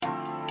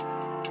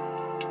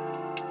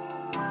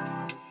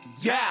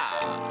Yeah.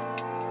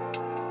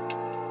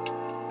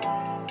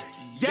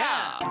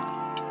 Yeah.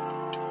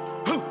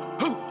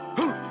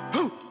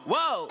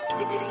 Whoa.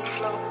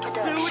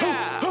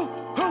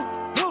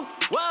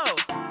 Whoa.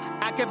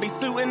 I could be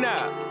suiting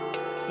up,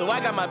 so I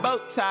got my bow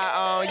tie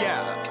on,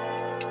 yeah.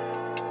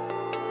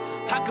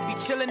 I could be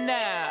chilling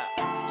now,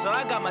 so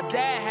I got my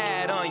dad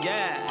hat on,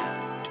 yeah.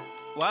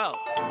 Whoa.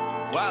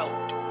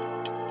 Whoa.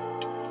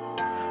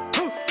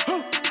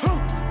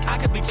 I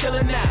could be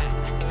chillin' now,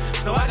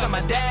 so I got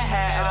my dad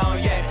hat on,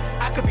 yeah.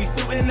 I could be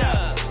suiting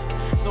up,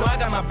 so I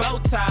got my bow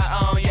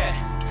tie on, yeah.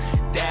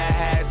 Dad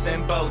hats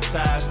and bow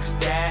ties,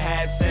 dad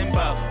hats and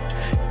bow,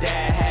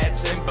 dad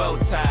hats and bow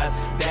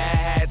ties, dad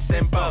hats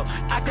and bow.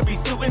 I could be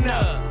suiting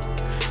up,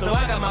 so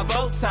I got my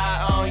bow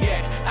tie on,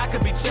 yeah. I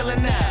could be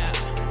chillin'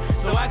 now,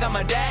 so I got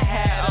my dad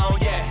hat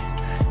on, yeah.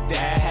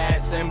 Dad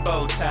hats and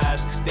bow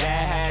ties,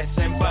 dad hats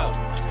and bow,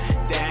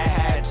 dad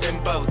hats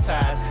and bow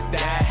ties,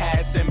 dad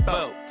hats and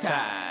bow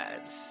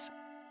ties.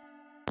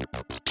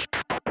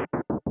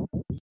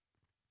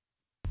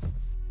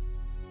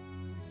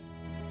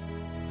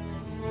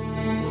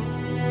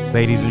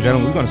 Ladies and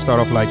gentlemen, we're going to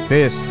start off like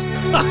this. You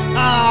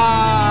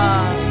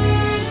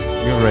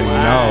already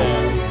know.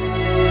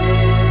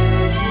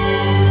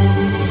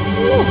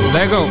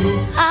 Lego.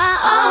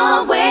 I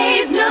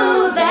always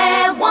knew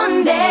that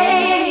one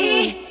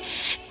day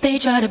they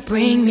try to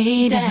bring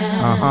me down.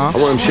 I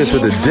want them shits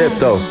with the dip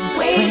though.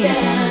 Way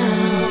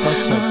down.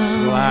 Such a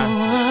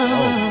classic.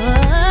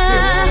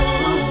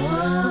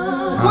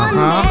 One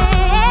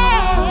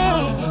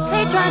day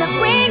they try to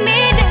bring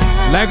me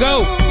down.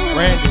 Lego.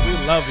 Brandy, we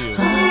love you.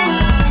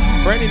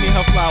 Brandy need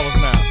her flowers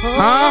now.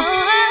 Huh?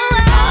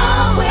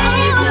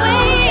 Always knew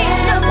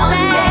that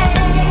one day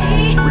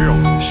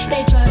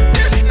they try to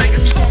bring me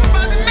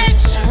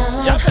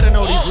down. Y'all better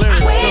know these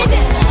lyrics Way too.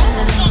 down.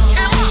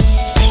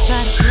 They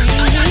try to bring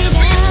me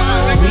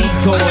down. We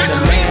going to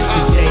mass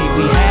today,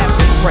 we have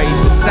to pray.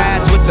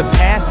 Besides what the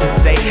pastor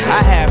say,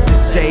 I have to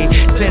say,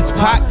 since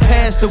Pac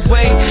passed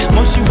away,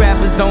 most you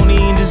rappers don't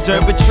even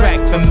deserve a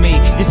track from me.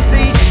 You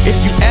see, if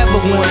you ever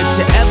wanted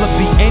to ever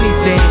be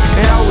anything,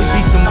 there'd always be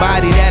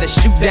somebody that'll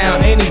shoot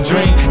down any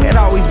dream. There'd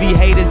always be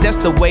haters,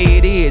 that's the way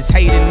it is.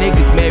 Hated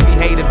niggas marry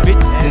hated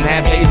bitches and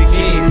have hated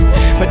kids.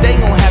 But they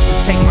gon' have to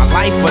take my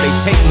life or they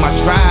take my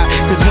drive.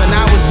 Cause when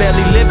I was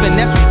barely living,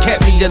 that's what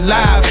kept me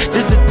alive.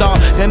 Just a thought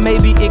that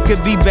maybe it could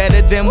be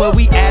better than what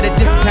we added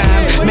this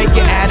time. Make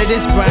it out of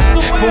this grind,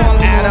 before I'm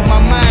out of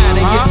my mind.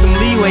 And get some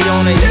leeway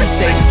on it, he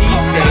say, she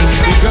say.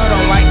 The girl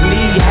don't like me,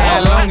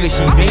 how long has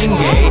she been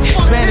gay?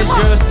 Spanish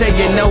girls say,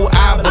 you know,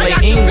 I play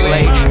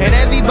English. And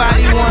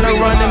everybody wanna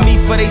run to me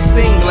for they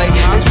singlet.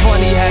 It's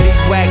funny how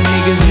these whack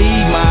niggas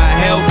need my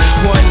help.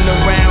 Wasn't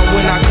around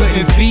when I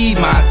couldn't feed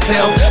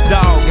myself.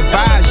 Dog, if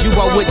I was you,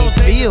 I wouldn't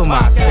feel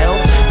myself.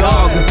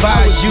 Dog, if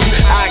I was you,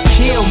 I'd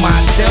kill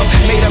myself.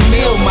 Made a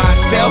meal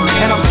myself,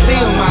 and I'm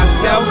still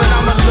myself. And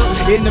I'ma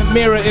look in the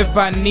mirror if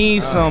I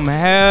need some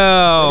Ladies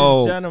help.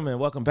 and gentlemen,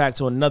 welcome back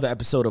to another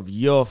episode of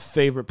your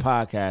favorite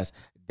podcast,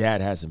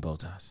 Dad Hats and Bow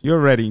Ties. You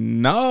already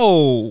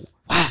know.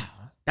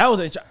 That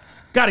was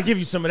gotta give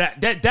you some of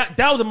that. That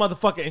was a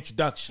motherfucking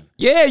introduction.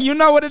 Yeah, you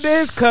know what it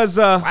is, cause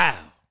Wow.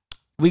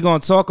 we gonna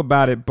talk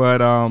about it, but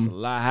There's a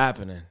lot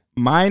happening.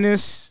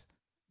 minus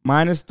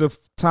the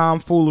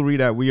tomfoolery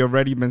that we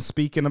already been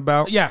speaking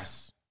about.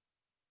 Yes.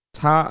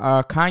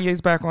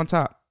 Kanye's back on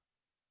top.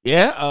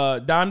 Yeah,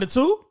 Don the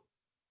 2?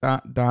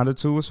 Donda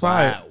 2 was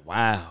fired.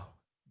 Wow.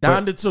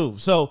 Don the 2.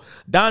 So,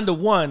 Don the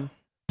 1,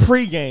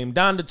 pregame.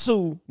 Don the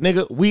 2,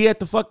 nigga, we at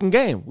the fucking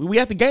game. We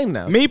at the game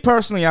now. Me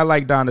personally, I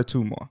like Donda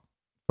 2 more,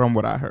 from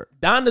what I heard.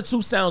 Don the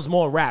 2 sounds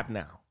more rap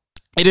now.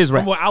 It is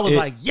rap. From what I was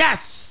like,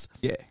 yes.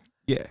 Yeah,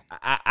 yeah.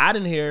 I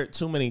didn't hear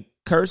too many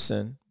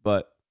cursing,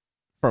 but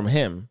from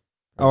him.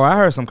 Oh, I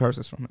heard some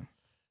curses from him.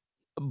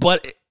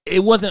 But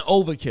it wasn't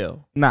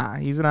overkill. Nah,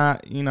 he's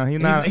not. You know,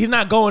 He's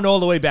not going all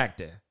the way back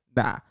there.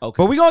 Nah.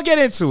 Okay. But we gonna get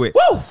into it.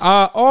 Woo!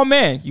 All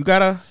man. You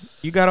got a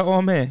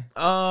all man.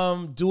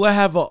 Do I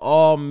have an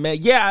all man?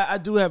 Yeah, I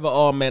do have an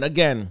all man.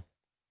 Again,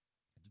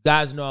 you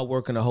guys know I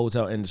work in the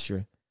hotel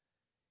industry.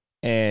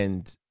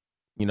 And,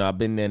 you know, I've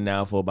been there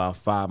now for about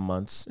 5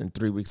 months. In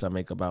 3 weeks, I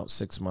make about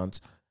 6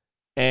 months.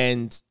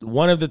 And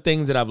one of the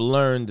things that I've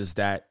learned is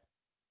that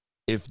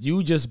if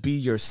you just be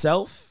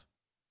yourself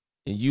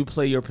and you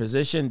play your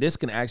position, this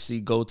can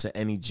actually go to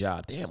any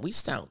job. Damn, we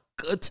sound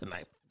good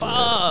tonight.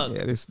 Fuck.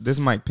 Yeah, this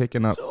mic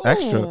picking up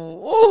extra.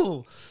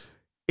 Ooh.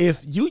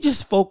 If you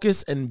just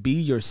focus and be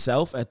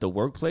yourself at the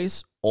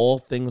workplace, all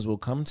things will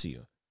come to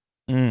you.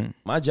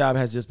 My job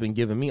has just been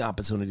giving me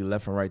opportunity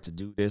left and right to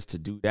do this, to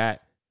do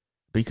that,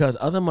 because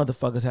other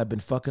motherfuckers have been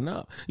fucking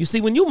up. You see,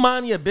 when you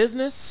mind your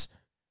business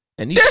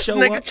and you This show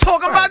nigga up,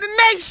 talking right, about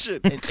the nation.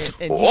 and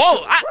you Whoa,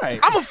 show- right.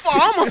 I'ma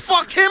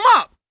fuck him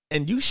up.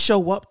 and you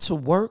show up to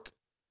work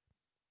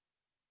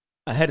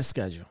ahead of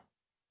schedule,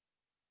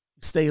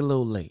 you stay a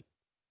little late,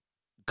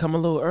 you come a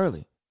little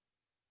early.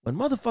 When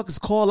motherfuckers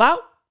call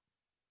out,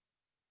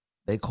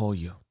 they call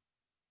you.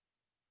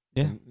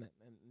 Yeah.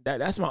 And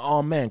that's my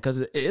all man,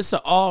 because it's an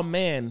all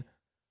man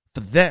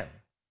for them.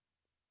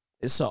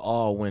 It's an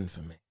all win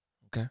for me.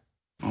 Okay.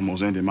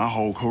 Almost ended my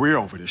whole career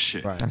over this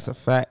shit. Right. That's a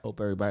fact. Hope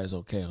everybody's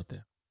okay out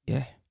there.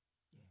 Yeah.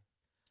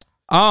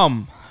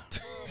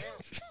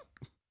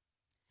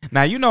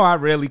 Now you know I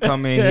rarely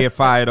come in here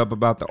fired up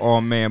about the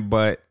all man,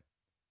 but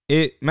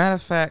matter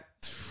of fact,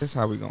 this is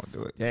how we gonna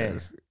do it. Damn.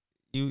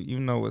 You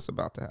know what's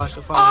about to happen.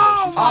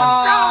 Oh,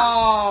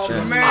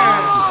 man.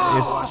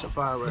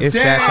 It's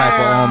that type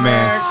of all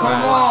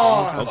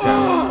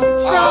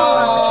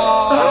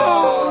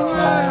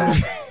man.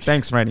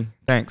 Thanks, Rennie.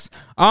 Thanks.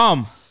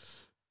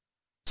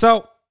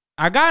 So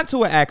I got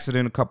into an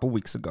accident a couple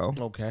weeks ago.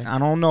 Okay. I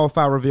don't know if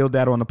I revealed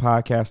that on the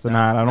podcast or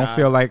not. I don't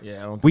feel like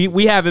don't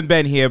we haven't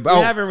been here. We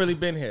haven't really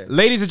been here.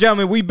 Ladies and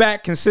gentlemen, we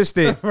back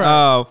consistent for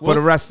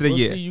the rest of the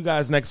year. We'll see you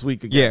guys next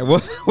week again. Yeah, we'll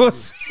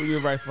see. We'll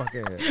be right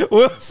fucking here.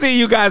 We'll see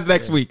you guys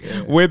next week.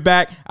 Yeah. We're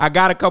back. I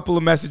got a couple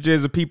of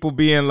messages of people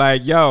being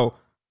like, yo,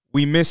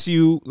 we miss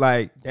you.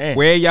 Like, damn.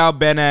 Where y'all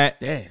been at?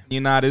 Damn.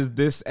 You know,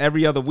 this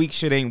every other week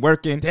shit ain't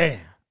working. Damn.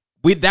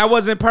 That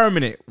wasn't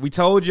permanent. We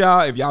told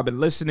y'all, if y'all been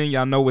listening,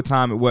 y'all know what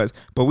time it was.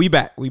 But we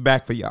back. We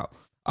back for y'all.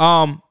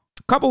 A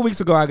couple of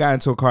weeks ago, I got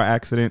into a car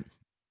accident.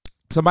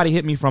 Somebody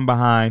hit me from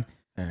behind.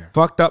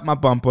 Fucked up my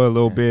bumper a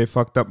little bit.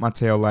 Fucked up my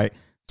tail light.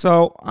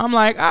 So I'm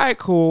like, all right,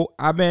 cool.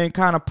 I've been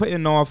kind of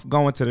putting off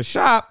going to the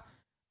shop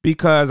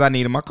because I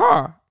needed my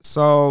car.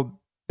 So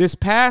this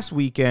past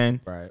weekend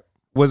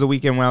was a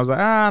weekend when I was like,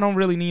 I don't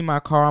really need my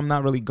car. I'm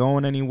not really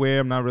going anywhere.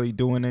 I'm not really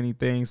doing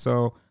anything.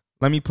 So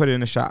let me put it in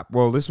the shop.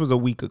 Well, this was a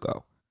week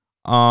ago.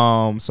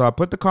 So I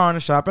put the car in the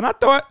shop, and I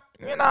thought,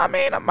 you know what I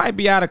mean? I might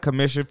be out of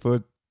commission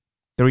for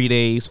 3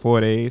 days, 4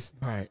 days.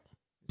 Right.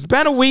 It's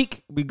been a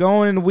week. We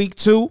going into week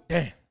 2.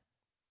 Damn.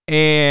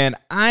 And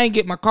I ain't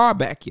get my car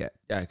back yet.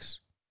 Yikes.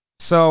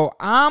 So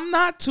I'm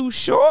not too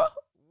sure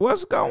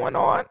what's going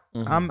on.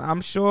 Mm-hmm.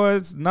 I'm sure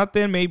it's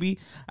nothing. Maybe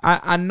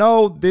I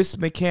know this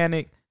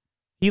mechanic,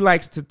 he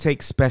likes to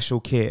take special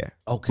care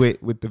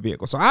with the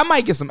vehicle. So I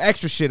might get some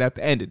extra shit at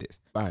the end of this.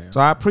 Right. So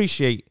I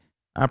appreciate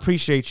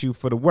you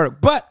for the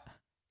work. But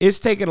it's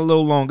taking a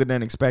little longer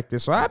than expected.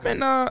 So I've been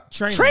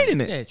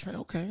training it. Yeah,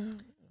 okay.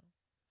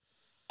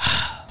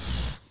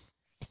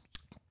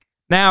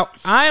 Now,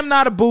 I am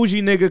not a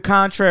bougie nigga,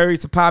 contrary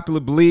to popular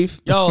belief.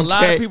 Yo, a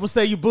lot of people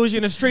say you bougie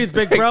in the streets,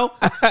 big bro.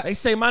 They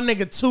say my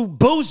nigga too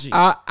bougie.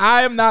 I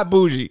am not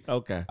bougie.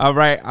 Okay. All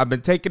right. I've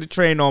been taking the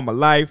train all my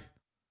life.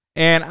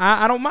 And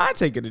I don't mind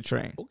taking the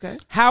train. Okay.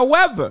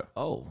 However,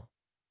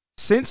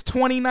 since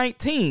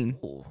 2019,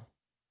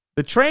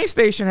 the train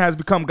station has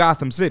become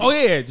Gotham City. Oh,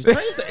 yeah. The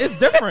train it's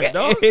different,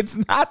 though. It's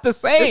not the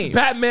same. It's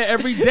Batman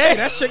every day.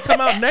 That shit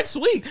come out next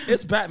week.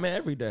 It's Batman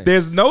every day.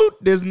 There's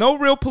no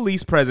real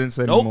police presence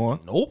anymore.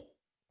 Nope.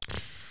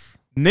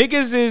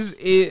 Niggas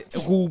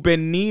is who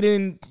been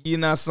needing, you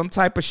know, some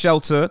type of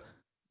shelter.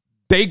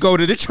 They go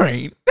to the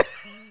train.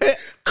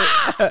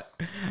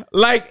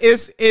 Like,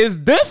 it's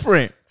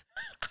different.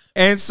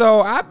 And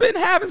so I've been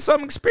having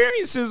some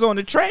experiences on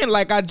the train.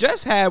 Like I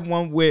just had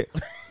one with,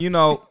 you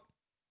know,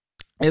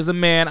 as a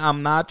man,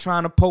 I'm not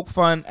trying to poke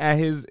fun at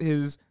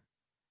his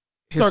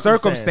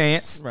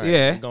circumstance. Right.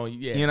 Yeah.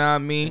 Yeah. You know what I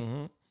mean?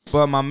 Mm-hmm.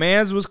 But my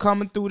mans was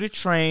coming through the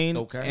train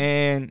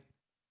and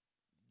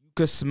you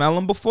could smell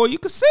him before you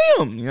could see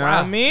him. You know what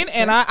I mean?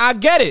 And I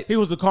get it. He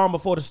was the calm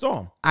before the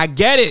storm. I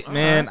get it,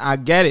 man. I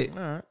get it.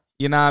 All right.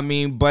 You know what I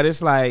mean? But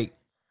it's like,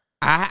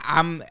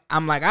 I'm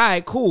like, all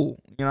right, cool.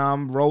 You know,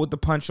 I'm roll with the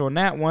punch on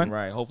that one.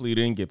 Right. Hopefully you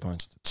didn't get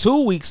punched.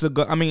 2 weeks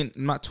ago, I mean,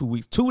 not 2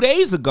 weeks, 2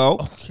 days ago,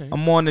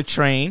 I'm on the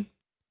train,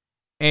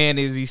 and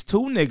there's these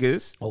two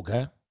niggas.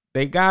 Okay.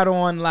 They got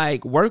on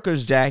like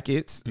workers'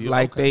 jackets,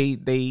 like they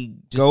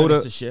just go to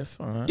the shift.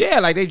 Yeah,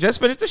 like they just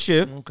finished the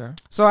shift. Okay.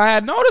 So I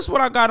had noticed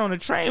when I got on the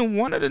train,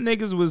 one of the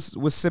niggas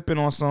was sipping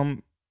on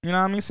some, you know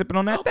what I mean, sipping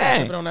on that thing.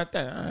 Sipping on that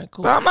thing. All right,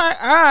 cool. So I'm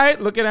like, all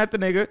right, looking at the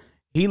nigga,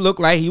 he looked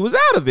like he was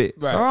out of it.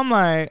 Right. So I'm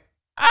like,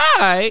 all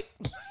right.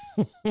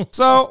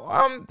 So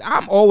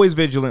I'm always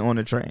vigilant on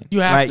the train.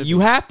 You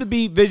have to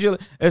be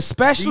vigilant,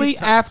 especially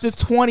after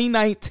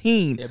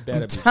 2019.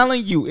 I'm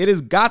telling you, it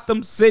is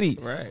Gotham City.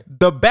 Right.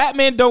 The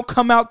Batman don't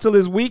come out till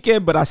this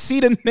weekend, but I see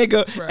the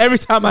nigga every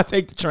time I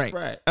take the train.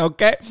 Right.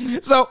 Okay.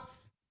 So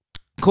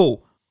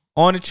cool.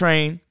 On the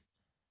train.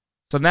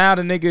 So now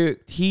the nigga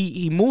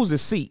he moves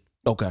his seat.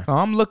 Okay. So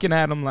I'm looking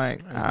at him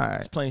like, all right.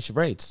 He's playing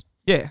charades.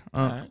 Yeah.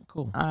 All right.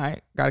 Cool. All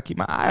right. Gotta keep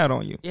my eye out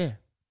on you. Yeah.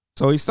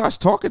 So he starts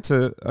talking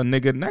to a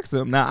nigga next to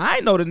him. Now I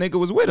know the nigga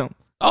was with him.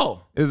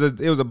 Oh, it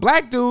was a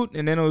black dude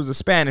and then it was a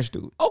Spanish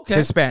dude. Okay,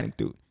 Hispanic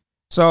dude.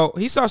 So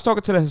he starts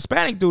talking to the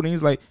Hispanic dude and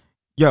he's like,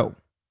 "Yo,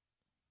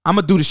 I'm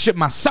gonna do the shit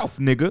myself,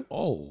 nigga."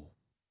 Oh,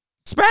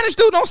 Spanish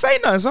dude don't say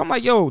nothing. So I'm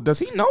like, "Yo, does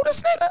he know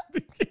this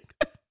nigga?"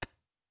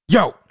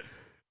 Yo,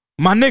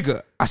 my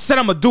nigga, I said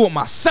I'm gonna do it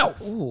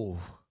myself. Ooh.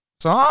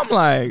 So I'm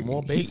like,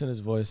 more bass in his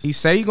voice. He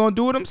said he gonna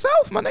do it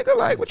himself, my nigga.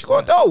 Like, what you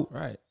gonna do?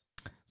 Right.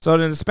 So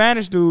then the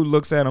Spanish dude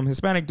looks at him,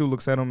 Hispanic dude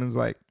looks at him and is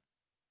like,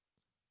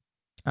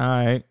 all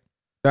right.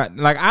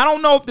 Like, I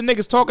don't know if the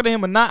nigga's talking to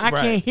him or not. I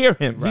can't hear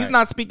him. Right. He's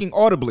not speaking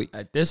audibly.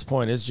 At this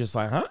point, it's just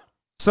like, huh?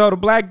 So the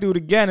black dude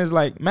again is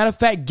like, matter of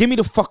fact, give me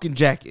the fucking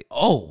jacket.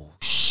 Oh,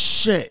 shit.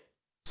 shit.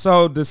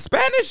 So the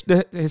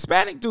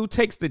Hispanic dude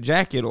takes the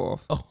jacket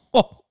off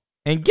Oh,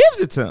 and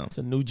gives it to him. it's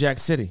a New Jack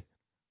City.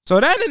 So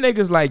then the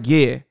nigga's like,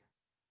 yeah,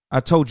 I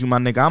told you, my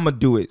nigga, I'ma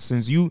do it.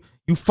 Since you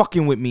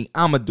fucking with me,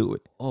 I'ma do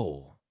it.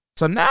 Oh.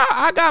 So now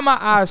I got my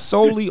eyes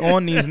solely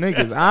on these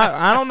niggas.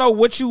 I don't know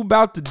what you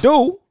about to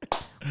do,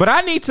 but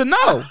I need to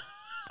know.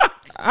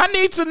 I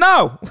need to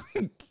know.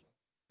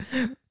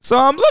 So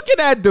I'm looking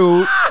at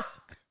dude.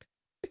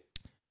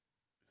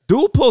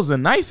 Dude pulls a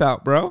knife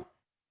out, bro.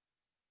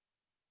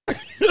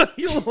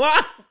 You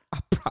what?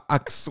 I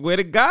swear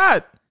to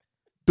God.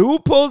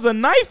 Dude pulls a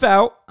knife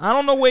out. I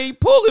don't know where he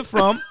pulled it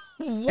from.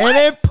 And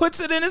then puts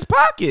it in his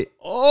pocket.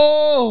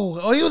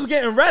 Oh, he was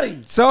getting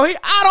ready. So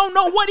I don't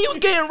know what he was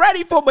getting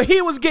ready for, but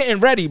he was getting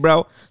ready,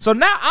 bro. So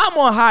now I'm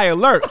on high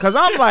alert because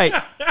I'm like,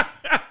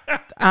 all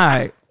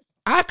right,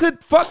 I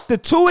could fuck the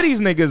two of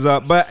these niggas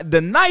up, but the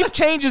knife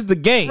changes the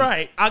game.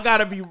 Right. I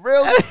gotta be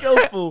real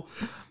skillful.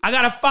 I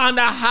gotta find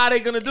out how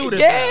they gonna do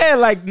this. Yeah,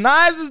 like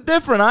knives is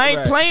different. I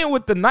ain't playing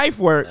with the knife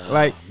work.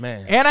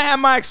 Man. And I have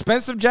my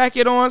expensive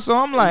jacket on, so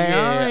I'm like,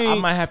 I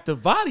might have to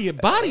body a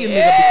nigga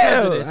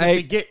because of this if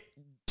it get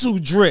too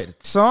dread.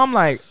 So I'm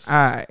like, all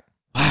right.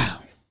 Wow.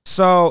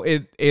 So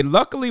it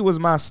luckily was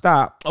my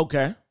stop,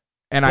 Okay.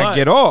 and I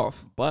get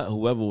off. But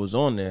whoever was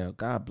on there,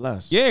 God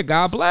bless. Yeah,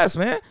 God bless,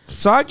 man.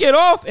 So I get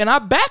off and I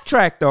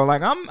backtrack though.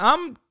 Like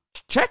I'm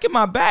checking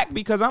my back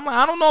because I'm like,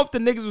 I don't know if the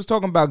niggas was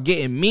talking about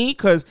getting me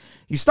because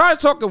he started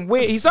talking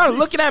weird. He started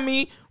looking at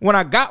me when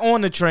I got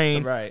on the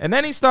train. Right. And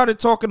then he started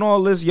talking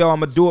all this, yo, I'm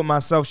gonna do it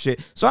myself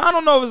shit. So I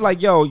don't know if it's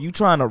like, yo, you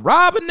trying to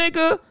rob a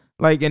nigga?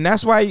 Like, and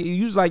that's why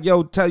you was like, yo,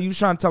 you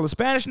trying to tell a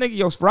Spanish nigga,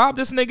 yo, rob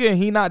this nigga and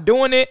he not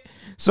doing it.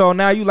 So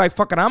now you like,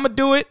 fuck it, I'm gonna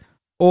do it.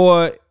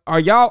 Or are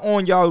y'all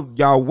on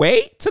y'all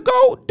way to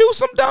go do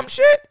some dumb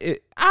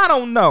shit? I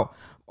don't know.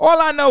 All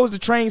I know is the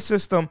train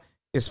system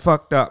is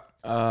fucked up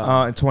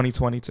in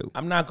 2022.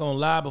 I'm not gonna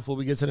lie. Before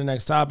we get to the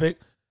next topic,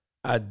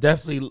 I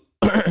definitely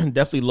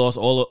lost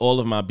all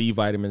of my B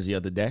vitamins the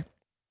other day.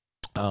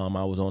 I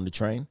was on the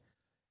train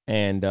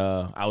and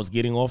I was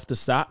getting off the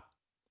stop,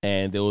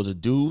 and there was a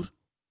dude.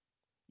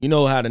 You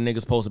know how the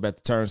niggas post about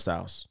the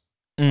turnstiles.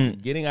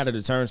 Getting out of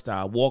the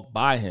turnstile, I walked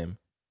by him,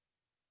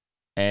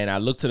 and I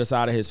looked to the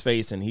side of his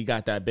face, and he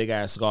got that big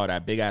ass scar,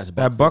 that big ass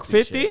buck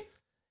 50. shit.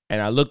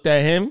 And I looked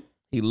at him.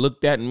 He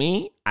looked at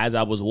me as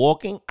I was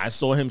walking. I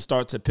saw him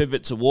start to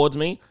pivot towards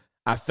me.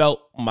 I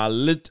felt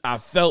I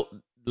felt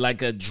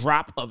like a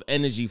drop of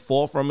energy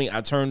fall from me.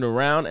 I turned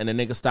around and the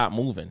nigga stopped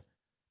moving.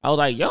 I was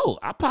like, yo,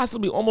 I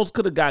possibly almost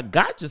could have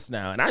got just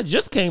now. And I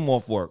just came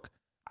off work.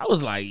 I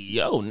was like,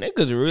 yo,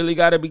 niggas really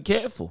got to be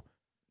careful.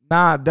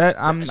 Nah,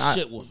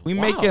 shit was we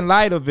wild. making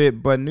light of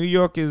it, but New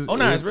York is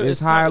it's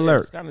high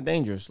alert. It's kind of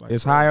dangerous. Like,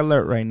 it's high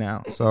alert right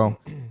now. So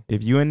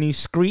if you in these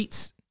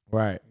streets,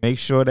 right, make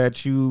sure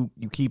that you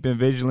keeping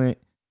vigilant.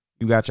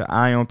 You got your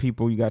eye on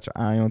people. You got your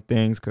eye on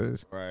things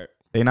because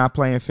they not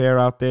playing fair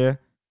out there.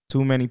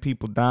 Too many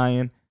people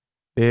dying.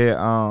 There's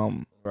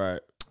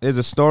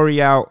a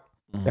story out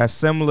that's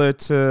similar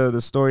to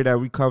the story that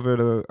we covered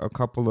a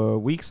couple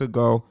of weeks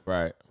ago.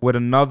 Right. With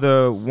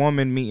another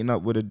woman meeting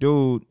up with a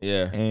dude.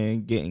 Yeah.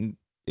 And getting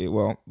it.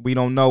 Well, we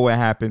don't know what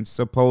happened.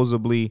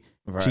 Supposedly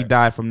she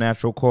died from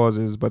natural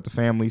causes, but the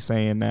family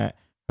saying that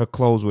her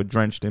clothes were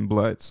drenched in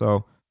blood.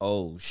 So.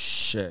 Oh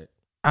shit.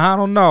 I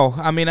don't know.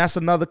 I mean, that's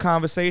another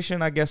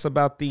conversation, I guess,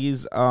 about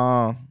these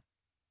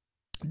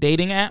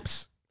dating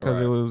apps. Because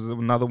it was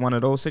another one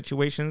of those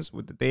situations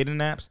with the dating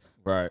apps.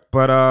 Right.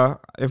 But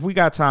if we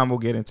got time, we'll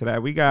get into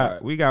that. We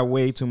got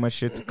way too much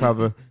shit to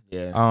cover.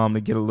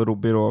 To get a little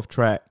bit off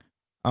track.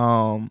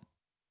 Matter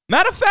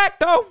of fact,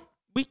 though,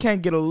 we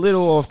can't get a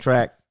little off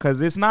track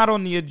because it's not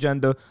on the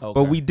agenda. Okay.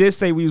 But we did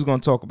say we was going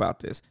to talk about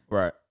this.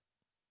 Right.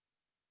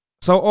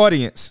 So,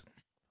 audience.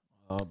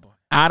 Oh, boy.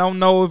 I don't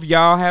know if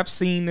y'all have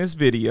seen this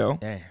video.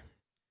 Damn.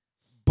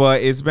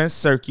 But it's been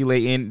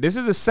circulating. This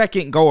is a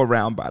second go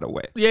around, by the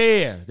way.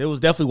 Yeah. There was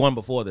definitely one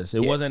before this. It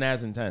wasn't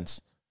as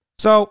intense.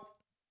 So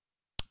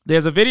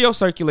there's a video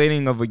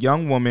circulating of a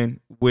young woman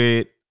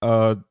with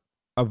a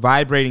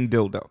vibrating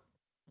dildo.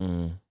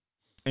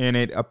 And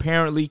it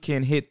apparently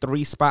can hit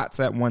 3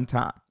 spots at one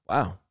time.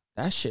 Wow.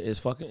 That shit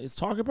is it's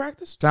target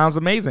practice? Sounds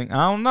amazing.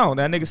 I don't know.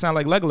 That nigga sound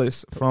like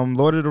Legolas from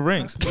Lord of the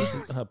Rings.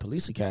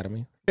 Police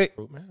Academy.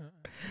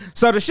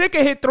 So the shit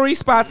can hit 3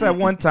 spots at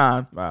one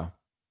time. Wow.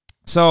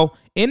 So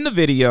in the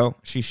video,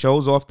 she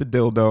shows off the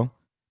dildo.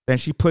 Then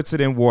she puts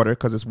it in water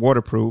because it's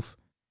waterproof.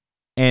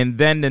 And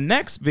then the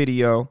next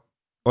video,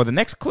 or the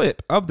next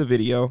clip of the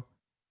video,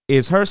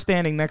 is her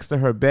standing next to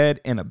her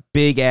bed in a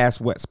big ass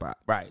wet spot.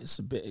 Right. It's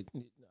a big.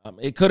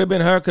 It could have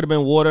been her. Could have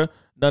been water.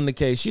 None the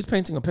case. She's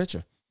painting a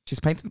picture. She's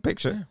painting a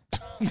picture.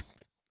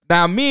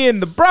 Now, me and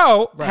the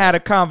bro had a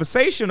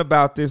conversation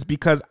about this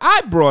because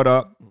I brought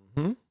up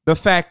the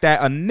fact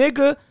that a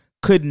nigga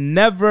could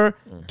never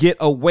get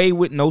away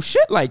with no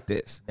shit like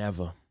this.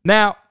 Never.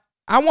 Now,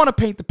 I want to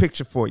paint the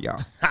picture for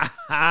y'all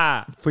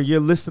for your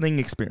listening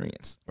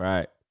experience.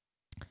 Right.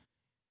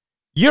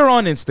 You're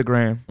on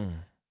Instagram.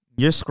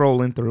 You're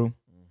scrolling through.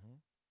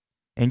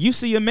 And you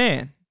see a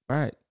man.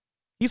 Right.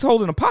 He's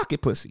holding a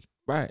pocket pussy.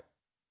 Right.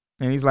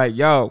 And he's like,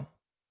 yo,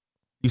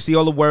 you see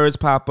all the words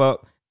pop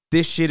up.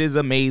 This shit is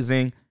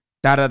amazing.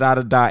 Da da da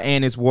da da.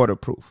 And it's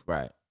waterproof.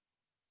 Right.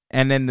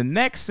 And then the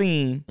next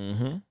scene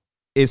Mm-hmm.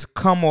 is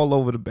cum all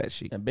over the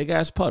bedsheet. A big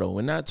ass puddle.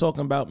 We're not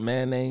talking about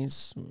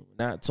mayonnaise. We're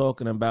not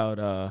talking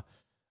about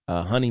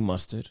honey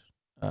mustard.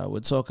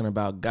 We're talking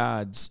about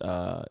God's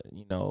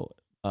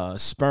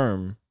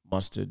sperm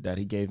mustard that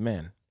he gave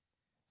man.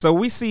 So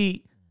we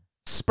see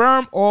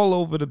sperm all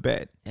over the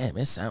bed. Damn,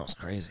 it sounds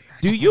crazy.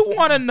 Do you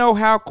want to know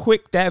how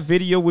quick that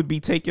video would be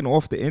taken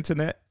off the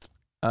internet?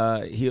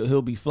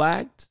 He'll be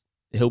flagged.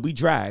 He'll be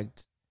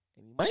dragged.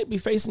 And he might be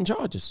facing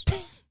charges.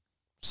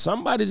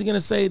 Somebody's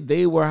gonna say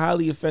they were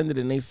highly offended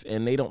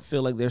and they don't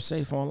feel like they're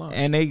safe online.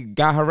 And they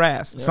got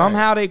harassed. Yeah.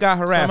 Somehow they got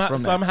harassed from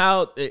that.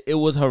 Somehow it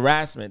was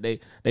harassment.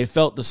 They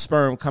felt the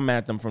sperm come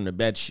at them from the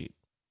bed sheet.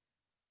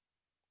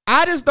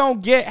 I just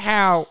don't get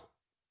how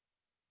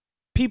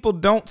people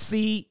don't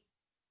see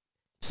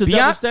It's a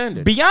double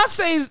standard.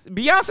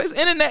 Beyonce's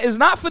internet is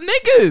not for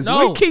niggas.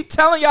 No. We keep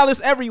telling y'all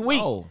this every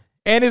week. No.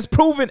 And it's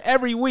proven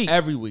every week.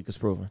 Every week is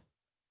proven.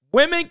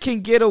 Women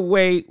can get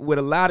away with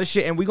a lot of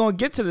shit. And we're going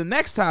to get to the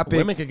next topic.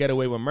 Women can get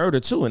away with murder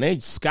too, and they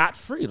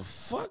scot-free. The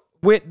fuck?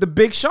 With the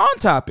Big Sean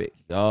topic.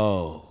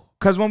 Yo.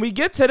 Because when we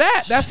get to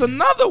that, that's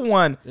another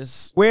one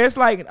where it's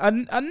like a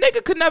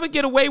nigga could never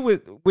get away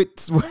with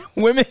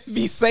women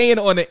be saying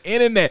on the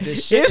internet.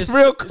 It's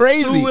real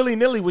crazy. It's too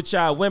willy-nilly with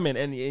y'all women,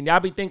 and y'all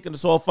be thinking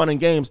it's all fun and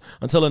games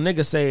until a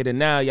nigga say it, and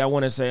now y'all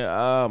want to say,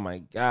 oh my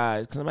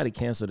God, somebody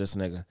cancel this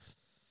nigga.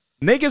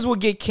 Niggas will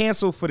get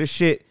canceled for the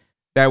shit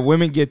that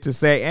women get to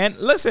say. And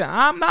listen,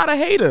 I'm not a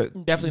hater.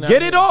 Definitely not.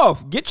 Get it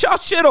off. Get y'all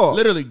shit off.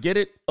 Literally, get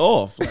it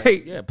off.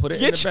 Like, yeah, put it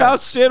in the Get bag. y'all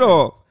shit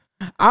off.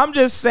 I'm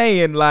just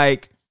saying,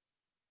 like,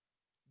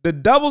 the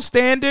double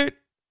standard,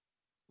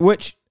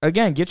 which,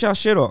 again, get y'all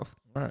shit off.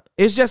 Right.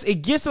 It's just,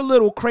 it gets a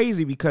little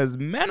crazy because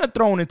men are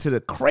thrown into the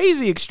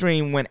crazy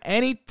extreme when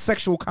any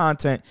sexual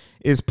content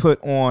is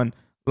put online.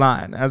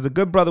 As the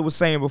good brother was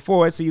saying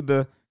before, it's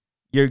either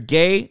you're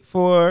gay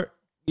for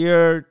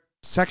your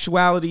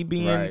sexuality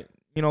being,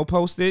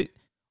 posted,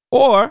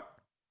 or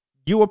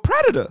you a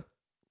predator.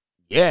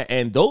 Yeah,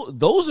 and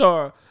those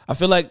are, I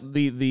feel like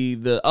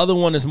the other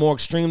one is more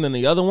extreme than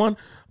the other one,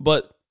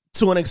 but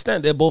to an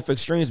extent, they're both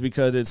extremes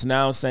because it's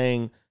now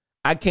saying,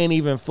 I can't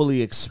even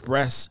fully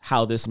express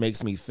how this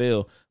makes me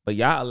feel, but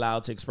y'all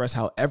allowed to express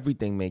how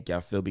everything make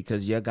y'all feel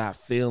because you got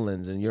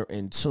feelings and you're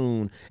in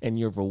tune and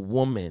you're a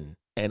woman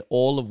and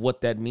all of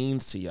what that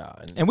means to y'all.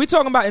 And we're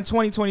talking about in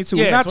 2022.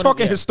 Yeah, we're not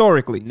talking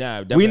historically. Nah,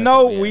 we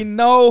definitely.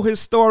 know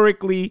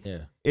historically Yeah.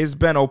 it's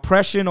been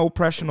oppression. We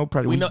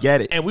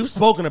get it. And we've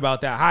spoken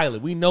about that highly.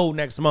 We know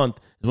next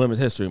month is Women's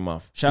History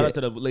Month. Shout out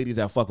to the ladies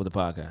that fuck with the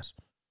podcast.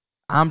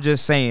 I'm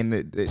just saying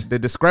that the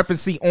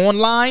discrepancy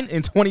online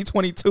in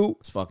 2022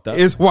 It's fucked up.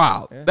 is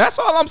wild. Yeah. That's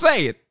all I'm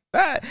saying.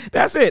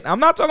 That's it. I'm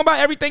not talking about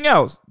everything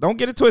else. Don't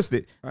get it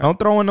twisted. Right. Don't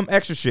throw in them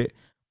extra shit.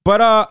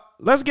 But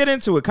let's get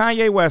into it.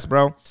 Kanye West,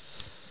 bro.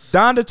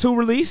 Donda 2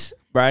 release.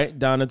 Right,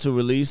 Donda 2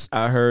 release.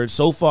 I heard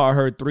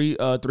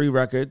three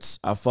records.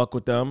 I fuck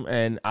with them,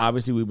 and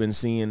obviously we've been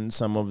seeing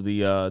some of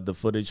the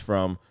footage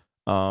from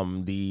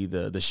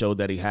the show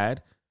that he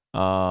had.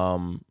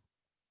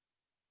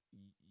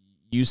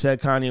 You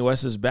said Kanye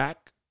West is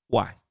back.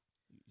 Why?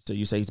 So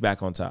you say he's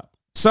back on top.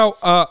 So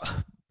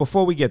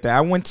before we get there,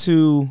 I went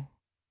to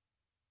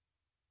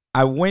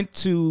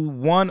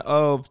one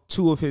of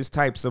two of his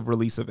types of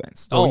release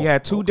events. So he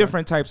had two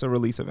different types of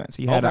release events.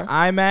 He had an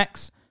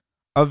IMAX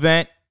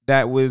event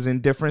that was in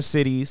different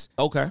cities.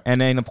 Okay.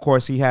 And then, of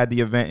course, he had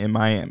the event in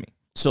Miami.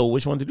 So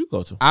which one did you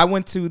go to? I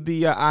went to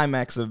the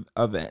IMAX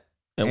event.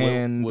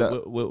 And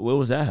where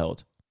was that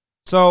held?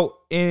 So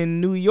in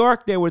New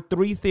York, there were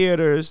three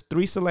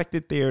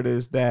selected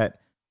theaters that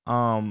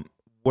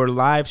were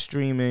live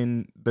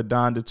streaming the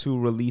Donda 2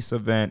 release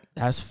event.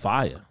 That's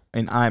fire.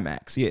 In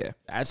IMAX, yeah.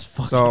 That's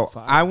fucking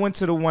fire. I went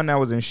to the one that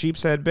was in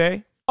Sheepshead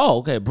Bay. Oh,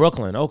 okay.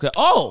 Brooklyn. Okay.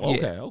 Oh,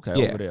 okay. Yeah. Okay.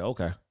 Yeah. Over there.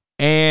 Okay.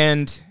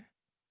 And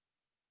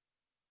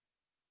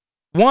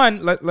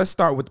one, let's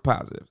start with the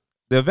positive.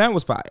 The event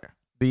was fire.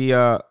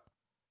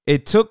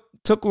 It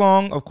took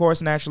long. Of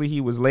course, naturally,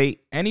 he was late.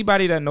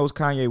 Anybody that knows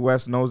Kanye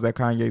West knows that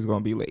Kanye's going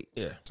to be late.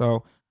 Yeah.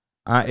 So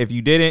if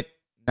you didn't,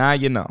 now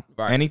you know.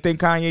 Right. Anything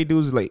Kanye do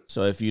is late.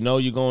 So if you know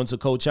you're going to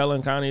Coachella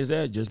and Kanye's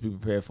there, just be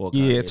prepared for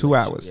Kanye. Yeah, 2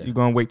 hours. Yeah. You're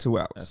going to wait 2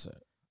 hours. That's it.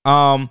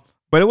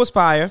 But it was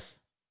fire.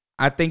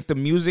 I think the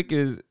music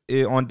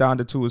on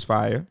Donda 2 is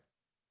fire.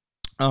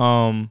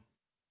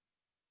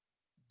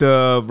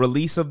 The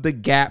release of the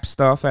Gap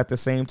stuff at the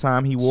same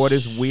time. He wore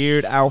this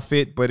weird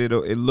outfit, but it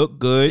looked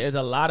good. There's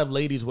a lot of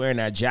ladies wearing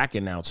that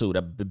jacket now, too.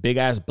 The big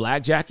ass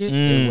black jacket.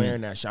 They're wearing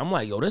that shit. I'm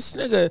like, yo, this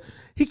nigga,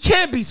 he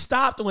can't be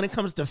stopped when it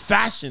comes to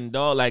fashion,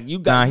 dog. Like, he's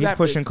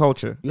pushing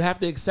culture. You have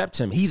to accept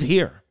him. He's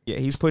here. Yeah,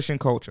 he's pushing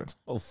culture.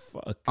 Oh,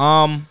 fuck.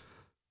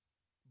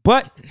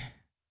 But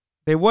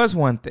there was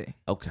one thing.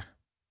 Okay.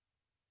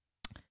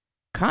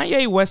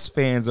 Kanye West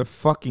fans are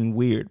fucking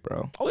weird,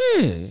 bro. Oh,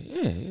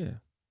 yeah.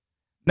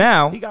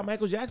 Now, he got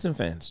Michael Jackson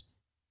fans.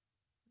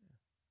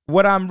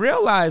 what I'm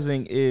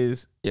realizing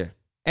is, Yeah.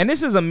 and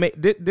this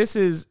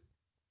is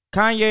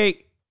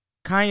Kanye.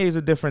 Kanye's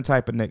a different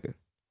type of nigga.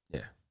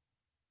 Yeah.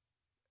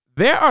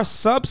 There are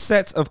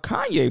subsets of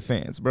Kanye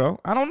fans, bro.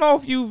 I don't know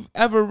if you've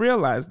ever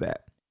realized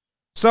that.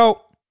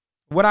 So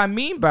what I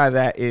mean by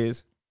that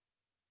is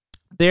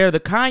they're the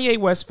Kanye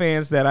West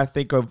fans that I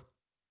think of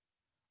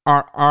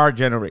are our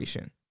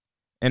generation.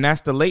 And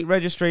that's the late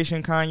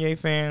registration Kanye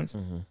fans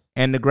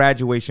and the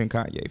graduation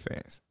Kanye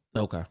fans.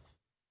 Okay.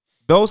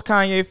 Those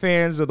Kanye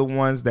fans are the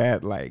ones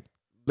that like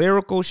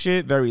lyrical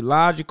shit, very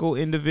logical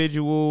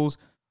individuals,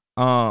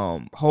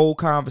 whole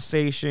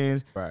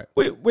conversations. Right.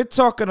 We're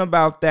talking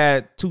about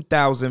that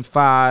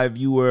 2005.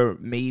 You were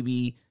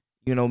maybe,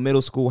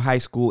 middle school, high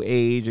school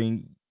age,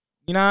 and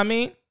you know what I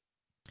mean?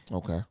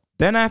 Okay.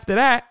 Then after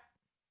that,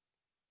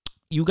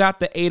 you got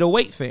the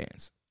 808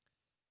 fans.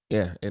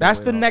 Yeah. That's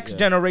the next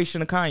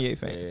generation of Kanye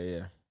fans.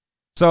 Yeah.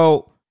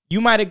 So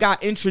you might have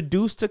got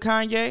introduced to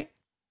Kanye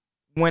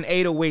when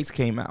 808s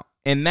came out.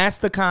 And that's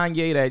the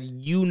Kanye that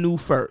you knew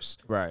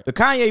first. Right. The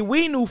Kanye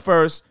we knew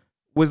first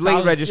was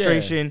late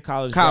registration,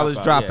 college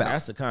dropout. Yeah,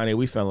 that's the Kanye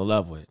we fell in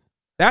love with.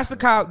 That's the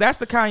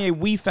Kanye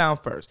we found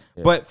first.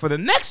 Yeah. But for the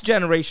next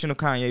generation of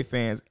Kanye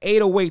fans,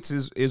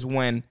 808s is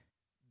when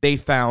they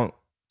found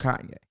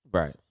Kanye.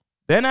 Right.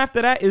 Then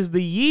after that is the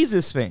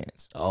Yeezus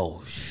fans.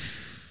 Oh.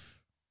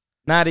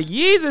 Now the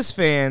Yeezus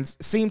fans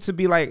seem to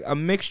be like a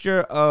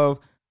mixture of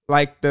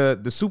like the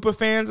super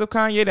fans of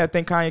Kanye that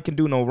think Kanye can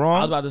do no wrong. I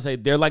was about to say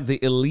they're like the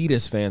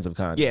elitist fans of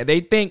Kanye. Yeah,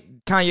 they think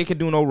Kanye can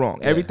do no wrong.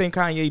 Yeah. Everything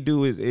Kanye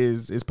do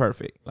is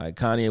perfect. Like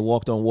Kanye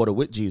walked on water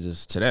with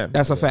Jesus to them.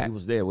 That's a fact. He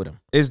was there with him.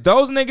 It's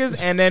those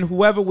niggas and then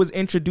whoever was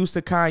introduced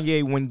to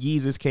Kanye when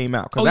Yeezus came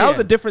out. Because that was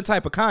a different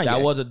type of Kanye.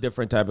 That was a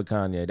different type of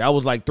Kanye. That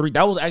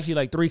was actually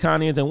like three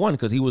Kanyes in one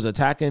because he was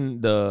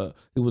attacking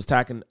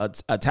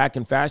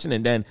fashion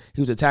and then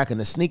he was attacking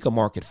the sneaker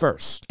market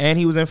first. And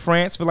he was in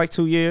France for like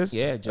 2 years.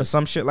 Yeah. Or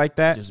some shit like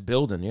that. Just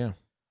building, yeah.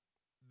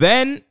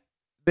 Then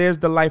there's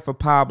the life of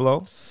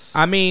Pablo.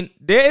 I mean,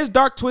 there is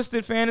Dark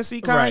Twisted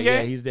Fantasy Kanye. Right,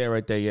 yeah, he's there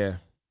right there, yeah.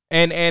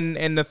 And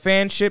the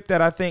fanship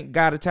that I think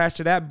got attached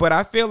to that. But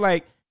I feel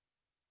like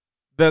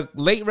the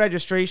late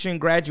registration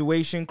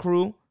graduation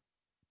crew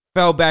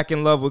fell back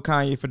in love with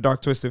Kanye for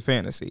Dark Twisted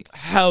Fantasy.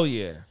 Hell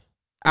yeah.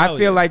 I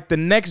feel like the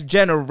next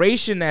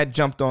generation that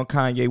jumped on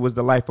Kanye was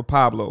the life of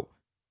Pablo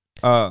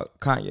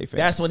Kanye fans.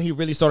 That's when he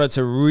really started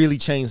to really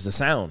change the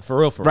sound. For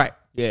real. Right.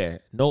 Yeah.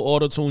 No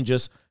auto-tune,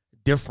 just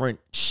different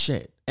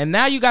shit. And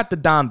now you got the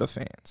Donda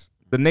fans.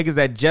 The niggas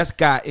that just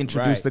got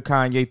introduced to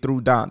Kanye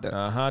through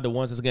Donda. The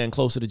ones that's getting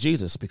closer to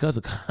Jesus because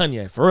of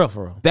Kanye. For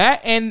real.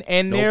 That and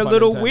No they're a pun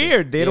little intended.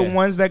 weird. They're the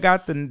ones that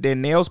got their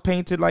nails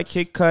painted like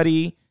Kid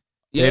Cudi.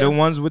 Yeah. They're the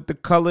ones with the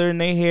color in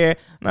their hair.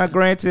 Now,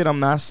 granted, I'm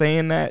not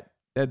saying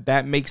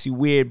that makes you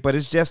weird, but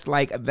it's just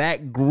like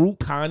that group.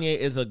 Kanye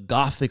is a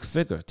gothic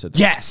figure to them.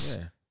 Yes.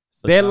 Yeah.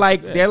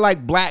 They're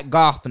like black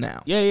goth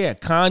now. Yeah.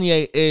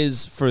 Kanye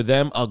is for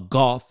them a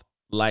goth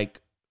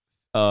like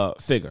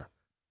figure.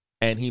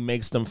 And he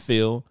makes them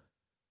feel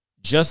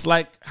just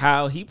like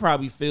how he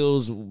probably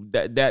feels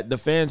that the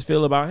fans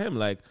feel about him.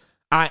 Like,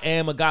 I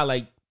am a guy.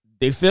 Like,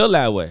 they feel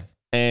that way.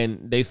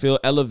 And they feel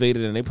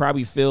elevated. And they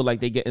probably feel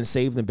like they getting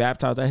saved and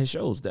baptized at his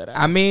shows.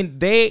 I mean,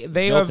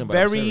 they are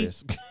very,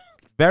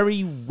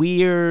 very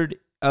weird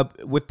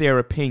with their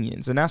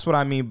opinions. And that's what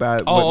I mean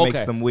by what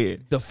makes them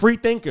weird. The free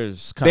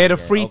thinkers. They're the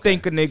free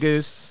thinker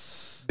niggas.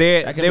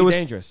 There was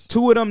dangerous.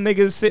 2 of them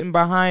niggas sitting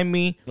behind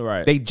me.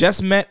 Right. They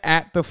just met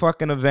at the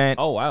fucking event.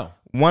 Oh, wow.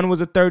 One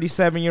was a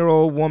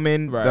 37-year-old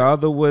woman. Right. The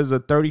other was a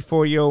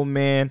 34-year-old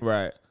man.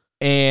 Right.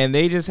 And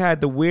they just had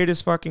the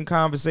weirdest fucking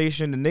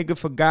conversation. The nigga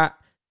forgot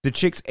the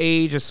chick's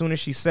age as soon as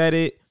she said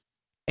it.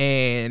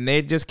 And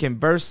they just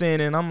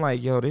conversing. And I'm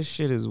like, yo, this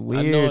shit is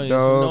weird, annoying,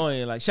 dog. It's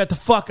annoying. Like, shut the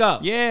fuck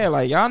up. Yeah,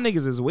 like, y'all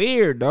niggas is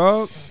weird,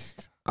 dog.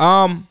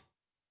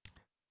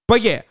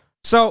 But yeah.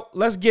 So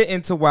let's get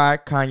into why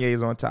Kanye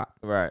is on top.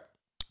 Right.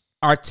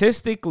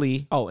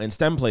 Artistically. Oh, and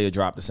STEM Player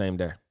dropped the same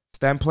day.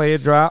 STEM Player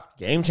dropped.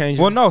 Game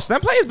changer. Well, no, STEM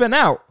Player's been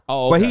out.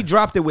 Oh, okay. But he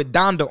dropped it with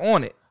Donda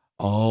on it.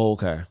 Oh,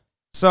 okay.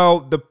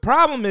 So the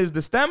problem is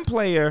the STEM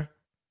Player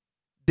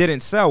didn't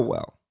sell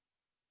well.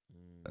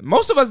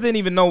 Most of us didn't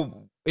even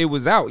know it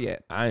was out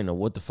yet. I didn't know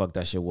what the fuck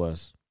that shit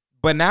was.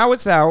 But now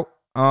it's out.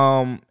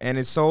 And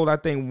it sold, I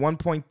think,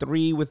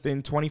 1.3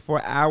 within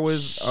 24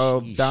 hours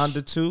of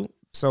Donda 2.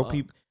 So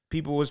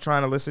people was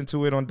trying to listen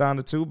to it on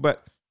Donda 2.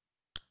 But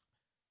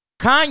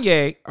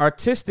Kanye,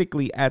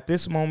 artistically, at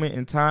this moment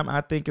in time,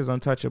 I think is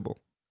untouchable.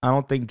 I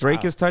don't think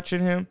Drake is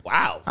touching him.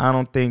 Wow. I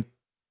don't think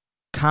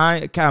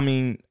I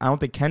don't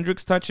think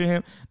Kendrick's touching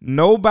him.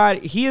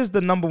 Nobody. He is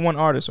the number 1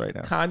 artist right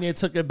now. Kanye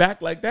took it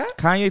back like that?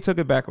 Kanye took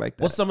it back like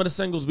that. What's some of the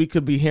singles we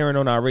could be hearing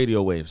on our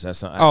radio waves? That's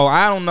something. Oh,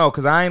 I don't know,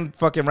 because I ain't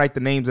fucking write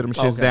the names of them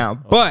shits down.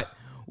 Okay. But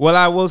what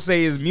I will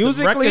say is The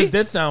musically, records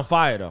did sound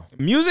fire, though.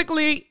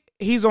 musically,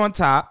 he's on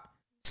top.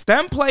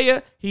 STEM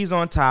Player, he's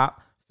on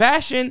top.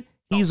 Fashion,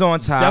 he's on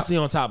top. He's definitely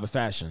on top of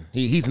fashion.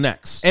 He's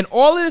next. And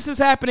all of this is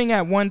happening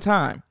at one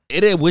time.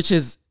 It is, which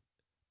is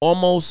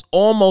almost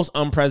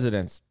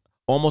unprecedented.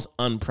 almost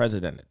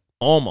unprecedented.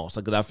 Almost.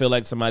 Because I feel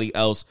like somebody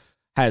else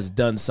has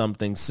done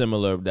something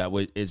similar that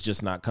is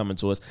just not coming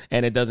to us.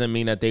 And it doesn't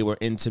mean that they were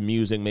into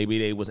music. Maybe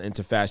they was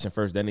into fashion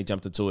first, then they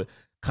jumped into it.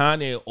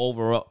 Kanye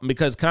overall,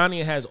 because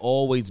Kanye has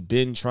always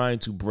been trying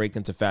to break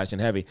into fashion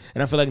heavy.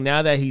 And I feel like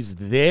now that he's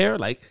there,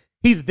 like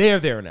he's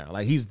there now.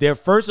 Like he's there.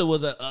 First it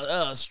was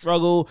a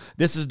struggle.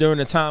 This is during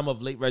the time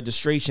of late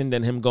registration,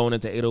 then him going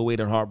into 808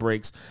 and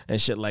Heartbreaks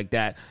and shit like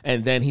that.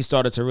 And then he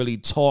started to really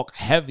talk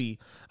heavy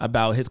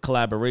about his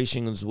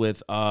collaborations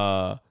with,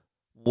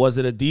 was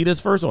it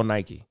Adidas first or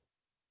Nike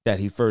that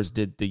he first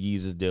did the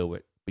Yeezus deal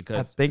with? Because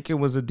I think it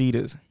was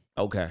Adidas.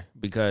 Okay,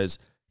 because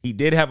he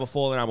did have a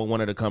falling out with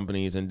one of the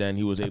companies, and then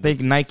he was able. I think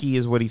Nike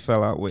is what he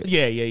fell out with.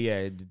 Yeah.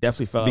 It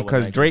definitely fell out with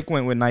because Nike. Drake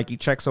went with Nike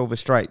checks over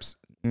stripes.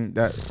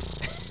 That.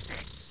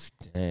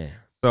 Damn.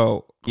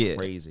 So yeah,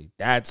 crazy.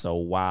 That's a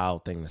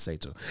wild thing to say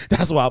too.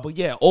 That's wild, but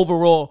yeah,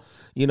 overall,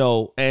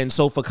 and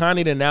so for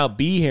Kanye to now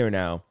be here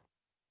now,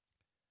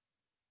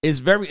 it's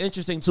very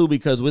interesting too,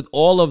 because with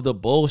all of the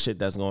bullshit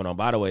that's going on.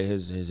 By the way,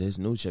 his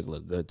new chick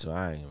looked good too.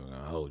 I ain't even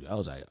gonna hold you. I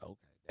was like, okay,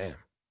 damn.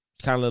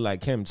 She kind of looked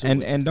like him too.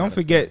 And don't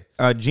forget,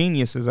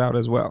 Genius is out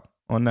as well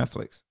on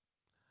Netflix.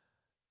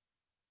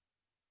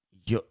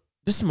 Yo,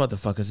 this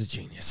motherfucker's a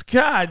genius.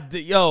 God,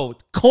 yo,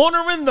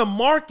 cornering the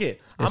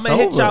market. I'm gonna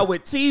hit y'all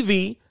with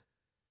TV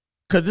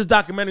because this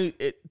documentary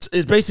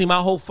is basically my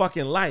whole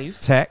fucking life.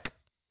 Tech.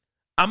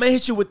 I'm going to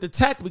hit you with the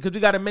tech because we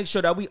got to make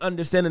sure that we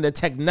understand the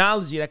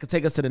technology that could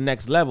take us to the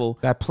next level.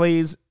 That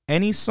plays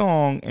any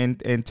song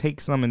and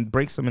takes them and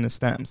breaks them into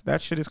stems.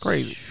 That shit is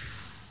crazy.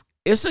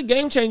 It's a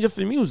game changer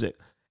for music.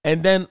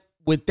 And then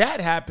with that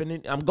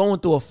happening, I'm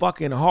going through a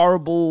fucking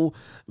horrible,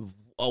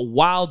 a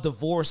wild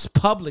divorce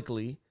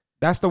publicly.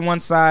 That's the one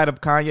side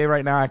of Kanye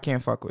right now I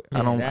can't fuck with.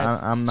 Yeah, I'm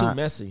it's not too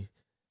messy.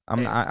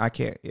 I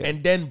can't. Yeah.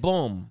 And then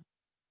boom,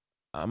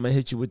 I'm going to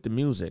hit you with the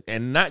music.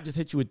 And not just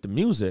hit you with the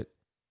music.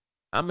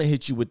 I'm going to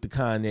hit you with the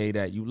Kanye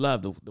that you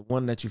love, the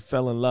one that you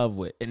fell in love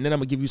with. And then I'm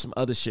going to give you some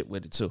other shit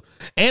with it too.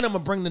 And I'm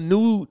going to bring the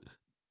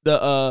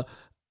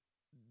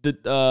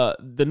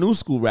new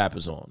school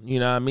rappers on. You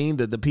know what I mean?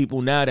 The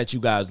people now that you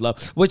guys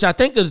love, which I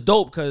think is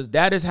dope because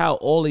that is how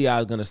all of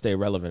y'all are going to stay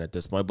relevant at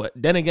this point. But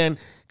then again,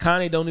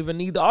 Kanye don't even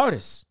need the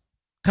artists.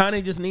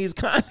 Kanye just needs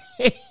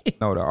Kanye.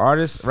 No, the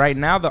artists right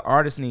now, the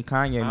artists need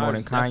Kanye more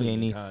than Kanye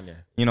need. Kanye.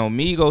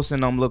 Migos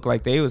and them look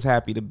like they was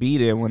happy to be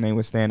there when they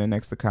were standing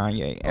next to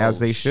Kanye, as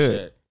they should.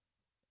 Shit.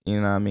 You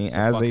know what I mean?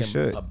 As they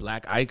should. A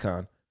black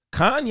icon.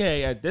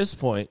 Kanye at this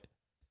point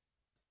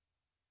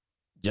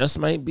just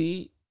might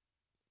be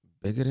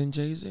bigger than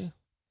Jay-Z.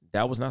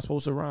 That was not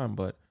supposed to rhyme,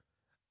 but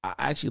I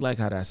actually like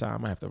how that sounds. I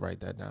might have to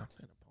write that down.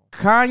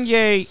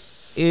 Kanye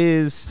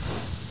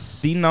is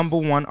the number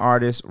one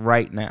artist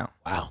right now.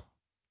 Wow.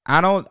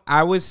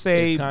 I would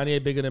say is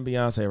Kanye bigger than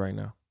Beyonce right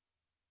now?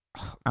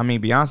 I mean,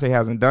 Beyonce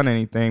hasn't done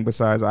anything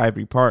besides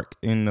Ivory Park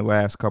in the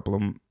last couple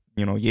of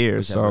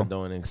years. Which has been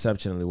doing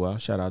exceptionally well.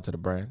 Shout out to the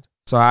brand.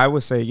 So I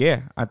would say,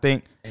 yeah, I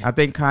think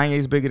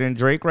Kanye's bigger than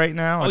Drake right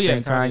now. I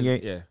think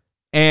Kanye. Yeah.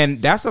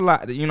 And that's a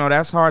lot.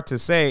 That's hard to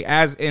say.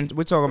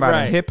 We're talking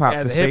about in hip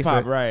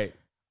hop, right?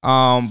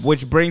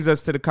 Which brings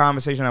us to the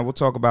conversation that we'll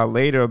talk about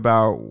later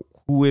about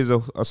who is a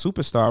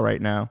superstar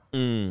right now.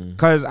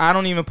 Because I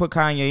don't even put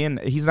Kanye in.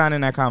 He's not in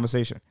that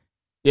conversation.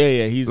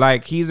 Yeah. He's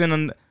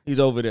he's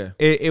over there.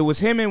 It was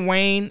him and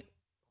Wayne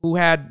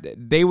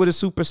they were the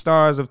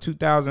superstars of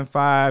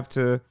 2005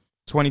 to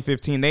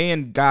 2015. They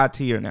in God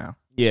tier now.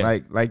 Yeah.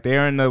 Like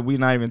they're in we're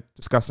not even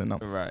discussing them.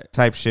 Right.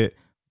 Type shit.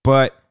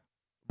 But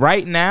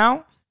right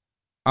now,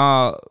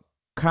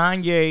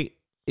 Kanye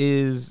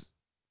is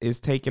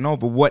taking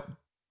over. What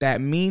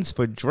that means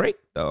for Drake,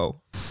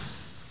 though.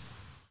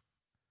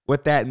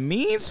 What that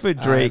means for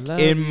Drake,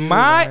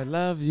 I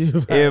love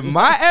you. In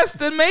my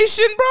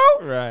estimation,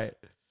 bro. Right.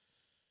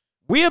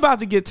 We about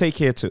to get Take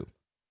Care too.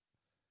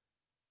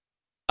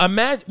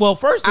 Well,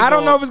 first of all, I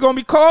don't know if it's gonna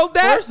be called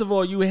that. First of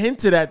all, you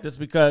hinted at this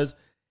because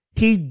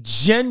he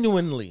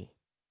genuinely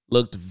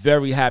looked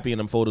very happy in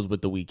them photos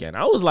with The Weeknd.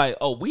 I was like,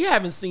 oh, we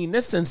haven't seen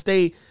this since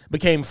they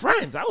became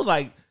friends. I was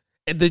like,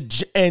 and The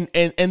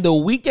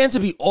Weeknd to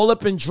be all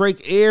up in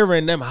Drake's ear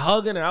and them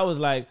hugging, and I was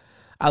like,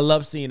 I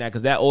love seeing that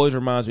because that always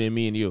reminds me of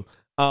me and you.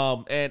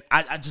 And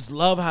I just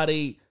love how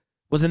they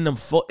was in them.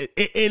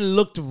 It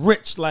looked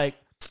rich. Like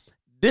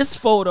this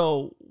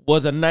photo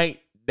was a night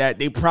that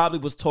they probably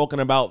was talking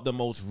about the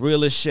most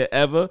realest shit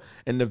ever.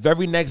 And the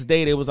very next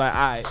day they was like, all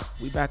right,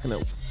 we back in the.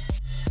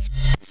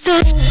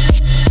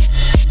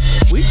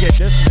 If we get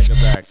this nigga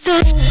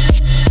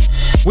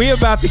back. We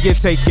about to get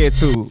Take Care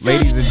too,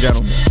 ladies and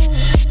gentlemen.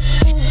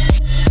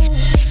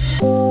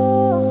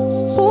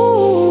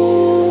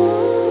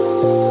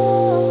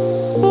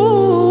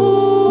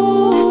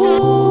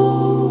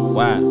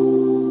 Wow.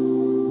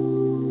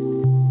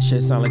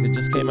 Shit sound like it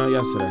just came out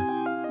yesterday.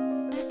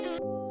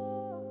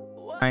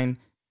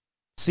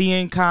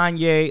 Seeing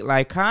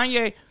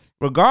Kanye,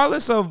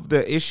 regardless of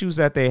the issues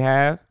that they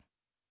have,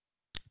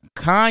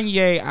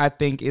 Kanye, I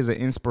think, is an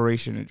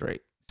inspiration to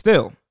Drake.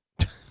 Still.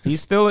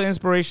 He's still an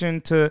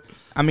inspiration to,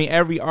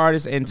 every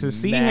artist, and to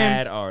see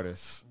Mad him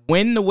artist.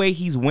 win the way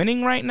he's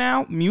winning right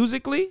now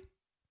musically,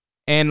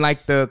 and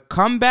like the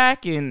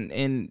comeback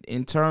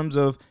in terms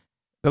of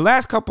the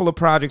last couple of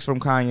projects from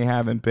Kanye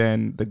haven't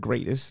been the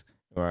greatest,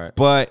 Right.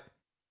 but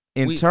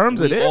in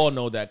terms of this, we all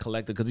know that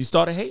collective because he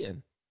started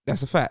hating.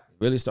 that's a fact.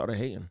 Really started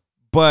hating.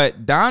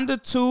 But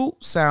Donda 2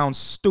 sounds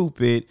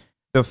stupid.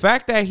 The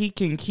fact that he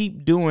can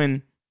keep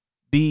doing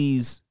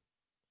these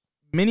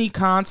mini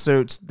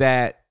concerts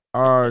that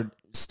are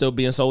Still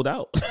being sold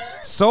out.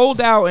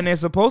 sold out and they're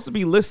supposed to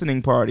be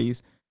listening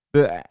parties.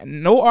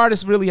 No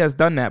artist really has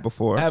done that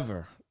before.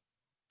 Ever.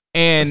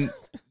 And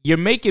you're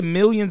making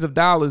millions of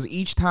dollars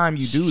each time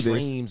you do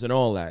this. Streams and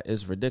all that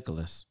is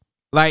ridiculous.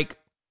 Like,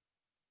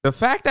 the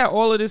fact that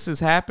all of this is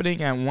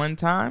happening at one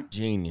time,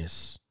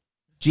 Genius.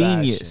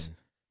 genius. Fashion.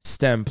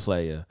 STEM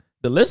player.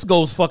 The list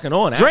goes fucking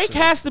on. Drake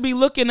actually. has to be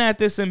looking at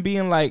this and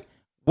being like,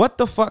 what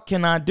the fuck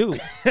can I do?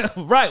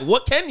 Right.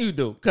 What can you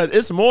do? Because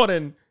it's more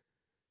than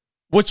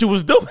what you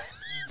was doing.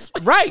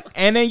 Right.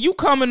 And then you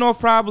coming off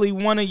probably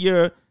one of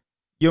your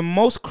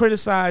most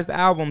criticized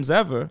albums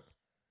ever.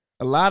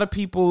 A lot of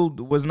people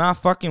was not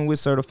fucking with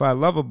Certified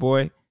Lover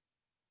Boy.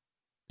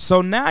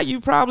 So now you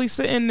probably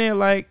sitting there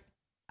like,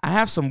 I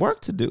have some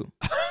work to do.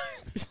 I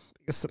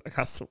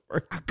got some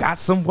work. I got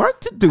some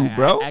work to do,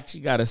 bro. I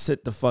actually got to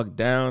sit the fuck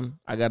down.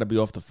 I got to be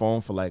off the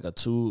phone for like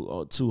two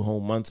whole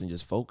months and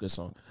just focus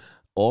on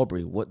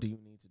Aubrey. What do you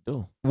need to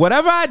do?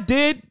 Whatever I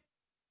did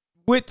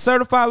with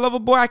Certified Lover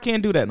Boy, I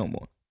can't do that no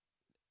more.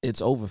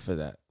 It's over for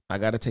that. I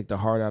got to take the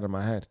heart out of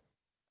my head.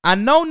 I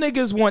know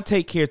niggas want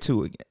Take Care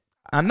 2 again.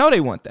 I know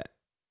they want that.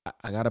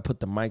 I got to put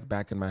the mic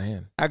back in my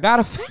hand. I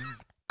gotta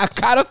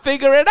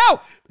figure it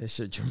out. That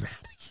shit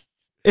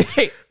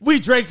dramatic. We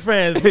Drake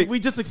fans, we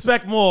just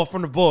expect more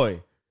from the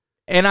boy.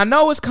 And I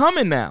know it's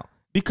coming now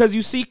because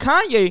you see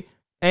Kanye,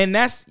 and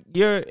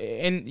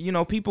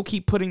people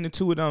keep putting the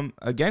two of them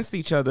against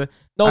each other.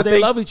 No, they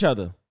love each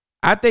other.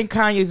 I think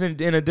Kanye's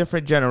in a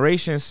different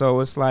generation, so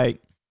it's like,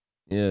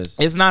 yes,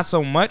 it's not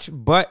so much.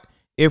 But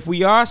if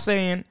we are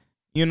saying,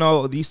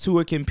 these two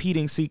are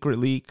competing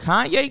secretly,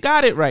 Kanye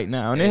got it right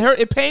now, and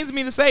it pains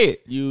me to say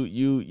it.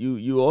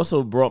 You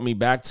also brought me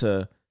back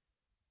to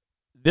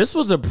this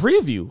was a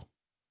preview.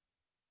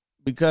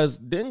 Because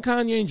didn't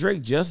Kanye and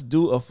Drake just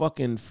do a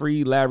fucking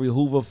free Larry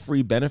Hoover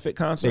free benefit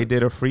concert? They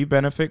did a free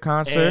benefit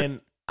concert.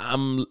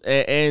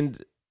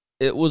 And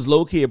it was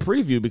low-key a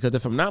preview because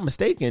if I'm not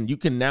mistaken, you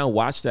can now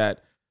watch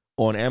that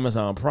on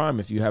Amazon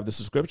Prime if you have the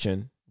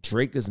subscription.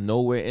 Drake is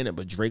nowhere in it,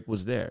 but Drake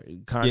was there.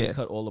 Kanye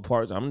cut all the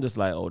parts. I'm just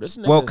like, oh, this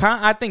nigga. Well,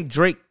 I think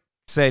Drake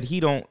said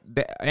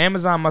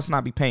Amazon must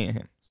not be paying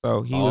him.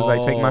 So he was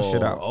like, take my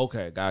shit out.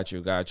 Okay, got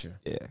you.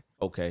 Yeah.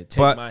 Okay,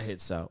 take my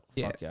hits out.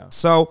 Yeah. Fuck y'all.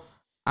 So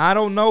I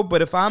don't know,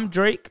 but if I'm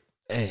Drake,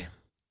 Hey.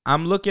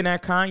 I'm looking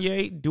at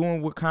Kanye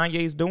doing what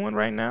Kanye's doing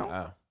right now,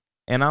 Wow.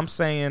 and I'm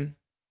saying,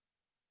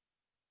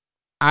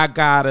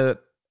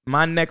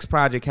 my next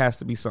project has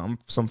to be some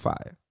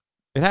fire.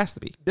 It has to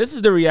be. This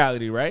is the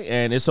reality, right?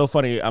 And it's so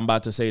funny. I'm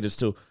about to say this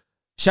too.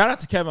 Shout out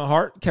to Kevin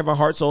Hart. Kevin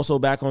Hart's also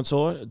back on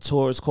tour. The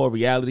tour is called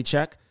Reality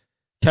Check.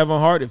 Kevin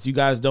Hart, if you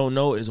guys don't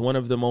know, is one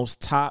of the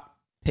most top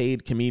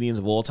paid comedians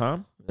of all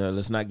time.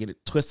 Let's not get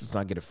it twisted. Let's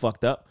not get it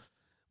fucked up.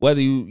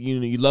 Whether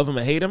you love him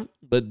or hate him,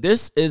 but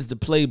this is the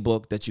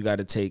playbook that you got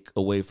to take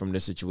away from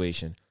this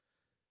situation.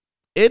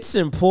 It's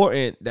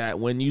important that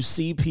when you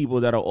see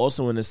people that are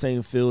also in the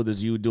same field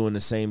as you doing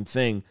the same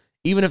thing,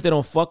 even if they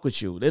don't fuck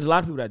with you, there's a lot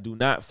of people that do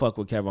not fuck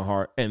with Kevin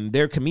Hart, and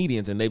they're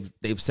comedians, and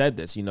they've said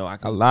this. A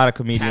lot of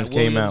comedians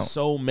came out.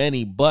 So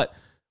many, but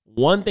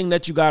one thing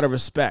that you got to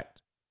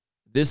respect: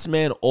 this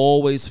man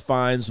always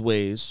finds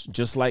ways,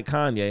 just like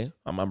Kanye.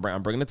 I'm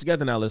bringing it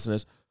together now,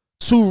 listeners.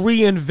 To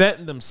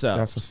reinvent themselves.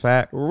 That's a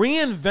fact.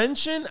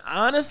 Reinvention,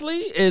 honestly,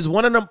 is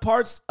one of them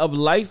parts of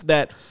life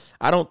that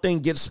I don't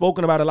think gets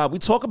spoken about a lot. We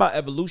talk about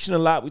evolution a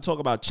lot. We talk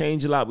about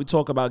change a lot. We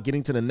talk about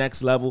getting to the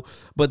next level.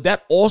 But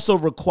that also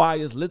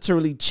requires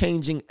literally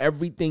changing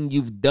everything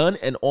you've done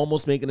and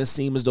almost making it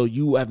seem as though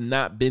you have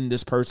not been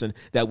this person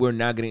that we're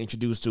now getting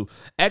introduced to.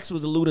 X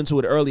was alluding to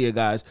it earlier,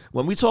 guys.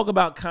 When we talk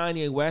about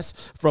Kanye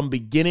West from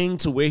beginning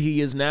to where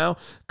he is now,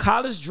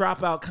 college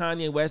dropout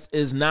Kanye West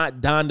is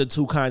not Donda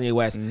 2 Kanye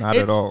West. Not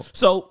at all.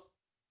 So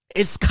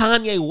it's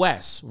Kanye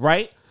West,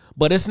 right?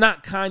 But it's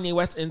not Kanye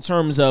West in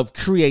terms of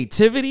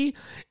creativity.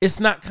 It's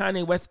not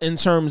Kanye West in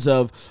terms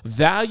of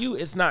value.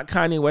 It's not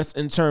Kanye West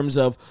in terms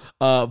of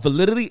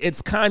validity.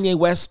 It's Kanye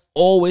West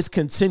always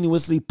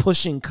continuously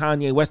pushing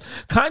Kanye West.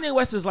 Kanye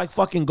West is like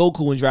fucking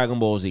Goku in Dragon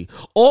Ball Z.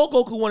 All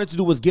Goku wanted to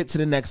do was get to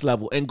the next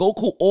level. And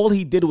Goku, all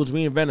he did was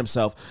reinvent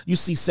himself. You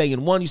see Saiyan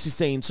 1, you see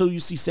Saiyan 2,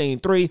 you see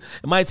Saiyan 3. It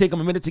might take him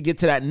a minute to get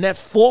to that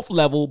next fourth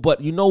level,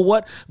 but you know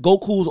what?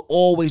 Goku's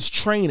always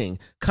training.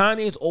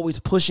 Kanye is always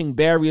pushing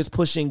barriers,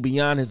 pushing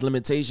beyond his his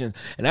limitations.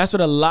 And that's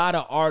what a lot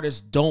of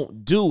artists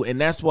don't do.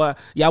 And that's why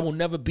y'all will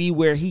never be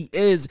where he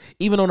is,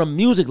 even on a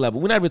music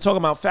level. We're not even talking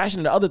about fashion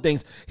and other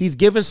things. He's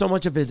given so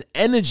much of his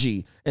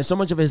energy and so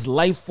much of his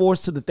life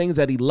force to the things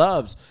that he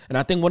loves. And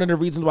I think one of the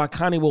reasons why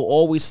Kanye will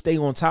always stay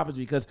on top is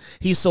because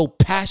he's so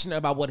passionate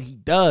about what he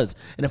does.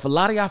 And if a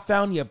lot of y'all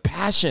found your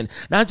passion,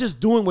 not just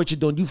doing what you're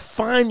doing, you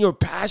find your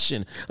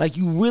passion. Like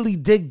you really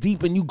dig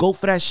deep and you go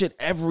for that shit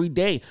every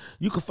day.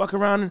 You could fuck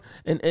around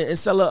and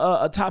sell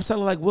a top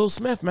seller like Will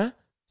Smith, man.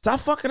 Stop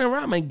fucking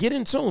around, man. Get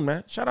in tune,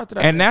 man. Shout out to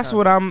that. And that's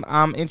what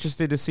I'm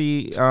interested to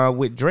see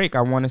with Drake.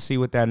 I want to see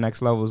what that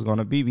next level is going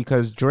to be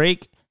because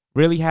Drake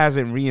really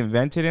hasn't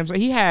reinvented himself.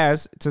 He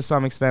has to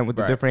some extent with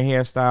the different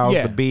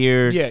hairstyles, the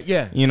beard.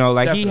 Yeah. You know,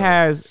 like Definitely. he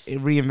has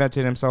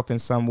reinvented himself in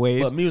some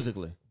ways.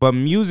 But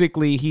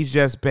musically, he's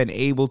just been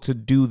able to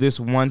do this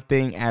one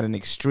thing at an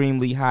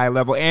extremely high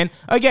level. And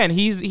again,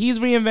 he's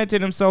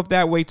reinvented himself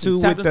that way too.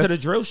 He's tapped into the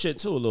drill shit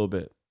too a little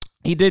bit.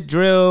 He did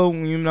drill,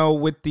 you know,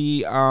 with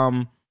the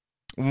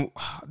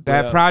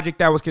that project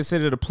that was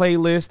considered a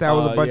playlist. That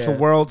was a bunch of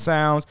world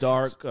sounds.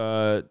 Dark.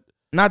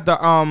 Not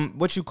the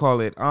what you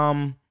call it?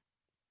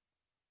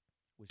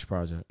 Which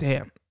project?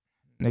 Damn,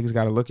 niggas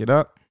got to look it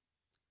up.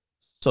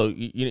 So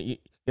you're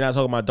not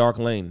talking about Dark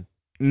Lane?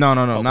 No,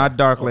 not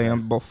Dark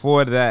Lane.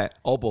 Before that.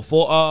 Oh,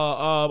 before.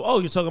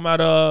 You're talking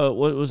about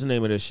what was the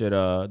name of this shit?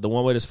 The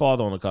one with his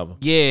father on the cover.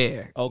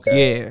 Yeah.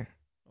 Okay. Yeah.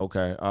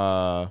 Okay.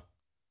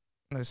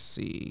 Let's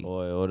see.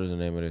 Boy, what is the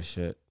name of this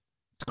shit?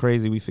 It's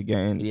crazy. We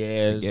forgetting.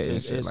 Yeah,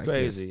 it's like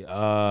crazy. This.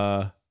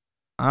 I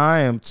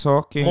am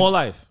talking More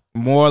Life.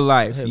 More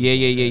Life.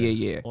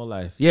 Yeah. More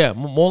Life. Yeah,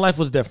 More Life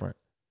was different.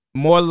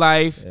 More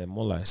Life. Yeah,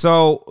 More Life.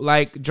 So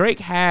like Drake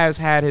has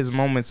had his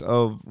moments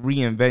of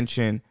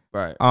reinvention.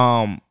 Right.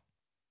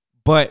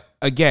 But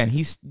again,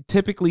 he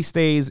typically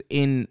stays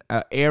in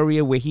an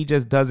area where he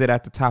just does it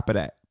at the top of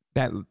that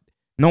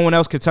no one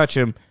else could touch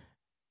him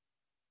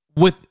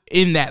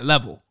within that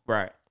level.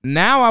 Right.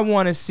 Now I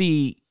want to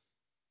see,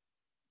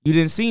 you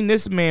didn't see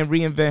this man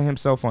reinvent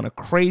himself on a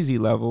crazy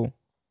level,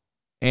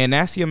 and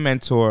that's your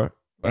mentor,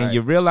 and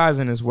you're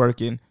realizing it's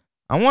working.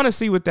 I want to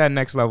see what that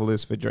next level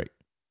is for Drake.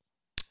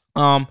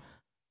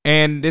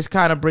 And this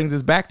kind of brings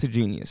us back to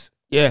Genius.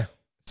 Yeah.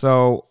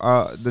 So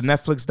the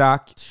Netflix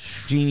doc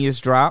Genius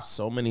dropped.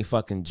 So many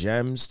fucking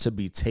gems to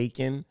be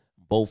taken,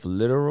 both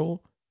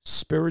literal,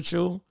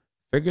 spiritual,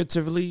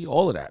 figuratively,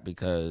 all of that,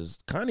 because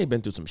Kanye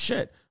been through some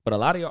shit. But a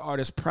lot of your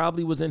artists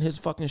probably was in his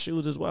fucking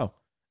shoes as well.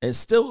 And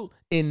still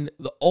in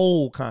the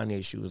old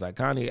Kanye shoes, like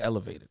Kanye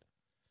elevated.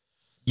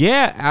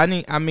 Yeah,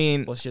 I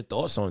mean, what's your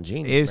thoughts on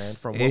Genius, man,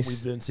 from what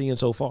we've been seeing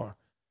so far?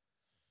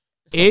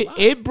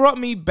 It brought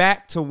me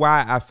back to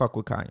why I fuck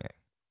with Kanye.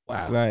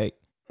 Wow. Like,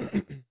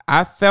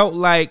 I felt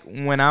like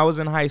when I was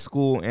in high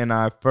school and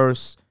I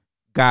first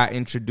got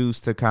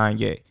introduced to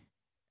Kanye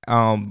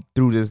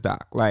through this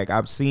doc. Like,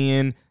 I'm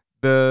seeing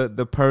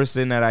the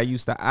person that I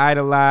used to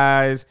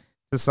idolize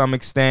to some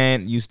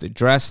extent, used to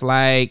dress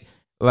like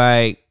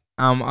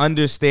I'm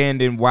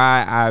understanding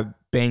why I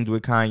banged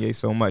with Kanye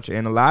so much.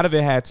 And a lot of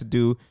it had to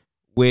do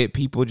with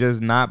people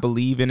just not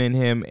believing in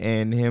him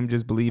and him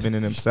just believing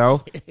in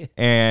himself.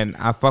 And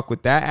I fuck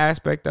with that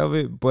aspect of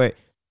it. But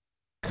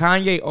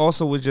Kanye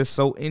also was just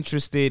so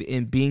interested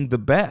in being the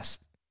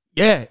best.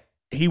 Yeah.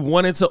 He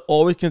wanted to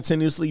always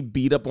continuously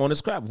beat up on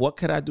his craft. What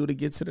could I do to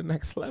get to the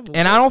next level?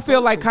 And I don't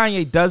feel like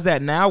Kanye does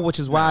that now, which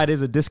is why it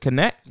is a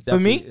disconnect for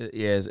me.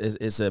 Yeah,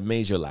 it's a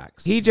major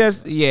lax. He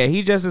just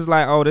is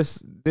like, oh,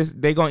 this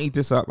they gonna eat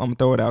this up. I'm gonna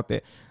throw it out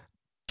there.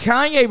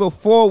 Kanye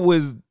before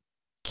was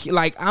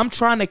like, I'm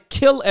trying to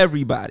kill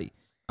everybody.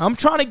 I'm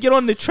trying to get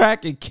on the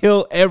track and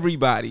kill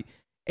everybody.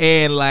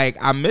 And like,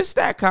 I miss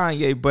that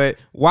Kanye, but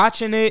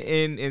watching it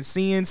and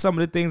seeing some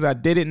of the things I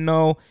didn't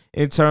know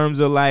in terms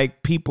of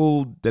like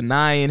people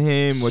denying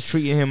him or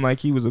treating him like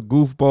he was a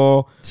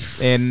goofball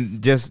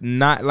and just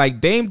not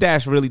like Dame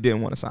Dash really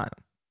didn't want to sign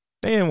him.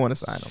 They didn't want to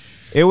sign him.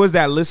 It was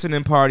that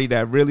listening party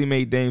that really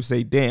made Dame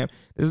say, damn,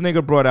 this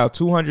nigga brought out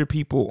 200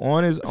 people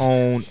on his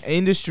own,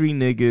 industry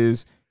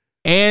niggas,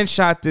 and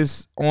shot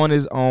this on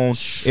his own.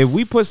 If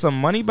we put some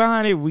money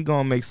behind it, we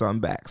gonna make something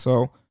back. So,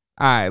 all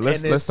right,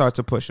 let's start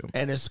to push him.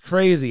 And it's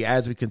crazy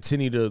as we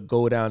continue to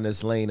go down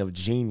this lane of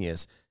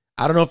genius.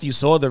 I don't know if you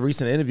saw the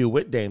recent interview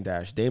with Dame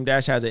Dash. Dame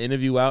Dash has an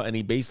interview out, and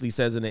he basically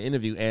says in the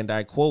interview, and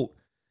I quote,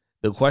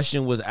 the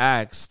question was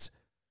asked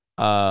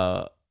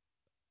along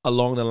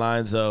the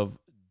lines of,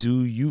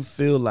 do you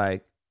feel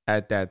like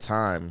at that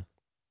time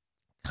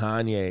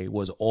Kanye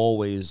was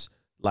always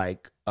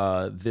like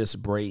this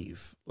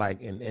brave,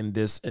 like in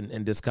this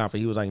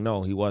conference? He was like,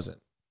 no, he wasn't.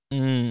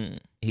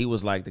 He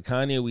was like, the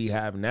Kanye we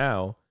have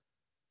now,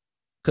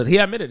 because he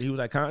admitted, he was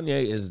like,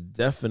 Kanye is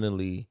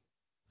definitely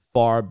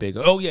far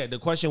bigger. Oh yeah, the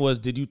question was,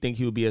 did you think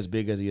he would be as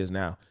big as he is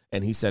now?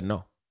 And he said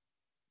no.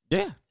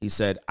 Yeah, he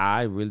said,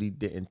 I really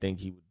didn't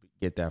think he would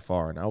get that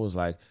far. And I was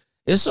like,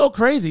 it's so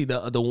crazy.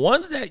 The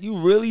ones that you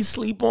really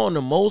sleep on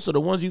the most are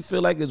the ones you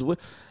feel like is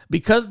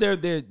because they're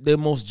their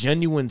most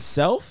genuine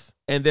self,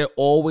 and they're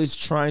always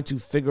trying to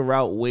figure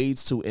out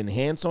ways to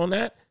enhance on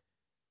that.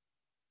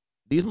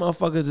 These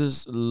motherfuckers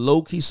is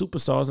low-key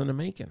superstars in the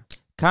making.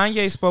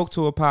 Kanye spoke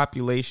to a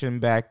population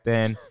back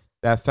then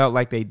that felt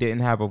like they didn't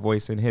have a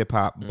voice in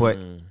hip-hop, but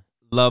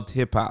loved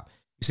hip-hop.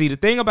 You see, the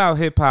thing about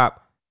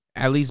hip-hop,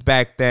 at least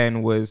back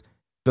then, was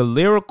the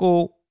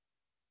lyrical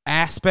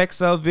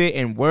aspects of it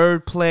and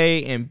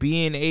wordplay and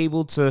being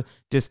able to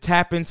just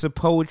tap into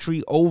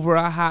poetry over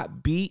a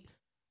hot beat.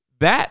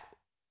 That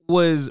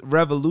was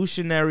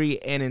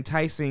revolutionary and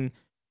enticing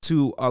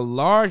to a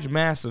large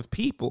mass of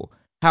people.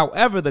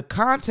 However, the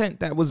content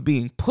that was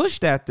being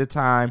pushed at the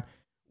time,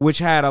 which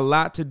had a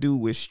lot to do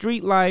with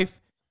street life,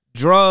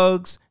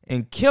 drugs,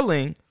 and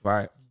killing,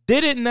 Right.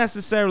 didn't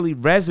necessarily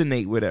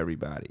resonate with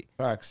everybody.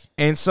 Facts.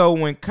 And so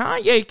when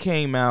Kanye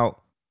came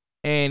out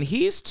and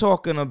he's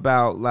talking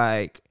about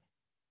like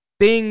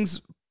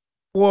things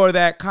for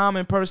that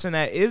common person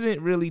that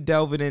isn't really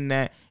delving in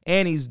that,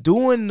 and he's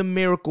doing the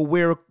miracle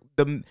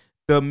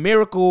the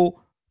miracle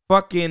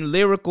fucking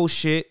lyrical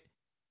shit,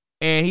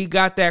 and he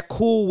got that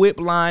cool whip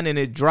line and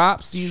it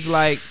drops. He's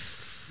like,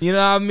 you know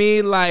what I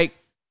mean? Like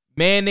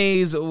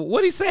mayonnaise.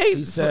 What'd he say?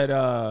 He said,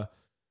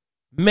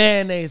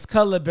 mayonnaise,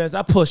 color bends.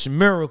 I push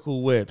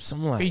miracle whips.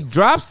 I'm like, He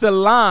drops the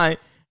line,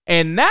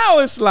 and now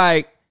it's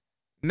like,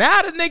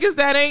 now the niggas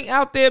that ain't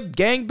out there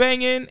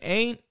gangbanging,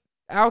 ain't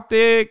out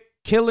there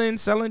killing,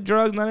 selling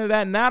drugs, none of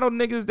that. Now the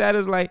niggas that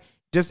is like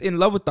just in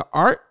love with the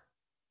art,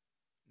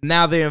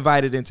 now they're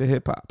invited into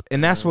hip hop.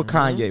 And that's what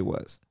Kanye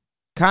was.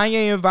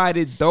 Kanye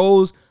invited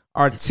those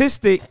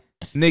artistic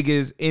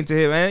niggas into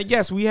him. And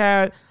yes, we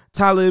had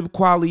Talib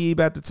Kweli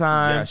at the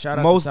time, yeah, shout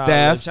out Mos to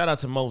Talib. Def. Shout out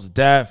to Mos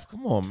Def.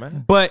 Come on,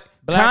 man. But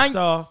Black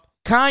Star.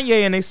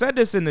 Kanye, and they said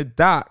this in the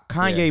doc,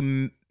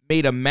 Kanye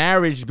made a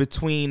marriage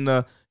between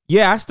the,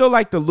 I still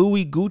like the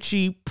Louis,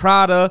 Gucci,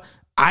 Prada,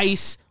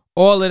 Ice,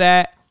 all of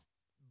that,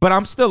 but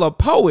I'm still a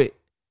poet,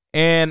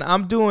 and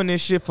I'm doing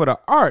this shit for the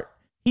art.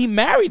 He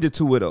married the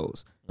two of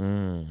those.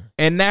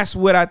 And that's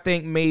what I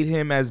think made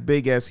him as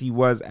big as he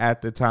was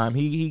at the time.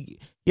 He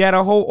had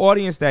a whole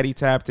audience that he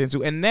tapped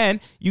into. And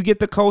then you get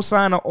the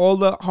cosign of all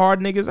the hard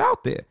niggas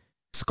out there.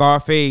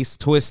 Scarface,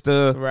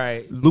 Twista,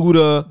 Right.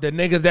 Luda. The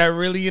niggas that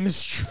really in the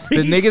street.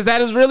 The niggas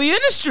that is really in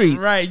the streets.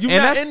 Right. You And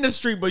not that's- in the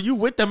street, but you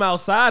with them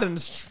outside in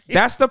the street.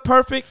 That's the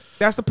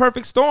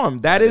perfect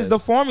storm. That is the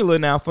formula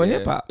now for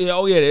hip hop. Yeah,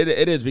 oh yeah,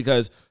 it is,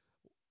 because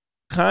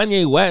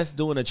Kanye West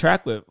doing a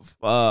track with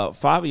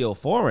Fabio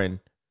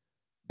Foreign,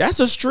 that's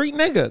a street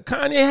nigga.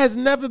 Kanye has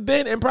never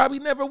been and probably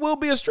never will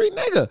be a street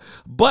nigga.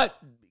 But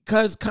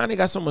because Kanye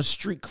got so much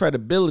street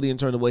credibility in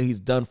terms of what he's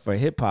done for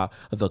hip hop,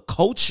 the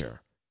culture,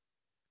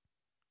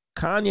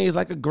 Kanye is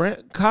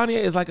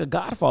like a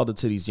godfather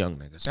to these young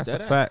niggas. That's a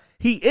fact.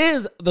 He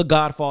is the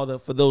godfather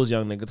for those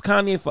young niggas.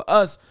 Kanye for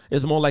us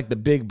is more like the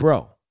big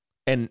bro.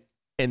 And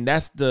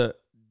that's the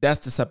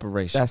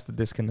separation. That's the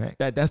disconnect.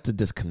 That's the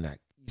disconnect.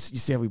 You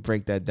see how we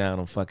break that down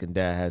on fucking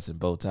dad hats and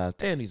bow ties?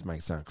 Damn, these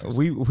might sound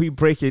crazy. We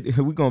break it.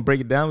 We're gonna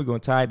break it down. We're gonna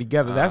tie it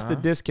together. That's the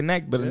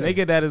disconnect. But a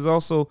nigga that is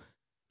also,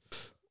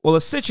 a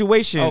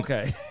situation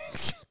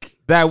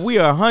that we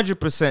are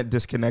 100%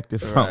 disconnected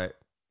from Right.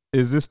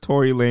 is this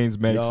Tory Lanez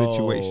Meg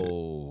situation.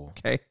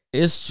 Okay,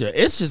 It's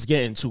just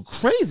getting too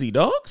crazy,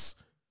 dogs.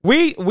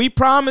 we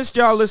promised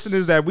y'all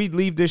listeners that we'd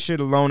leave this shit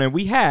alone, and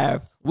we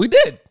have. We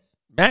did.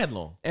 Mad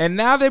long. And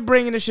now they're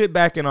bringing the shit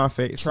back in our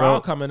face. Trial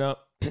So, coming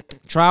up.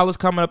 trial is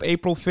coming up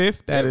April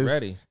 5th. Get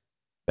ready.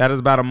 That is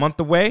about a month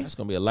away. That's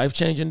gonna be a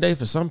life-changing day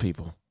for some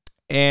people.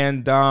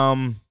 And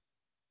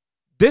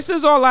this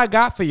is all I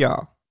got for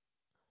y'all.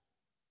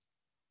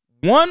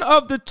 One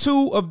of the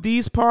two of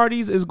these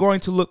parties is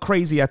going to look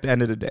crazy at the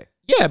end of the day.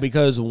 Yeah,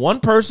 because one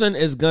person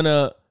is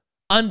gonna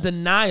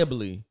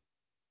undeniably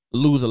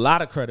lose a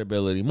lot of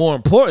credibility. More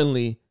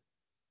importantly,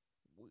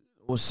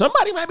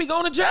 somebody might be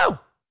going to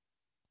jail.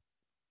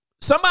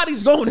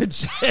 Somebody's going to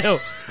jail.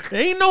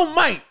 There ain't no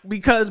Mike,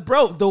 because,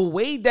 bro, the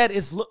way that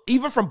it's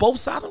even from both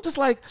sides, I'm just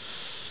like,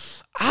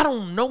 I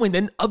don't know. And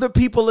then other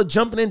people are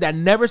jumping in that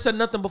never said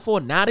nothing before.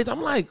 Nowadays,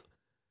 I'm like,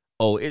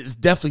 oh, it's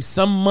definitely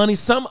some money,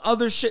 some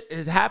other shit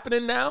is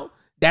happening now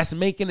that's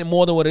making it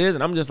more than what it is.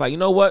 And I'm just like, you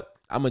know what?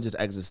 I'm going to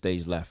just exit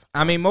stage left.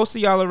 I mean, most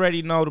of y'all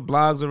already know the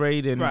blogs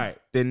already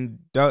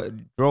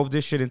drove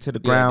this shit into the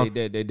ground.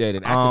 They did.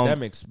 And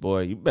academics,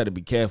 boy, you better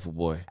be careful,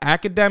 boy.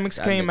 Academics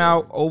came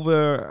out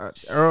over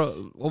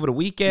the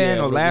weekend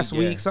or last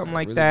week, something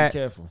like really that. Be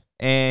careful.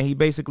 And he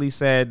basically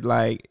said,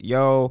 like,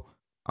 yo,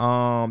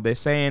 they're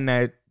saying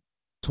that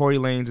Tory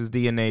Lanez's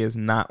DNA is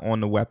not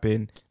on the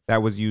weapon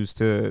that was used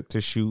to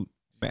shoot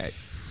Meg.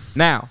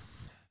 Now,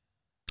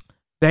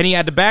 then he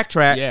had to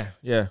backtrack.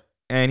 Yeah.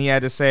 And he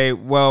had to say,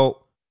 well,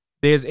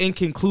 there's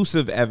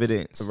inconclusive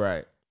evidence.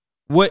 Right.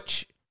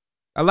 Which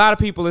a lot of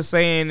people are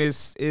saying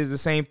is the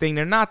same thing.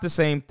 They're not the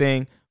same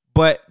thing,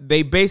 but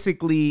they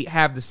basically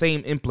have the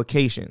same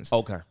implications.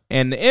 Okay.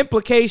 And the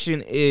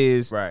implication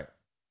is Right.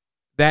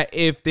 that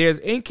if there's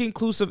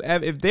inconclusive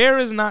if there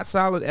is not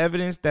solid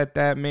evidence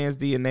that man's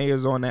DNA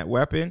is on that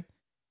weapon,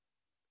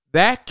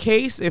 that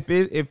case,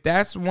 if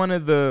that's one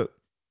of the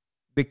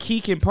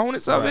key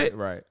components of it,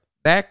 Right.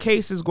 that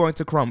case is going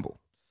to crumble.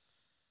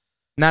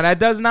 Now, that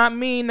does not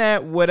mean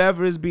that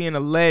whatever is being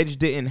alleged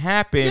didn't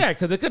happen. Yeah,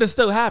 because it could have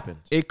still happened.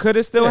 It could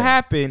have still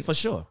happened. For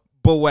sure.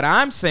 But what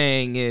I'm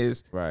saying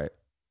is, Right.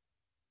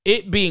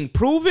 it being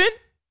proven,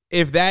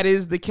 if that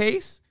is the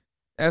case,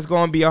 that's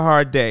going to be a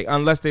hard day.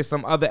 Unless there's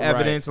some other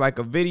evidence like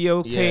a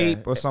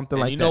videotape or something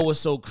like that. You know what's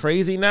so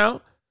crazy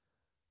now?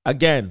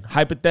 Again,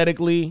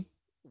 hypothetically,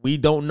 we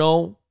don't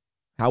know.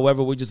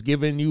 However, we're just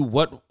giving you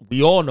what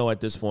we all know at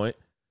this point.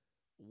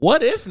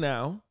 What if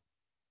now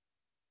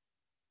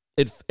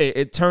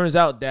it turns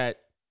out that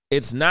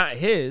it's not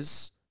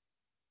his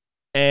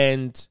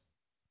and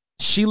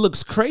she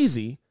looks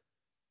crazy?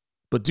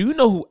 But do you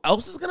know who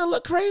else is going to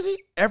look crazy?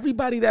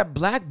 Everybody that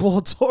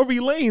blackballed Tory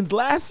Lanez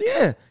last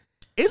year.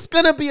 It's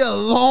going to be a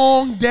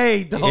long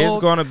day, dog.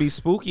 It's going to be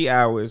spooky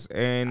hours.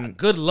 And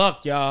good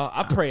luck, y'all.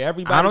 I pray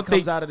everybody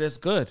comes out of this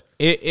good.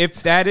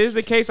 If that is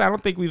the case, I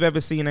don't think we've ever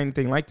seen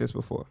anything like this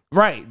before.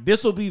 Right.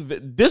 This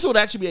would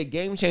actually be a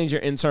game changer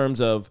in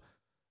terms of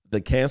the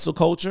cancel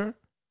culture.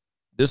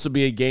 This would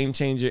be a game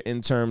changer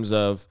in terms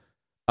of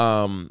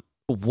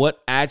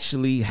what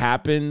actually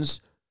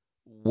happens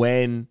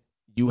when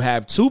you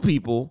have two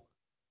people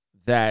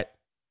that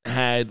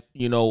had,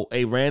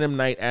 a random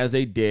night as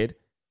they did.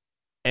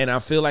 And I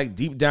feel like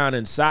deep down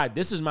inside,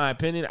 this is my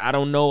opinion. I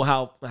don't know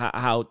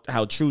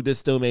how true this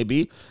still may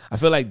be. I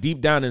feel like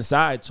deep down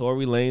inside,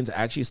 Tory Lanez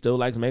actually still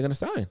likes Megan Thee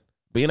Stallion.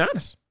 Being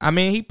honest. I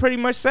mean, he pretty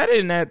much said it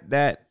in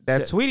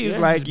that tweet. He's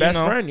like, his best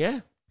friend,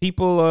 yeah.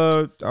 People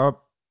are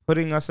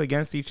putting us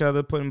against each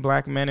other, putting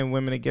black men and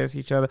women against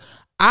each other.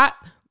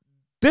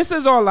 This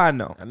is all I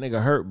know. That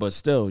nigga hurt, but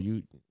still,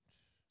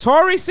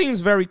 Tory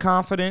seems very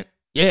confident.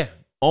 Yeah,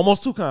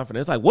 almost too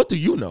confident. It's like, what do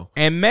you know?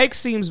 And Meg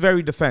seems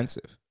very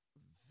defensive.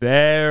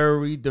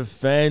 Very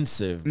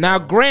defensive. Now,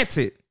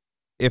 granted,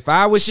 if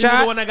I was She was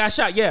shot, the one that got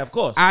shot. Yeah, of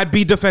course. I'd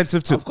be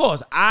defensive too. Of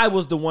course. I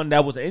was the one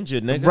that was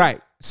injured, nigga.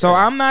 Right. So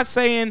I'm not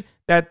saying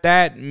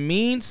that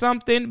means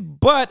something,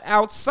 but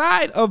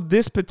outside of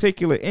this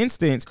particular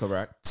instance,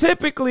 correct.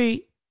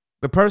 Typically,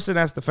 the person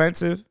that's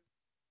defensive,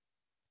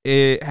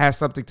 it has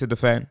something to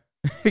defend.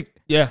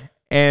 Yeah.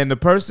 And the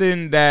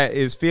person that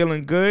is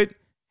feeling good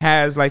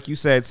has, like you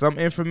said, some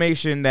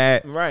information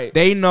that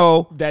they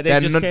know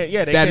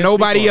that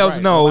nobody else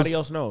knows. Nobody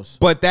else knows.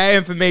 But that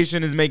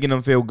information is making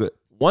them feel good.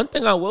 One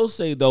thing I will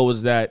say, though,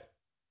 is that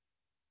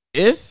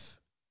if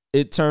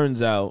it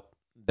turns out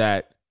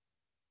that,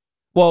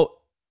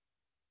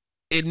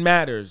 it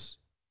matters.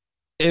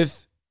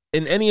 If,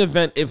 in any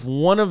event, if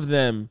one of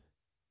them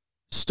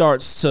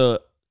starts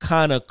to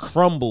kind of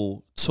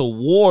crumble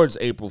towards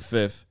April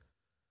 5th,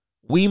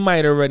 we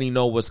might already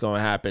know what's going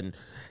to happen.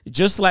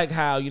 Just like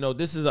how,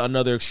 this is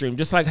another extreme.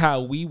 Just like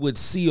how we would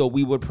see or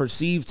we would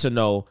perceive to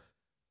know,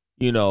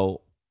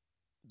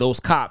 those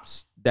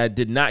cops that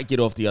did not get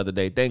off the other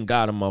day. Thank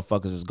God them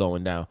motherfuckers is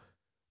going down.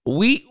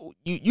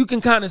 You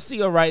can kind of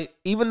see, all right,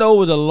 even though it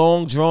was a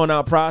long,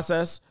 drawn-out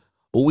process,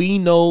 we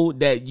know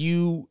that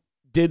you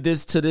did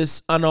this to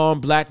this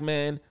unarmed black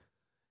man.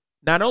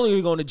 Not only are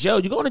you going to jail,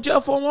 you're going to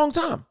jail for a long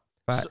time.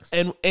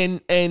 So,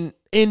 and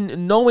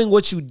in knowing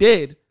what you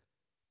did,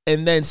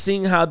 and then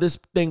seeing how this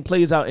thing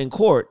plays out in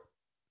court,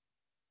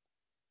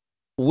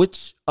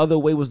 which other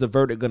way was the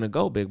verdict going to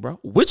go, big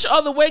bro? Which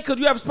other way could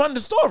you have spun the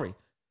story?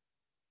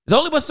 There's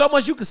only but so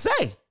much you can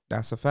say.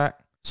 That's a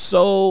fact.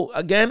 So,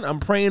 again, I'm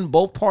praying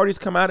both parties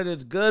come out of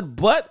it good,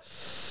 but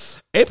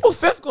April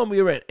 5th going to be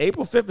a real.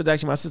 April 5th is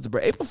actually my sister's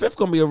birthday. April 5th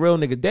going to be a real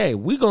nigga day.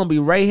 We going to be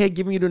right here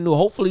giving you the new.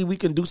 Hopefully, we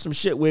can do some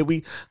shit where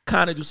we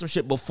kind of do some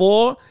shit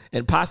before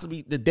and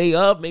possibly the day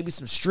of, maybe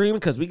some streaming,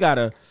 because we got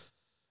to.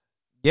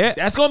 Yeah,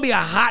 that's gonna be a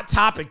hot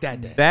topic that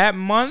day. That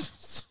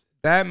month,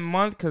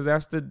 because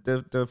that's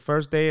the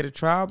first day of the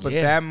trial. But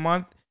that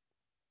month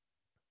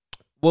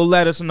will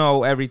let us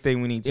know everything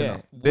we need to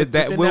know.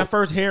 That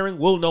first hearing,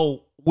 we'll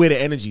know where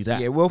the energy's at.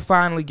 Yeah, we'll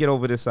finally get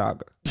over this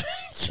saga.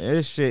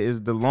 This shit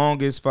is the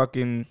longest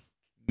fucking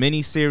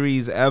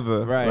miniseries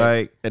ever. Right.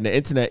 Like, and the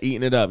internet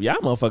eating it up. Y'all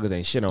motherfuckers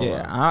ain't shit on.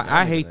 Yeah,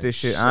 I hate this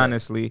shit,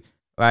 honestly.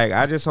 Like,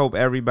 I just hope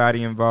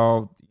everybody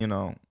involved,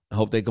 I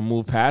hope they can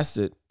move past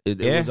it. It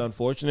was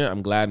unfortunate.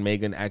 I'm glad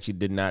Megan actually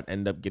did not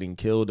end up getting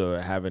killed or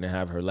having to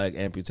have her leg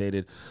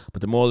amputated. But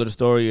the moral of the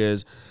story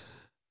is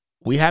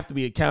we have to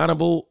be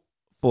accountable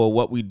for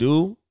what we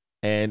do.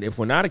 And if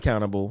we're not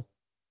accountable,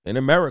 in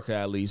America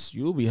at least,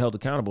 you will be held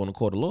accountable in the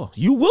court of law.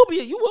 You will be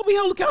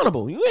held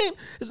accountable.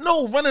 There's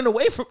no running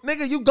away from,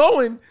 nigga, you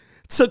going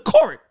to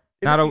court.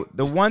 Now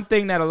the one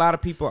thing that a lot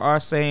of people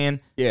are saying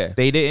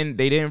they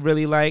didn't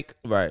really like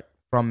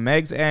from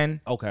Meg's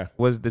end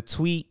was the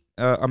tweet.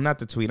 I'm not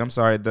the tweet. I'm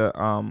sorry.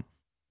 The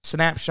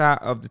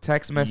snapshot of the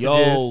text messages.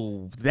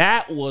 Yo,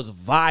 that was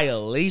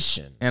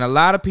violation. And a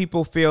lot of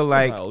people feel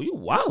like, oh, you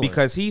wild,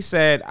 because he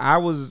said I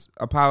was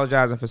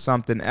apologizing for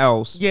something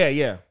else.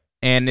 Yeah.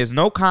 And there's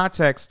no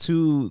context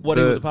to what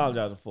he was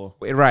apologizing for.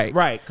 Right.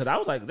 Because I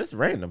was like, this is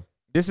random.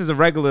 This is a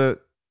regular.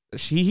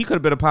 He could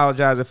have been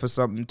apologizing for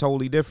something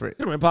totally different.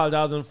 He could have been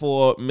apologizing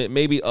for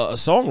maybe a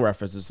song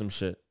reference or some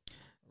shit.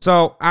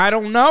 So I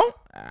don't know.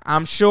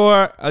 I'm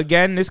sure,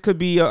 again, this could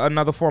be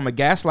another form of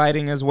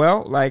gaslighting as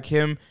well. Like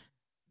him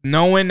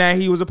knowing that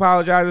he was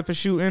apologizing for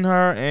shooting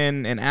her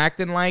and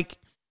acting like,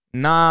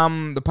 nah,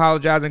 I'm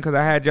apologizing because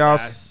I had y'all,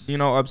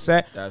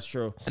 upset. That's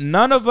true.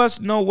 None of us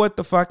know what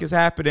the fuck is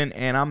happening,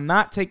 and I'm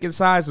not taking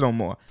sides no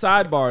more.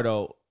 Sidebar,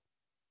 though.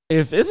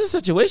 If it's a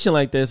situation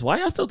like this, why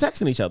y'all still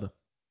texting each other?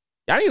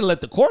 Y'all need to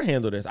let the court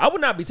handle this. I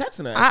would not be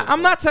texting her.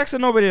 I'm not texting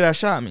nobody that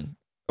shot me.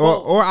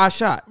 Or I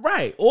shot.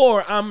 Right.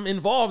 Or I'm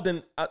involved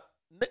in...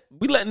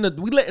 we letting the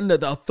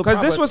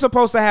because this was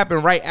supposed to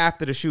happen right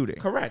after the shooting.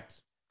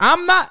 Correct.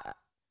 I'm not.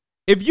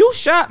 If you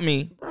shot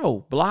me,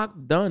 bro, block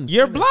done.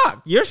 You're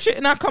blocked. Your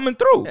shit not coming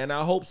through. And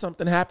I hope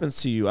something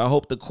happens to you. I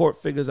hope the court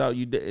figures out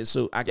you did it.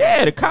 So I can.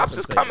 Yeah, the cops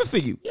is coming for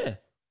you. Yeah.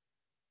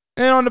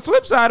 And on the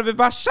flip side of it, if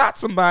I shot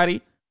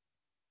somebody,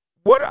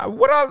 what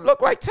I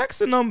look like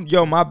texting them?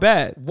 Yo, my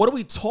bad. What are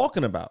we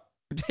talking about?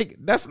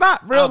 That's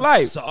not real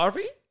life.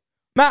 Sorry.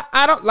 Nah,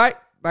 I don't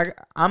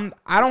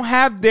I don't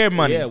have their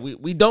money. Yeah,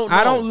 we don't know.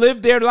 I don't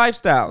live their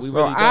lifestyle. So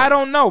really I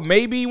don't know.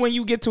 Maybe when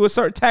you get to a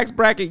certain tax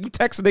bracket, you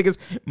text niggas,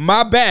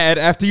 my bad,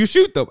 after you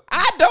shoot them.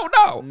 I don't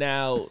know.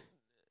 Now,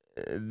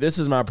 this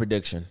is my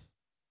prediction.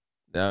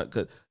 Now,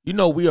 cause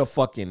we are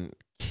fucking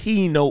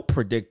keynote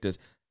predictors.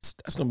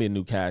 That's gonna be a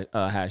new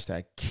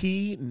hashtag.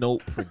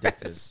 Keynote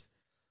predictors.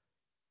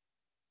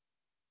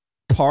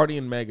 Party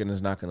and Megan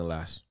is not gonna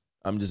last.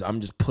 I'm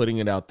just putting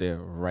it out there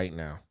right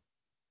now.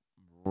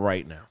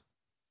 Right now.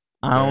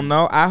 I don't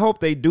know. I hope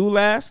they do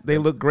last. They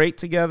look great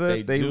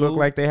together. They look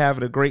like they're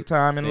having a great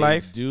time in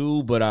life. They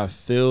do, but I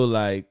feel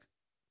like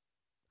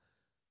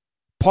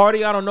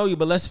Party, I don't know you,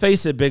 but let's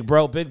face it, big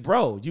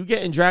bro, you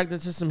getting dragged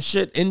into some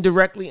shit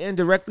indirectly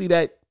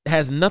that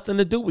has nothing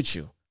to do with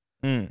you.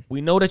 We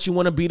know that you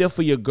want to be there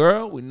for your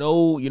girl. We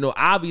know,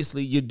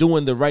 obviously you're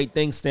doing the right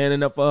thing,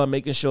 standing up for her,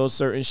 making sure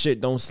certain shit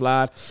don't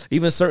slide,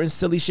 even certain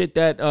silly shit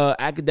that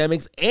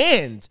academics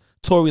and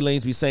Tory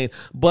Lanez be saying.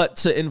 But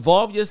to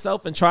involve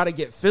yourself and try to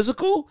get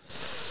physical,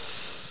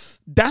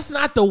 that's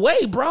not the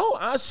way, bro.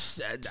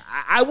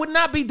 I would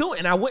not be doing,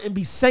 and I wouldn't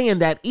be saying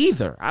that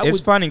either. It's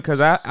funny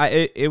because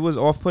it was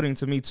off-putting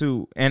to me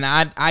too, and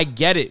I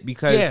get it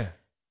because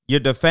you're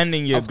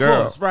defending your girl,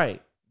 of course,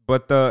 right?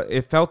 But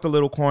it felt a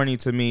little corny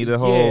to me. The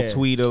whole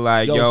tweet of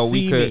like, yo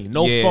we could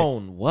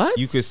phone. What?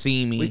 You could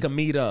see me. We could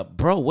meet up,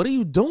 bro. What are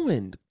you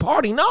doing?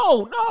 Party?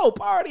 No,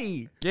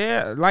 party.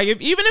 Yeah, like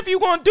even if you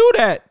gonna do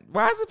that,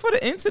 why is it for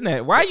the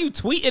internet? Why are you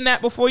tweeting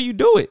that before you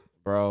do it?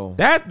 Bro,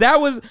 that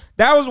was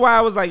why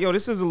I was like, yo,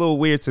 this is a little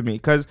weird to me.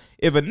 Because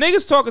if a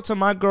nigga's talking to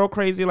my girl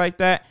crazy like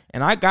that,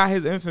 and I got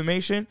his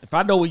information, if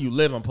I know where you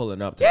live, I'm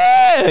pulling up. Yo,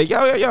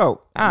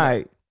 all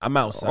right, I'm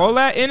outside. All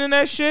that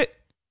internet shit,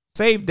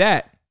 save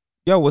that.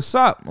 Yo, what's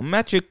up? I'm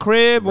at your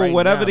crib or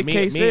whatever the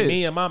case is.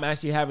 Me and mom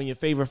actually having your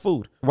favorite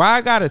food. Why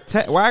I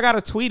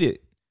gotta tweet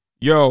it?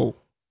 Yo,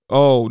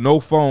 no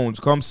phones.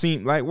 Come see.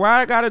 Like, why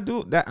I gotta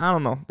do that? I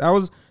don't know.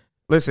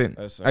 Listen.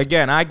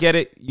 Again, I get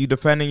it. You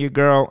defending your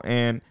girl,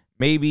 and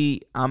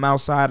maybe I'm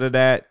outside of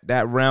that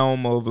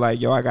realm of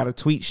like, yo, I gotta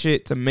tweet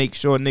shit to make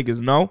sure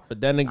niggas know. But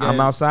then again,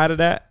 I'm outside of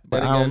that.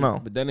 But I don't know.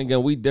 But then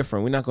again, we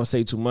different. We're not gonna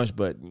say too much.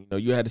 But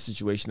you had a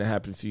situation that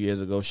happened a few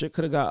years ago. Shit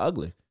could have got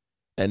ugly.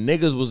 And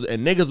niggas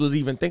was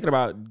even thinking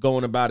about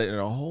going about it in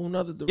a whole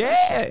nother direction.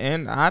 Yeah,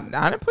 and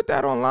I didn't put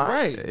that online.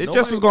 Right. It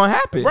just was gonna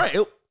happen. Right.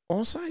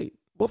 On site.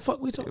 What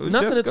fuck we talking?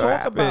 Nothing to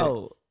talk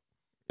about.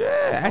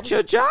 Yeah, at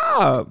your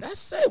job.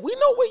 That's it. We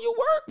know where you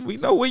work. We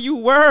know where you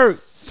work.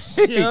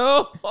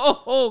 Yo,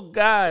 oh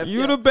God.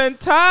 You'd have been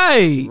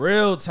tight.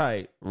 Real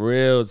tight.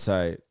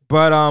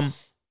 But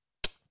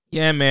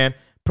yeah, man.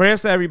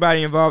 Prayers to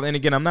everybody involved. And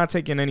again, I'm not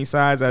taking any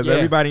sides. As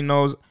everybody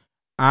knows,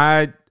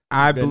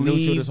 I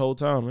believe this whole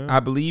time, man. I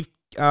believe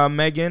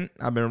Megan.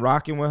 I've been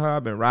rocking with her.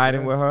 I've been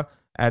riding with her.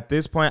 At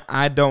this point,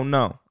 I don't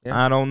know.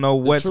 Yeah. I don't know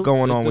what's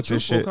going on with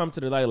this shit. The truth will come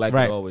to the light like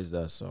it always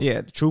does. So.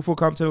 Yeah, the truth will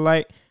come to the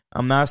light.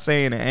 I'm not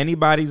saying that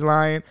anybody's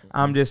lying.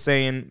 I'm just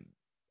saying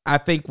I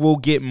think we'll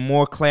get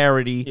more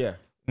clarity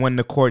when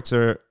the courts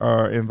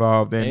are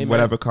involved and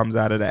whatever comes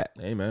out of that.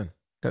 Amen.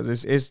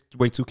 Because it's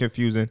way too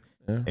confusing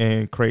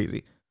and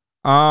crazy.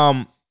 Okay.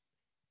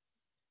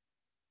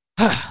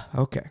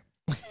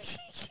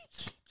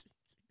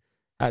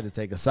 I had to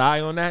take a sigh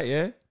on that,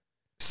 yeah.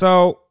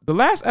 So the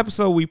last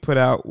episode we put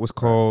out was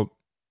called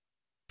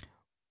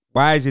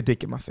 "Why Is Your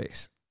Dick in My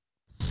Face?"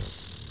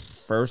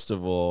 First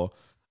of all,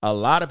 a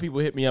lot of people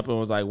hit me up and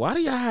was like, "Why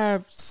do y'all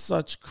have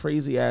such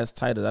crazy ass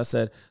titles?" I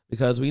said,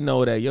 "Because we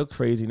know that your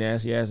crazy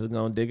nasty ass is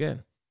gonna dig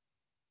in."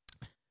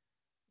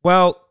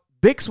 Well,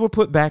 dicks were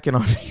put back in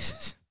our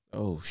faces.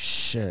 Oh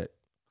shit,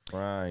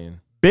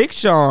 crying. Big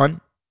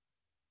Sean,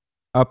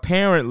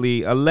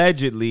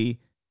 allegedly.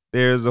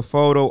 There's a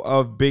photo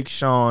of Big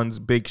Sean,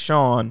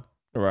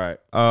 right?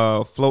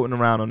 Floating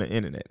around on the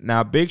internet.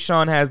 Now, Big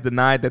Sean has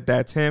denied that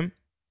that's him.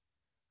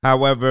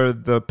 However,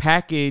 the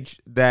package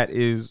that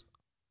is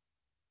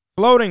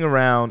floating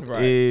around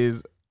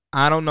is,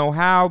 I don't know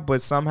how,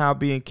 but somehow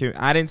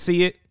I didn't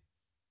see it,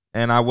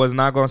 and I was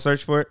not going to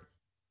search for it.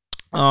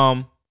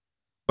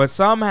 But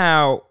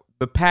somehow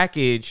the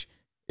package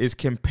is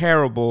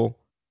comparable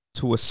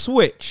to a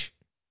Switch.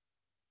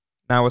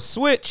 Now, a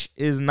switch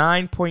is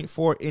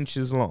 9.4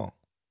 inches long.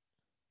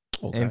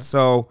 Okay. And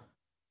so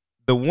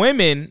the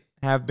women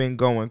have been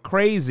going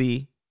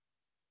crazy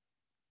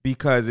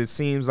because it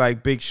seems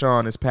like Big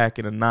Sean is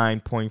packing a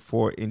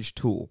 9.4 inch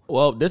tool.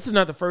 Well, this is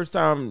not the first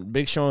time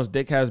Big Sean's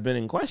dick has been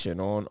in question.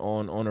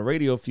 On the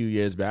radio a few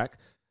years back,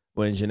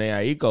 when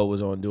Jhené Aiko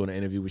was on doing an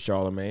interview with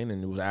Charlamagne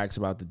and it was asked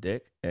about the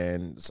dick,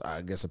 and so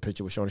I guess a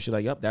picture was shown, and she's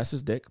like, "Yep, that's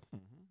his dick."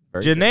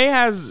 Very Jhené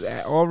has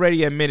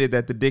already admitted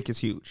that the dick is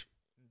huge.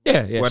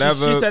 good. Yeah.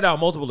 Whatever- She said that on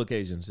multiple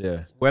occasions.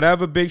 Yeah,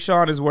 Whatever Big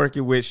Sean is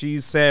working with,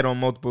 she's said on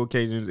multiple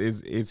occasions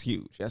is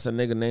huge. that's a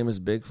nigga name is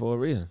Big for a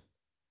reason.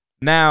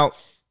 Now,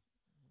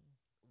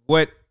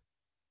 what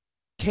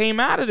came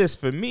out of this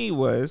for me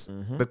was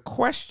Mm-hmm. the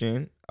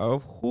question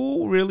of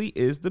who really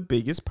is the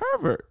biggest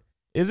pervert.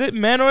 Is it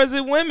men or is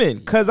it women?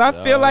 Because I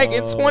feel like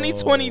in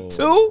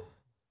 2022,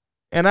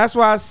 and that's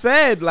why I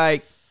said,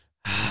 like,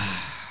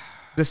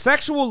 the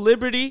sexual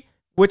liberty,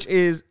 which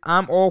is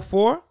I'm all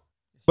for,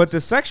 but the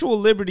sexual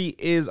liberty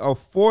is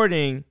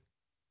affording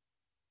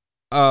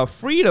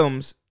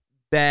freedoms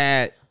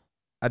that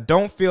I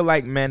don't feel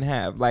like men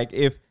have. Like,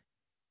 if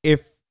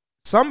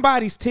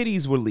somebody's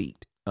titties were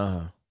leaked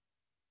Uh-huh.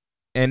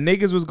 and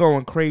niggas was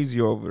going crazy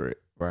over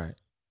it, Right.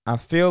 I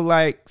feel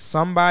like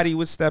somebody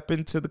would step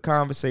into the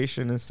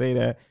conversation and say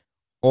that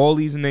all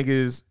these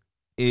niggas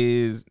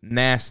is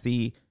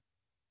nasty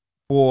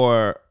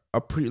for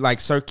like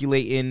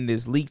circulating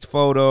this leaked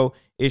photo.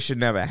 It should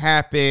never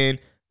happen.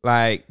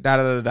 Like da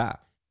da da da.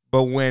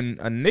 But when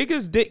a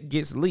nigga's dick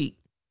gets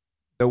leaked,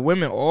 the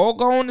women all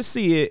going to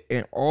see it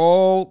and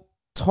all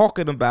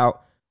talking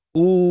about,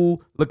 ooh,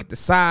 look at the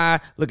side,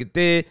 look at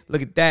this,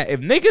 look at that. If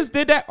niggas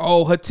did that,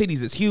 oh, her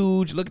titties is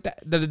huge. Look at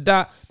that, da da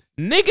da.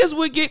 Niggas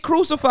would get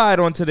crucified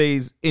on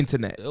today's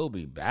internet. It'll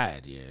be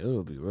bad. Yeah,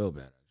 it'll be real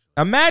bad.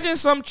 Imagine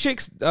some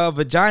chick's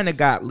vagina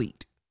got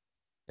leaked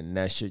And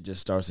that shit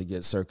just starts to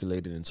get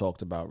circulated and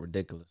talked about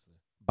ridiculously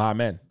by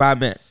men. by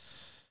men.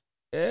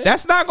 Yeah.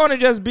 That's not going to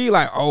just be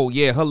like, oh,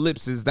 yeah, her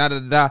lips is da da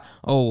da.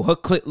 Oh, her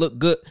clit look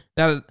good.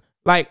 Da, da.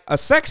 Like a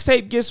sex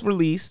tape gets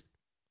released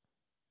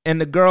and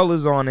the girl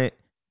is on it.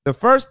 The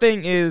first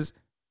thing is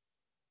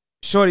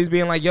shorty's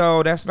being like,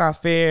 yo, that's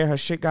not fair. Her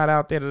shit got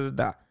out there. Da, da,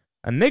 da.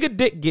 A nigga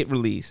dick get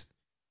released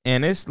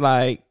and it's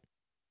like,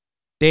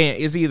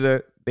 damn, it's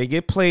either they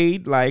get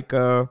played like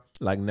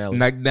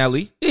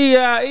Nelly.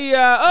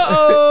 Yeah.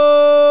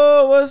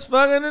 Uh-oh. What's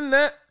fucking in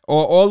that?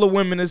 Or all the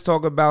women is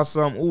talking about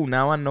some, ooh,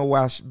 now I know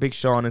why Big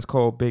Sean is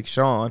called Big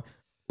Sean.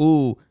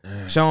 Ooh,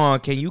 Sean,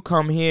 can you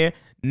come here?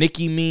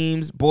 Nicki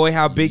memes, boy,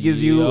 how big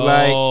is you?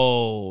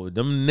 Like,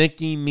 them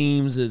Nicki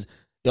memes is,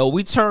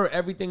 we turn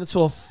everything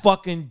into a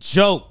fucking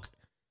joke.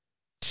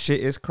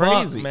 shit is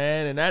crazy. Fuck,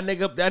 man. And that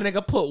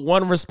nigga put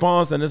one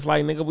response and it's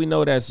like, nigga, we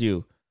know that's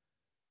you.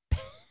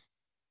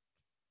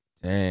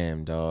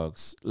 Damn,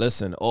 dogs.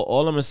 Listen,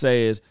 all I'm gonna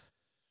say is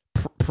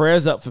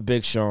prayers up for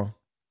Big Sean.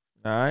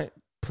 All right?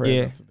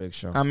 Prayers up for Big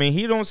Sean. I mean,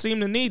 he don't seem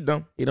to need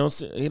them. He don't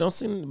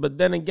seem, but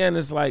then again,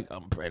 it's like,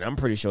 I'm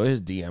pretty sure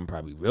his DM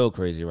probably real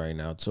crazy right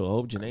now, too. I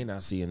hope Janae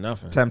not seeing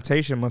nothing.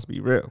 Temptation must be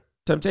real.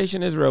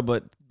 Temptation is real,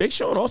 but Big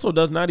Sean also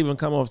does not even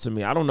come off to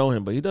me. I don't know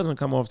him, but he doesn't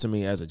come off to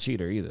me as a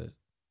cheater either.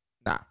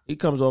 Nah. He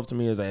comes off to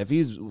me as like, if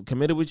he's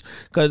committed with,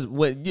 because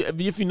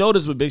if you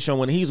notice with Big Sean,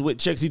 when he's with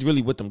chicks, he's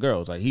really with them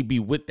girls. Like, he be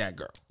with that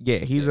girl. Yeah,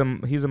 he's a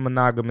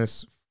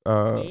monogamous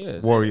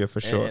warrior for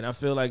sure. And I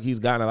feel like he's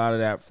gotten a lot of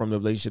that from the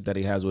relationship that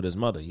he has with his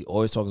mother. He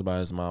always talks about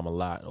his mom a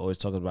lot. Always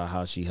talks about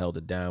how she held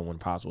it down when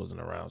Pops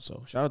wasn't around.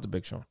 So shout out to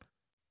Big Sean.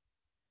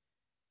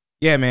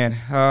 Yeah, man.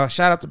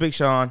 Shout out to Big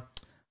Sean.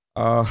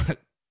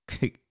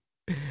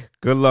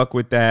 Good luck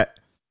with that.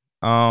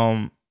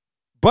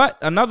 But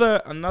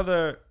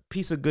another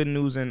piece of good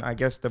news in, I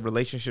guess, the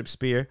relationship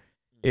sphere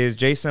is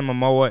Jason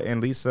Momoa and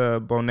Lisa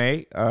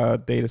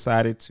Bonet. They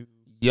decided to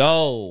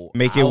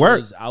make it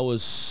work. I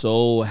was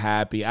so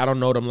happy. I don't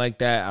know them like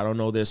that. I don't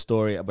know their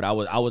story, but I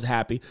was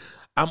happy.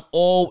 I'm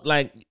all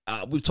like,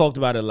 we've talked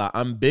about it a lot.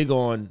 I'm big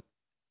on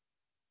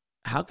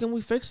how can we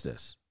fix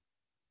this?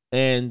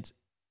 And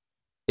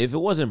if it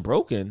wasn't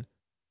broken,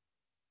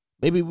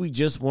 maybe we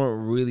just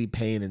weren't really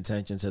paying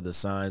attention to the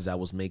signs that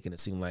was making it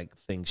seem like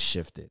things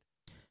shifted.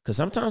 Because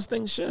sometimes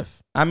things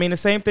shift. I mean, the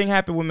same thing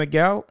happened with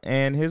Miguel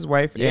and his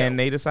wife, and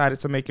they decided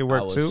to make it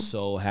work too. I was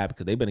so happy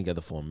because they've been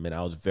together for a minute.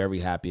 I was very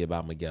happy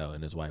about Miguel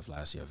and his wife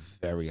last year.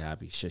 Very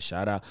happy. Shit,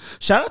 shout out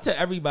to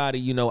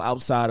everybody,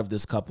 outside of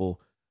this couple.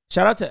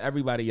 Shout out to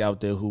everybody out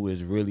there who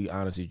is really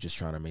honestly just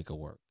trying to make it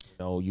work.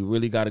 You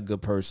really got a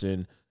good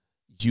person.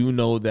 You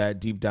know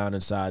that deep down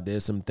inside,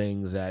 there's some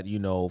things that,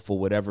 for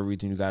whatever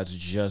reason you guys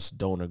just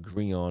don't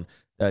agree on.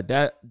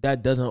 That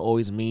doesn't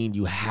always mean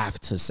you have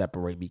to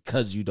separate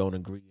because you don't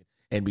agree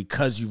and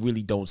because you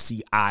really don't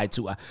see eye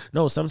to eye.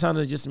 No, sometimes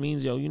it just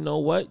means, you know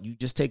what? You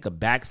just take a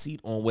backseat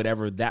on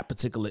whatever that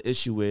particular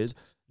issue is.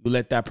 You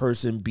let that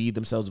person be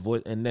themselves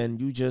voice, and then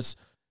you just,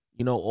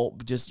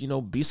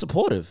 be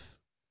supportive.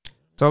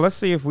 So let's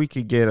see if we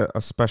could get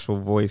a special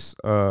voice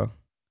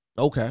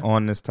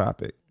on this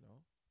topic.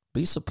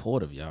 Be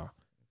supportive, y'all.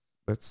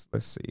 Let's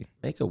see.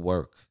 Make it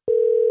work.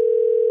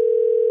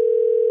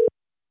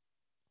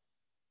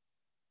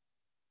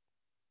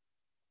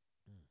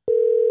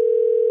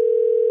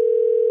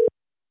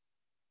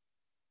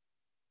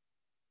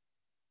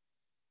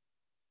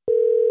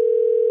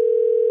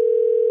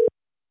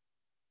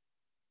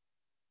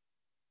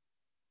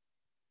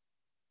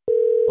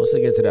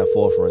 Once they get to that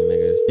fourth ring,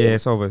 nigga, Yeah,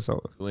 it's over. It's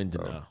over. you in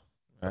denial.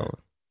 Right?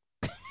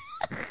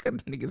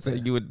 Nigga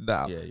said you would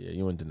denial. Yeah,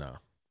 you in denial.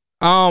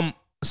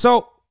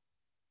 So,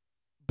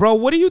 bro,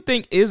 what do you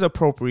think is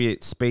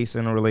appropriate space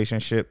in a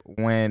relationship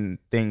when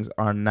things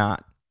are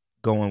not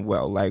going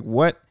well? Like,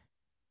 what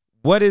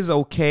is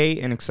okay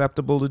and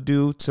acceptable to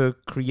do to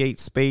create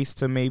space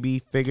to maybe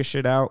figure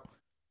shit out,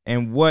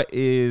 and what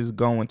is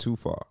going too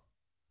far?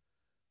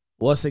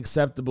 What's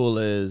acceptable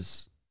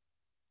is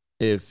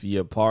if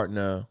your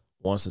partner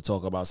wants to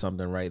talk about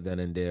something right then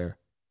and there,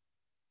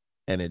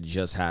 and it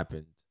just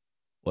happened.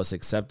 What's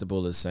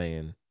acceptable is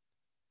saying,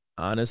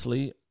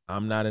 honestly,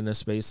 I'm not in a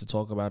space to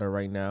talk about it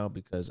right now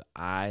because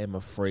I am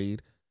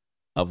afraid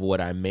of what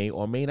I may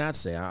or may not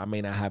say. I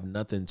may not have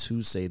nothing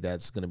to say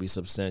that's going to be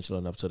substantial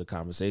enough to the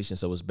conversation.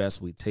 So it's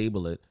best we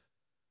table it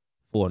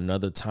for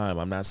another time.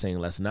 I'm not saying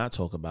let's not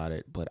talk about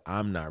it, but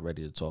I'm not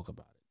ready to talk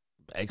about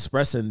it.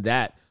 Expressing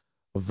that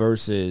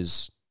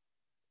versus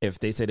if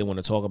they say they want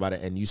to talk about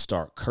it and you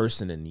start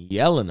cursing and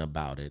yelling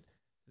about it,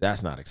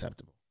 that's not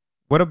acceptable.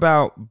 What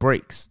about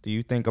breaks? Do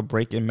you think a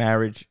break in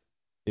marriage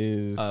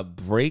is A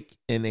break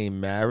in a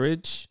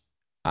marriage,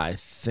 I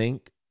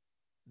think,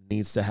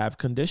 needs to have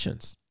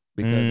conditions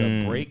because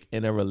a break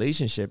in a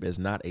relationship is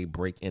not a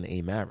break in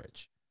a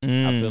marriage.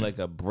 I feel like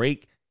a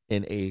break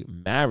in a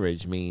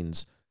marriage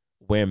means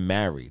we're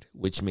married,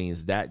 which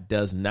means that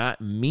does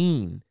not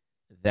mean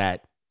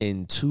that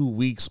in 2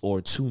 weeks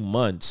or 2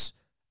 months,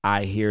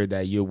 I hear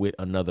that you're with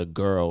another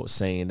girl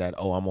saying that,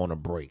 oh, I'm on a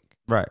break.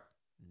 right?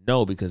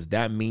 No, because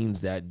that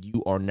means that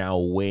you are now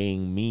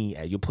weighing me.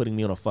 You're putting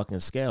me on a fucking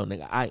scale.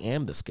 Nigga, I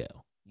am the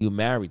scale. You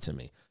married to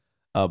me.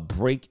 A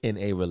break in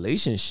a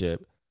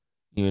relationship,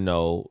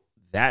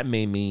 that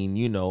may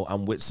mean,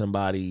 I'm with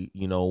somebody,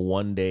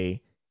 one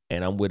day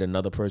and I'm with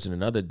another person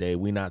another day.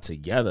 We're not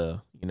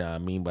together, you know what I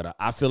mean? But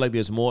I feel like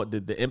there's more,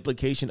 the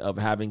implication of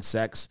having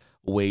sex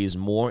weighs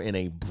more in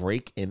a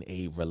break in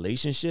a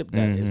relationship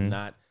that is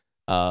not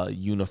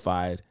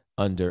unified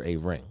under a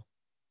ring.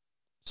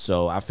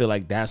 So I feel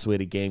like that's where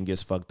the game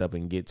gets fucked up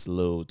and gets a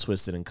little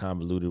twisted and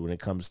convoluted when it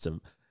comes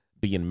to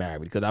being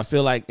married. Because I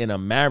feel like in a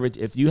marriage,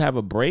 if you have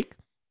a break,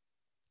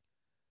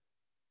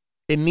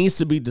 it needs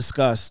to be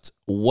discussed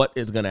what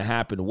is going to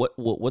happen.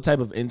 What type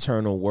of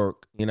internal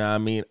work, you know what I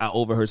mean? I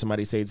overheard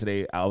somebody say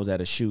today, I was at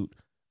a shoot.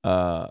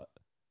 A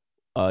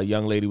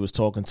young lady was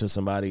talking to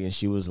somebody and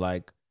she was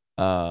like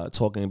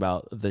talking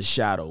about the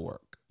shadow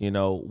work.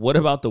 What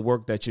about the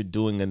work that you're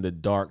doing in the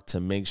dark to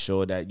make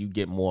sure that you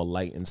get more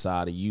light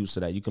inside of you so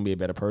that you can be a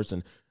better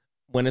person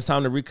when it's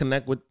time to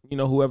reconnect with,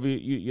 whoever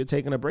you're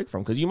taking a break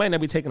from? Because you might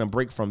not be taking a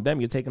break from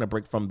them. You're taking a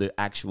break from the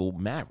actual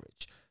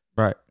marriage.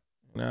 Right.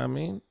 You know what I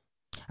mean?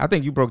 I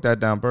think you broke that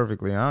down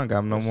perfectly. I don't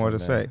got no more to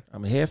say.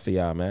 I'm here for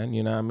y'all, man.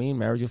 You know what I mean?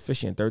 Marriage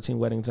officiant, 13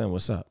 weddings in.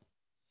 What's up?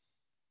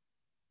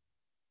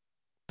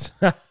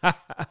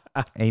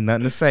 Ain't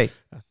nothing to say.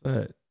 That's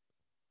it.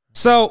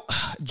 So,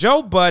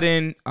 Joe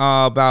Budden,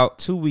 about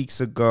 2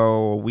 weeks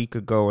ago, a week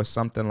ago, or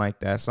something like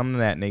that, something of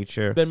that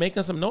nature. Been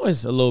making some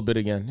noise a little bit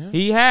again. Yeah.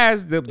 He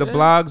has. The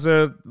blogs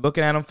are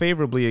looking at him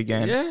favorably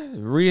again. Yeah,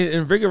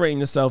 reinvigorating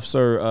yourself,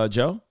 sir,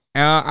 Joe.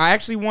 I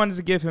actually wanted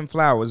to give him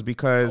flowers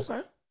because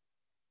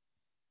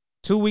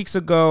 2 weeks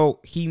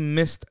ago, he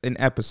missed an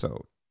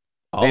episode.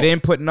 Oh. They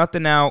didn't put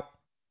nothing out.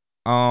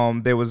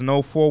 There was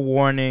no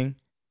forewarning.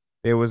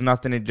 There was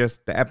nothing. The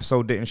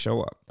episode didn't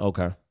show up.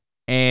 Okay.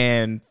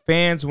 And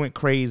fans went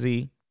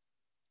crazy.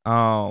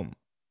 And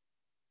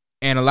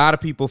a lot of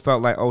people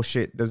felt like, oh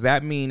shit, does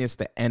that mean it's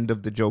the end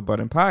of the Joe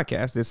Budden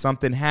podcast? Did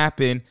something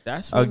happen?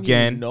 That's when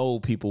you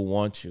people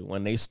want you.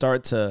 When they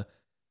start to,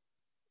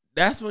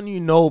 that's when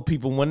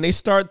people, when they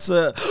start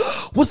to,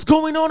 what's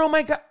going on? Oh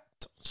my God.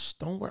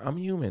 Don't worry. I'm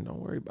human. Don't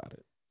worry about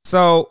it.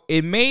 So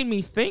it made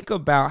me think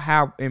about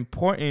how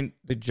important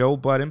the Joe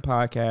Budden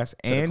podcast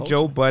and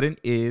Joe Budden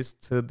is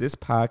to this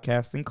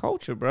podcasting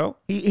culture, bro.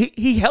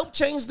 He helped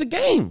change the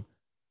game.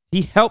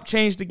 He helped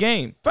change the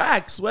game.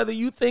 Facts, whether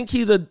you think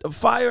he's a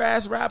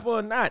fire-ass rapper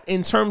or not,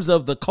 in terms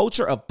of the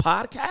culture of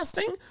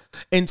podcasting,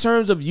 in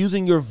terms of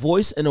using your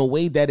voice in a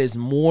way that is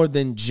more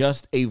than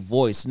just a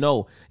voice.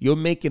 No, you're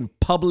making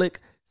public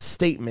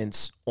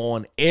statements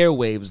on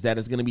airwaves that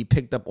is going to be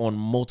picked up on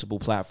multiple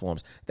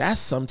platforms. That's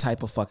some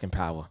type of fucking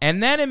power.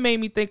 And then it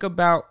made me think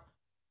about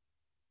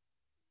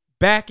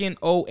back in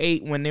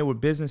 2008 when there were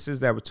businesses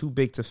that were too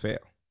big to fail.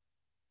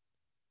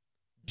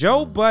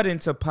 Joe Budden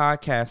to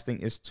podcasting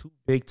is too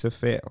big to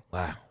fail.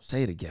 Wow.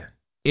 Say it again.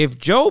 If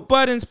Joe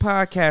Budden's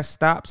podcast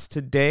stops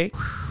today,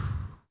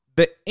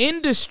 the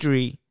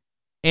industry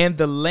and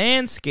the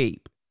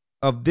landscape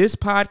of this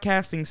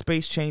podcasting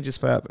space changes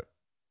forever.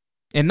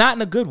 And not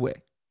in a good way.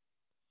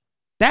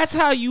 That's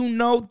how you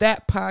know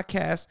that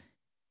podcast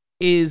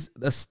is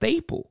a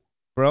staple,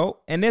 bro.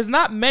 And there's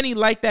not many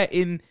like that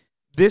in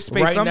this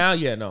space.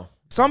 No.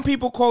 Some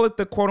people call it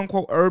the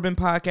quote-unquote urban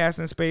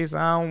podcasting space.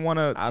 I don't want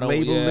to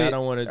label it I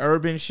don't wanna,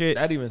 urban shit.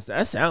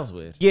 That sounds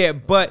weird. Yeah,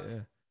 but,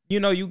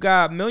 you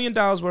got $1 million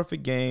worth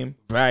of game.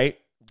 Right.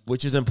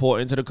 Which is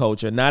important to the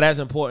culture. Not as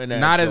important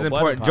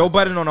as Joe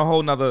Budden on a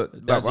whole nother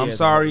level. I'm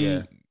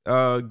sorry.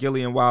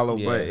 Gillian Wallow,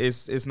 Yeah. but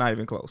it's not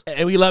even close.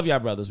 And we love y'all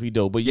brothers, we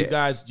do. But you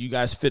Yeah.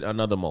 guys fit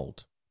another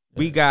mold.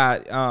 We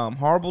got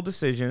Horrible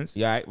Decisions.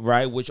 Yeah,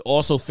 right. Which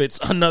also fits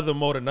another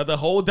mold, another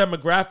whole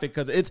demographic,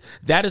 because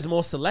that is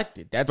more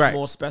selected. That's Right.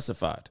 more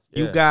specified.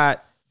 You Yeah.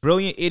 got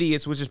Brilliant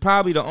Idiots, which is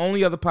probably the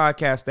only other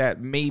podcast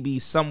that maybe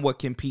somewhat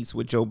competes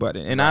with Joe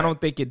Budden. And I Right.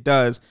 don't think it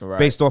does Right.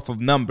 based off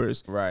of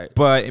numbers. Right.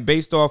 But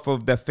based off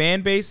of the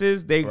fan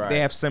bases, they Right.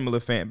 have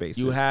similar fan bases.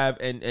 You have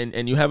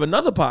and you have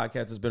another podcast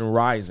that's been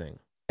rising,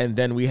 and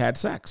then we had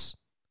sex.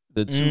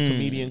 The two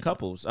comedian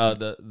couples,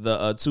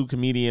 the two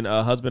comedian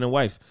husband and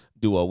wife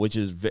duo, which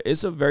is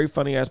it's a very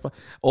funny ass.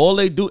 All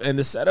they do, and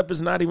the setup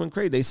is not even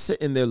crazy. They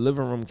sit in their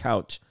living room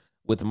couch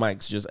with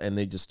mics, and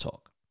they just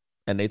talk,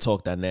 and they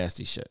talk that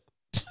nasty shit.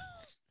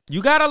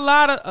 You got a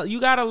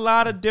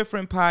lot of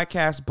different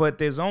podcasts, but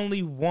there's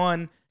only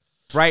one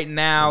right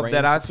now Reigns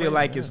that I supreme, feel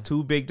like is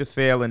too big to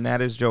fail, and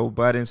that is Joe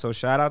Budden. So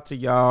shout out to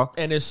y'all.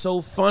 And it's so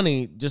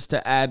funny, just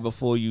to add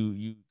before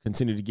you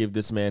continue to give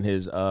this man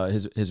his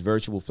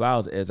virtual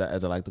flowers, as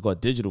I like to call it,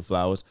 digital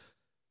flowers.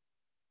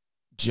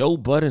 Joe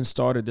Budden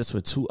started this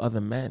with two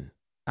other men.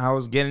 I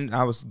was getting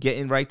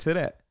right to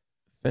that.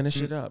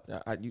 Finish it up.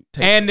 You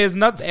take And there's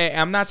nothing.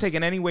 I'm not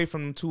taking any away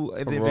from the two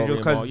Rory individuals and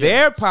because Maul, yeah.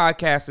 their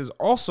podcast is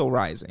also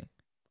rising,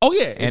 oh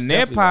yeah, it's and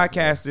their definitely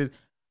rising. podcast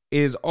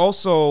is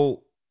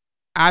also,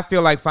 I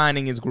feel like,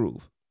 finding its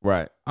groove.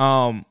 right.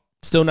 Um,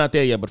 Still not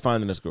there yet, but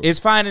finding this group. it's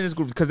finding its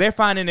groove because they're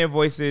finding their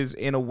voices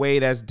in a way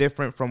that's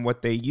different from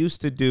what they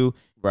used to do.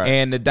 Right.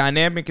 And the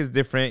dynamic is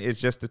different. It's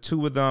just the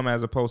two of them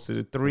as opposed to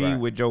the three, Right.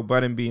 with Joe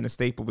Budden being a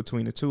staple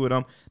between the two of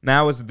them.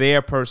 Now it's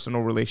their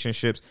personal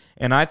relationships.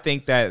 And I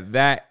think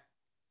that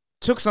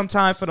took some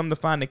time for them to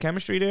find the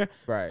chemistry there.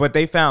 Right. But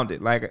they found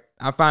it. Like,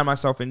 I find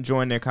myself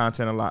enjoying their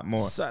content a lot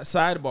more.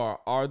 Sidebar: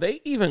 are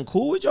they even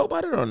cool with Joe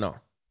Budden or no?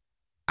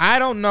 I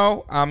don't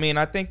know. I mean,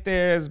 I think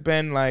there's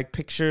been like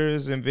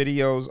pictures and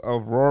videos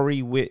of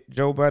Rory with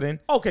Joe Budden.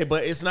 Okay,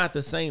 but it's not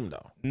the same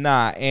though.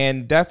 Nah,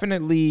 and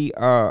definitely,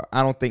 I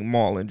don't think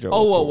Maul and Joe.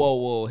 Oh, are whoa, cool.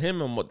 whoa, whoa!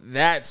 Him and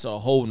that's a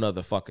whole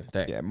nother fucking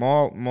thing. Yeah,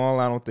 Maul,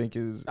 I don't think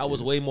is. That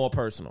was way more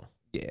personal.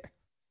 Yeah.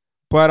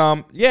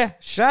 But yeah,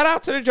 shout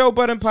out to the Joe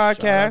Budden podcast.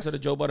 Shout out to the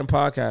Joe Budden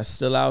podcast.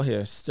 Still out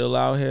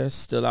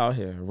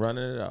here,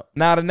 running it up.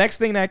 Now, the next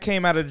thing that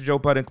came out of the Joe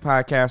Budden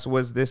podcast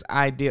was this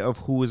idea of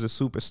who is a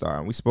superstar,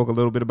 and we spoke a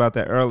little bit about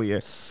that earlier.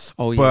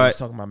 Oh yeah, But- we was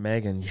talking about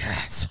Megan.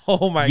 Yes.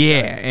 Oh my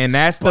Yeah, god. and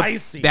that's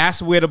Spicy. that's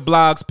where the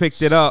blogs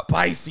picked it up.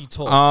 Spicy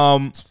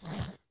talk.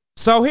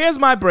 So here's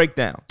my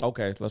breakdown.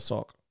 Okay, let's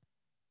talk.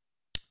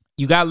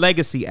 You got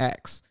legacy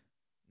acts.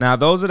 Now,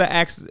 those are the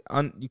acts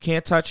you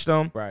can't touch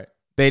them. Right.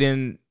 They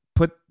didn't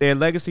put their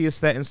legacy is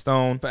set in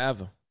stone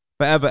Forever.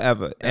 forever,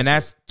 ever, and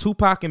that's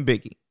Tupac and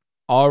Biggie.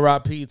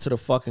 R.I.P. to the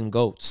fucking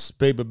goats,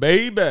 baby.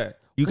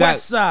 You got-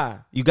 West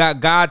Side. You got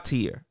God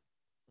tier.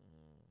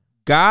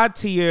 God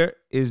tier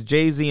is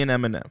Jay-Z and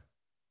Eminem.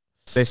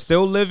 They're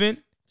still living,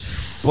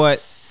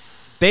 but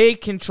they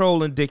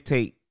control and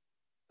dictate.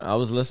 I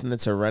was listening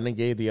to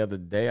Renegade the other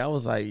day. I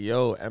was like,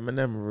 yo,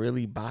 Eminem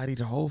really bodied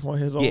Hov on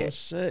his own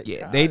shit.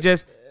 Yeah,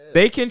 God.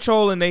 they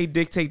control and they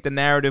dictate the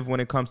narrative when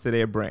it comes to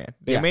their brand.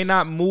 They may Yes.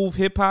 not move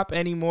hip hop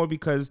anymore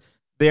because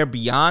they're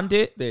beyond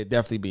it, They're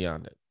definitely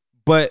beyond it.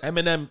 but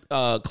Eminem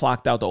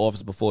clocked out the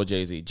office before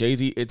Jay-Z.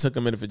 Jay-Z, it took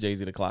a minute for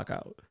Jay-Z to clock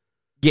out.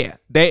 yeah,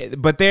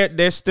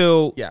 they're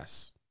still.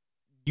 Yes.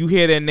 You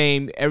hear their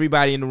name,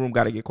 everybody in the room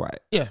got to get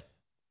quiet. Yeah.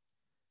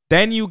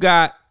 Then you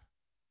got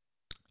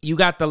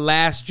the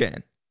last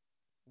gen,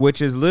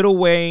 which is Lil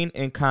Wayne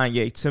and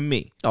Kanye to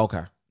me.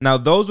 Okay. Now,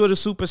 those were the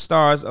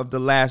superstars of the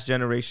last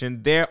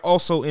generation. They're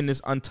also in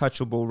this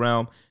untouchable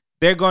realm.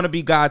 They're going to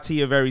be God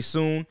tier very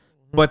soon,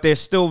 but they're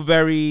still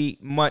very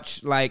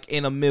much like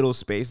in a middle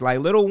space. Like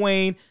Lil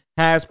Wayne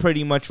has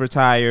pretty much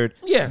retired.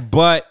 Yeah.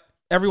 But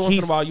Every once in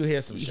he's- a while you hear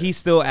some shit. he's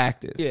still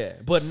active. Yeah,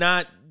 but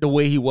not the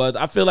way he was.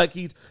 I feel like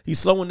he's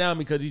slowing down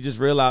because he's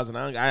just realizing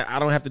I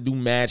don't have to do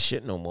mad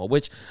shit no more.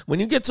 Which when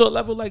you get to a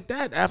level like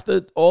that,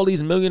 after all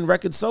these million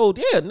records sold,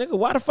 yeah, nigga,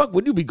 why the fuck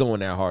would you be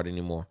going that hard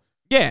anymore?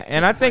 Yeah,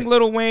 and I think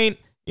Lil Wayne,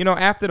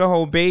 after the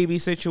whole baby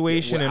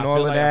situation Well, and I all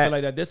feel of like, I that, feel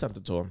like that did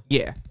something to him.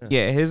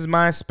 yeah, his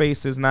mind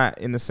space is not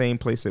in the same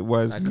place it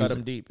was. I cut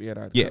him deep. Yeah,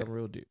 I Yeah. cut him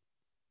real deep.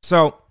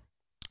 So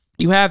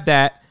you have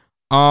that.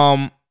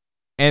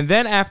 And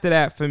then after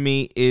that for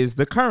me is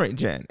the current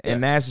gen.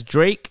 And that's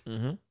Drake,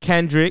 Mm-hmm.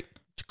 Kendrick,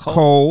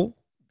 Cole,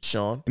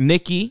 Sean,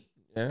 Nicki,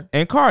 yeah.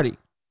 and Cardi.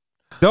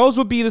 Those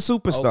would be the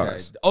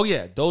superstars. Okay. Oh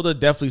yeah, those are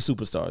definitely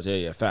superstars.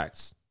 Yeah,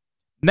 facts.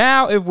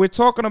 Now, if we're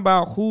talking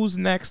about who's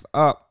next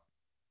up,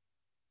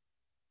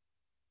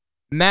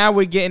 now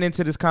we're getting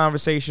into this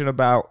conversation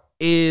about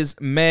is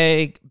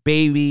Meg,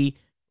 Baby,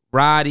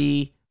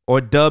 Roddy,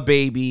 or Da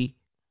Baby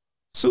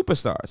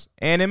superstars?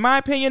 And in my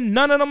opinion,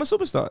 none of them are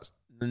superstars.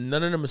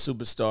 None of them are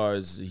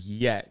superstars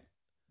yet.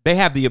 They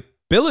have the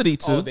ability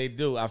to. Oh, they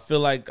do. I feel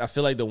like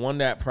the one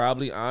that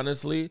probably,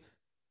 honestly,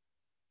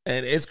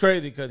 and it's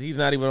crazy because he's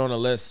not even on the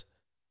list.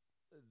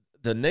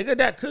 The nigga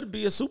that could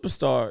be a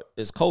superstar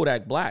is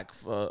Kodak Black.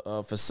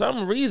 For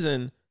some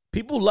reason,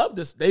 People love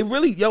this. They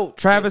really,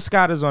 Travis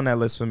Scott is on that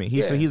list for me.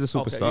 He's a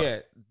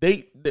superstar.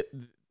 Okay, yeah,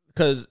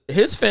 because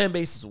his fan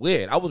base is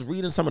weird. I was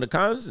reading some of the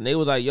comments and they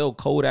was like, "Yo,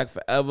 Kodak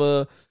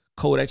forever.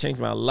 Kodak changed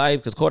my life."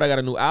 Because Kodak got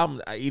a new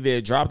album. Either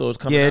it dropped or it's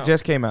coming out. Yeah, it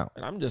just came out.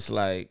 And I'm just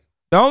like,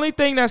 the only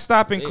thing that's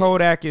stopping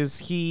Kodak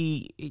is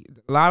a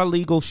lot of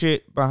legal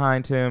shit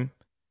behind him.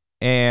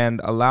 And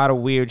a lot of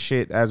weird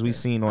shit as we've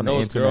seen on the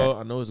internet.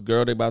 I know his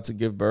girl they about to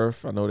give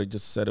birth. I know they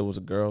just said it was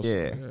a girl.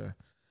 Yeah. So, yeah.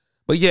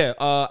 But yeah,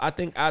 I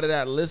think out of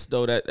that list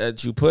though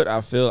that you put,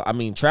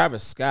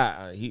 Travis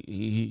Scott,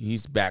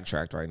 he's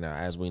backtracked right now,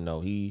 as we know.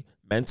 He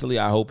mentally,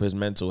 I hope his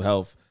mental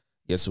health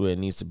gets where it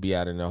needs to be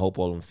at, and I hope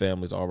all them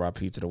families,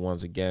 RIP to the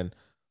ones again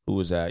who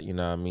was at,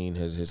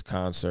 his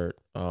concert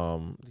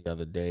the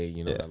other day,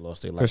 that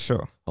lost their life. For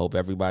sure. Hope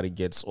everybody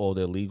gets all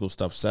their legal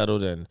stuff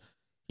settled, and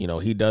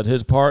he does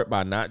his part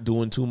by not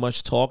doing too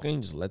much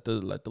talking. Just let the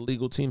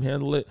legal team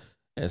handle it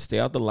and stay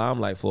out the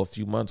limelight for a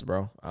few months,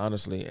 bro.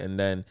 Honestly. And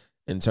then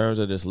in terms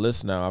of this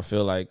list now, I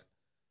feel like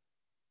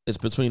it's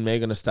between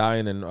Megan Thee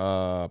Stallion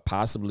and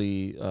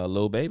possibly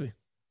Lil Baby.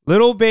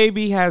 Lil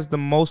Baby has the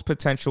most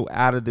potential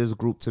out of this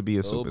group to be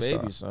a superstar. Lil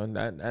Baby, son,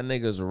 that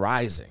nigga's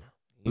rising.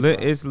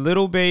 It's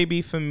Lil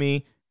Baby for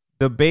me.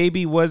 The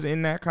Baby was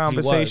in that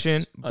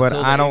conversation, but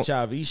Until I don't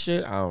HIV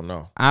shit. I don't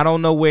know. I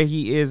don't know where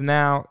he is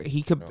now.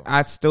 He could. No.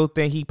 I still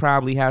think he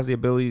probably has the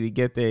ability to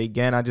get there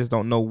again. I just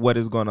don't know what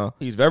is gonna.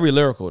 He's very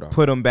lyrical though.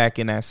 Put him back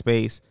in that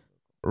space.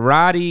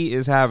 Roddy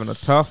is having a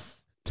tough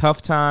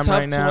time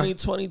right now.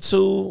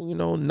 2022.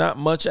 Not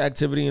much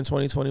activity in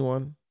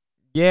 2021.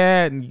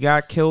 Yeah, and he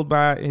got killed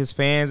by his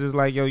fans. Is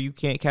like, yo, you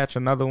can't catch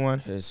another one.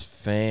 His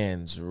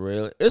fans,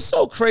 really. It's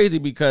so crazy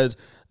because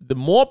the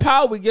more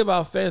power we give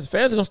our fans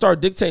are gonna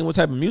start dictating what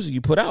type of music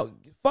you put out.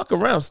 Fuck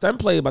around. STEM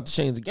play about to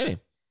change the game.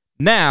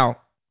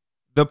 Now,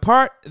 the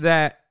part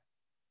that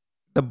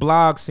the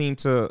blog seemed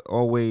to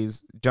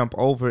always jump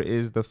over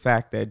is the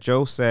fact that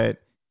Joe said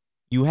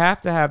you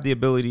have to have the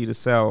ability to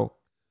sell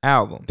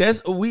albums.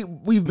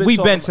 We've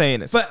been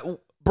saying this.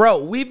 But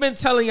bro, we've been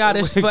telling y'all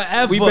this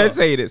forever. We've been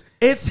saying this.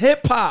 It's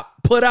hip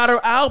hop. Put out her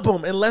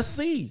album and let's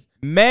see.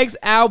 Meg's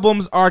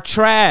albums are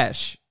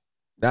trash.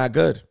 Not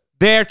good.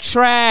 They're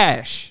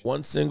trash.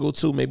 One single,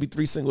 two, maybe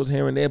three singles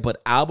here and there,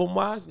 but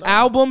album-wise, no.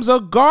 Albums are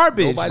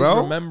garbage,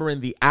 Nobody's remembering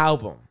the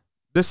album.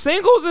 The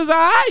singles is all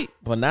right.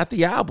 But not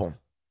the album.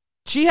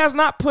 She has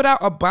not put out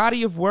a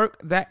body of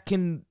work that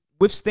can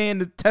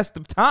withstand the test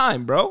of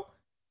time, bro.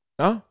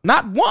 Huh?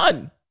 Not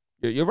one.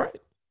 You're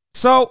right.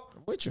 So,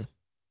 I'm with you.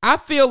 I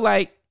feel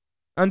like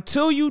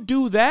until you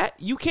do that,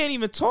 you can't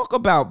even talk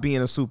about being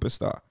a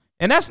superstar.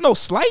 And that's no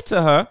slight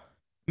to her.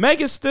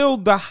 Meg is still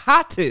the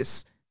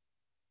hottest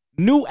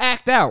new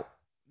act out,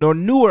 or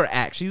newer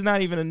act. She's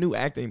not even a new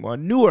act anymore. A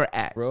newer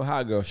act. Real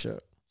hot girl shit.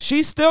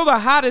 She's still the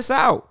hottest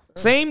out.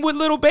 Yeah. Same with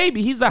Lil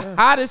Baby. He's the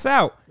hottest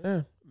out.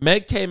 Yeah.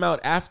 Meg came out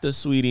after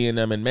Sweetie and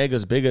them, and Meg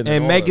is bigger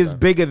than all Meg of is them.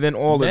 bigger than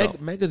all of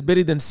them. Meg is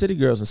bigger than City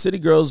Girls, and City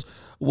Girls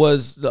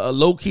was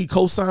low-key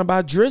co-signed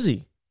by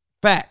Drizzy.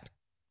 Fact.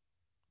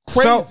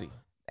 Crazy. So,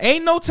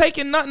 ain't no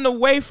taking nothing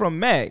away from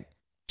Meg.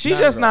 She's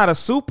just not a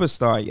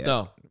superstar yet.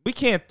 No. We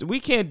can't,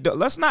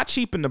 let's not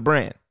cheapen the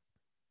brand.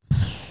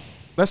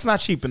 Let's not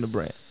cheapen the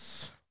brand.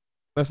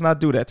 Let's not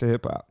do that to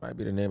hip hop. Might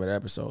be the name of the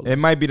episode. It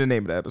might be the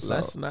name of the episode.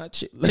 Let's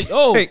not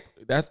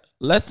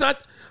let's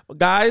not,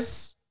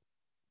 guys,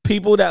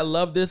 people that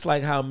love this,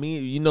 like how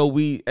me,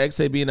 we,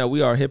 XA being that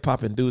we are hip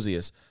hop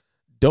enthusiasts,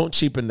 don't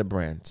cheapen the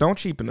brand. Don't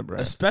cheapen the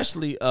brand.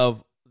 Especially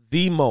of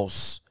the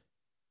most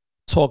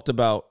talked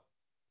about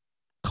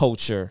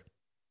culture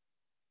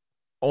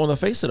on the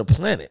face of the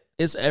planet.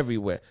 It's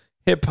everywhere.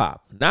 Hip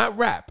hop, not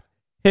rap.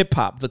 Hip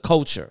hop, the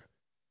culture.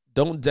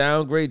 Don't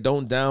downgrade,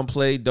 don't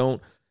downplay,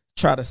 don't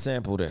try to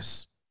sample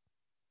this.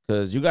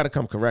 Because you got to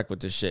come correct with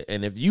this shit.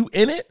 And if you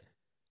in it,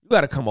 you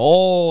got to come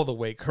all the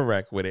way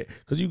correct with it.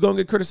 Because you're going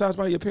to get criticized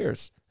by your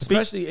peers.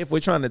 Especially if we're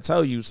trying to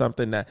tell you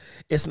something that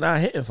it's not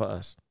hitting for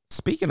us.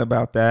 Speaking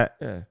about that,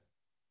 yeah.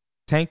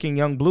 Tank and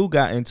Young Blue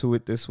got into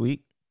it this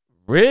week.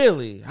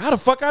 Really? How the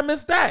fuck I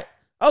missed that?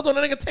 I was on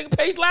the nigga Tank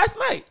page last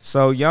night.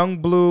 So Young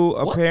Blue,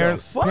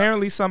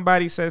 apparently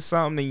somebody said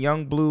something, and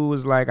Young Blue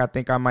was like, I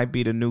think I might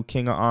be the new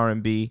king of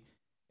R&B.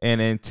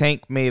 And then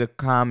Tank made a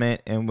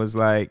comment and was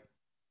like,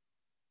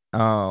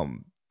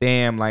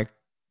 damn, like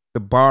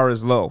the bar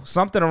is low.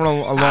 Something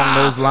along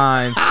those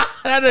lines.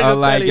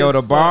 Like, yo,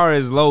 the bar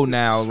is low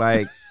now.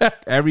 Like,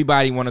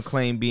 everybody want to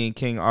claim being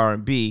king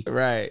R&B.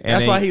 Right. And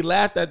that's why he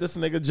laughed at this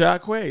nigga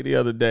Jacquay the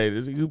other day.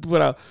 He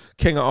put out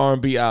King of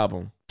R&B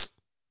album.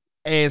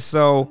 And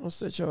so I'll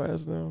sit your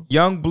ass down.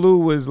 Young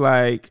Blue was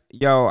like,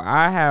 yo,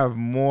 I have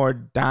more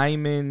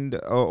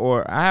diamond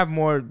or I have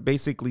more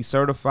basically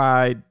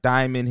certified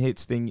diamond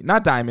hits than you.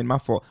 Not diamond, my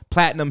fault.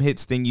 Platinum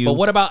hits than you. But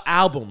what about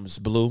albums,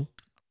 Blue?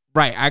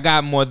 Right. I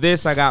got more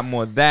this, I got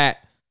more that.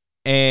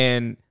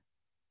 And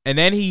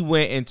then he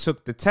went and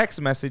took the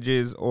text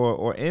messages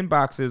or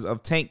inboxes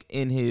of Tank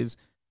in his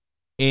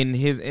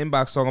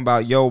inbox talking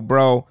about, yo,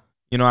 bro,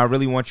 I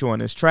really want you on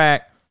this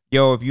track.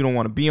 Yo, if you don't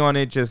want to be on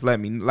it, just let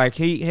me. Like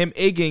him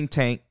egging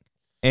Tank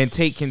and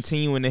Tank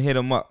continuing to hit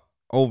him up.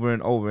 over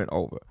and over and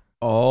over.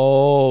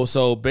 Oh,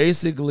 so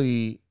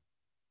basically,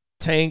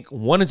 Tank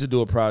wanted to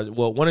do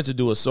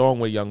a song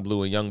with Young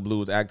Blue, and Young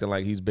Blue is acting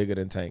like he's bigger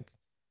than Tank.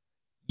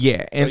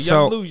 Yeah, and But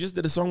so Young Blue just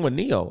did a song with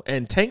Neo,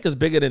 and Tank is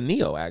bigger than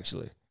Neo.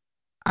 Actually,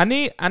 I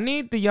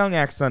need the young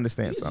acts to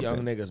understand these something.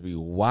 young niggas be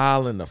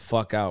wilding the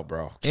fuck out,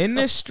 bro. In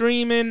this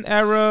streaming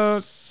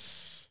era,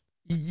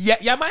 Yeah,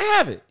 y'all might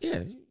have it.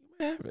 Yeah, you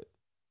might have it.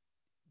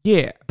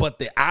 yeah. But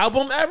the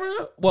album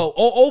era, well,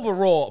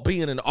 overall,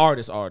 being an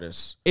artist.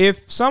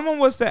 If someone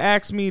was to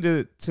ask me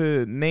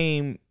to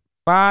name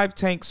 5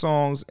 Tank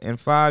songs and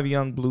 5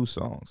 Young Blue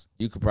songs,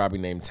 You could probably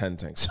name 10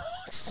 Tank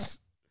songs.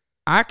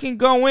 I can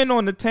go in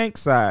on the Tank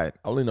side,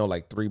 I only know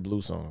like 3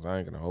 Blue songs. I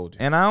ain't gonna hold you.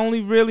 and I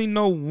only really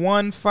know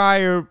 1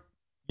 fire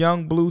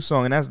Young Blue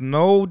song, and that's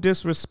no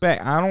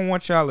disrespect. I don't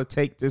want y'all to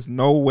take this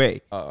no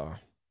way.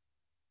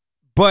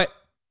 But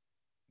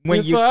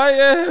when you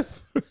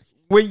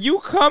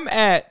come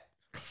at,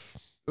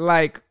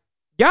 like,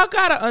 y'all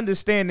gotta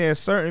understand there's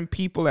certain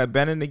people that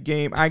been in the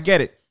game. I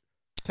get it.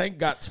 Tank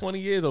got 20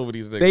 years over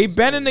these niggas. They've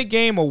been in the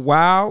game a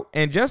while,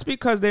 and just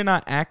because they're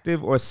not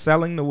active or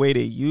selling the way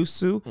they used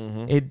to,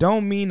 it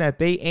don't mean that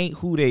they ain't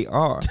who they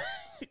are.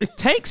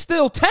 Tank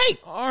still Tank.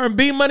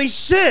 R&B money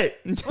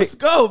shit. Let's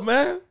go,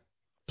 man.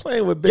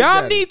 Playing with Big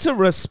Y'all Daddy. need to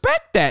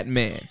respect that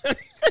man.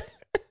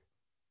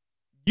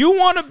 You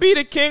want to be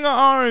the king of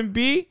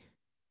R&B,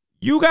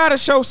 you got to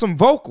show some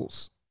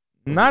vocals.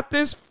 Not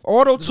this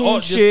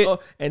auto-tune shit.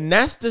 And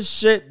that's the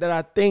shit that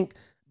I think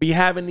be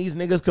having these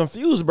niggas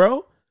confused,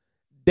 bro.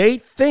 They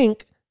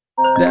think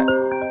that...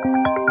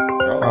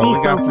 Oh,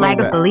 we got Flo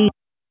back.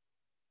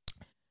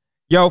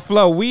 Yo,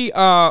 Flo, we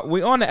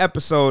on the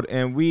episode,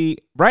 and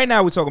right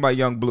now we're talking about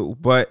Young Blue,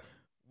 but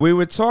we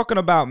were talking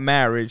about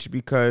marriage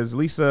because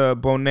Lisa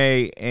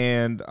Bonet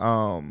and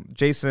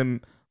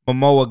Jason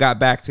Momoa got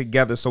back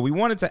together. So we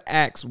wanted to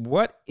ask,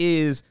 what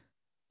is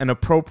an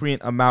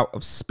appropriate amount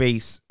of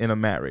space in a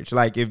marriage?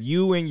 Like, if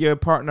you and your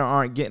partner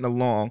aren't getting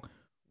along,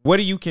 what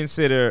do you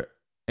consider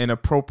an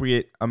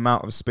appropriate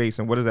amount of space,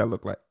 and what does that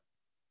look like?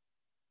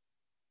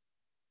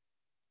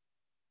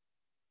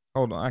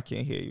 Hold on, I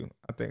can't hear you.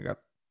 I think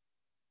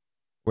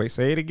wait,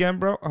 say it again,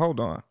 bro. Hold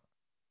on.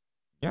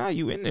 Yeah,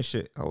 you in this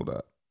shit. Hold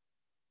up.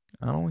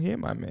 I don't hear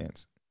my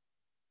mans.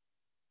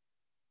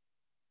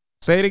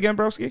 Say it again,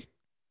 broski.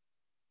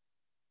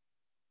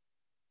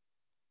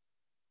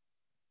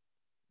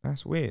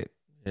 That's weird.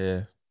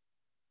 Yeah.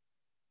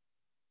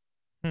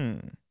 You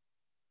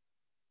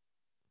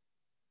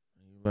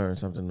learn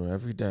something new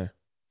every day.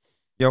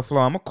 Yo, Flo,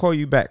 I'm going to call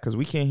you back because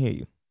we can't hear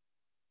you.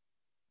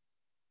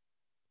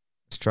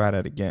 Let's try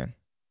that again.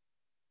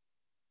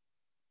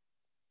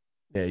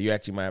 Yeah, you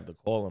actually might have to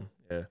call him.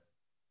 Yeah.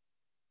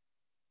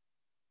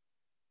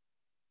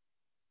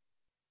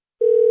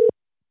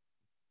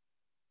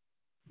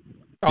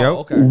 Yo. Oh,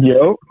 okay.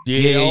 Yo.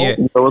 Yeah.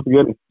 Yo, what's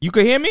good? You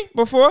could hear me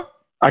before?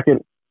 I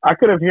could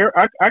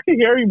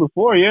hear you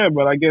before, yeah,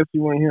 but I guess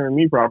you weren't hearing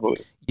me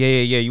properly.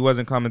 Yeah. You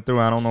wasn't coming through.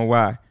 I don't know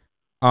why.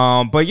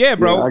 But yeah,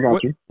 bro. Yeah, I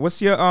got you. What's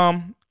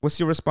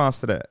your response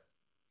to that?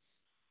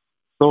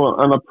 So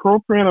an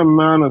appropriate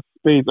amount of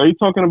space. Are you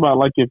talking about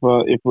like if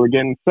we're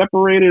getting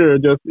separated, or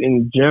just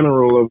in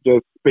general of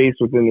just space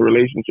within the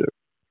relationship?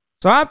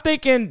 So I'm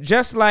thinking,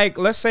 just like,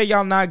 let's say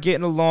y'all not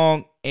getting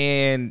along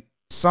and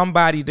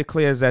somebody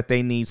declares that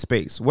they need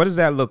space. What does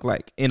that look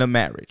like in a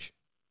marriage?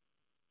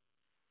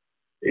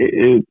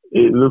 It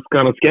looks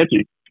kind of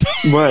sketchy,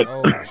 but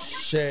Oh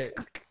shit,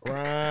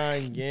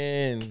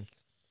 Ryan.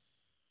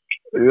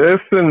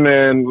 Listen,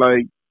 man,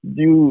 like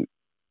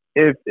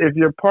if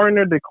your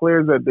partner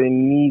declares that they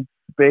need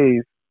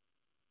space,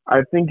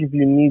 I think if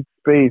you need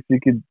space, you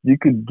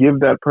could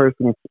give that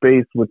person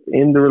space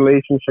within the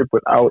relationship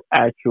without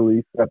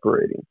actually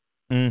separating.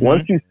 Mm-hmm.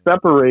 Once you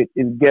separate,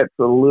 it gets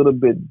a little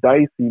bit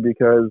dicey,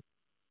 because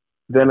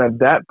then at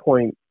that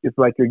point, it's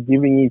like you're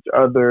giving each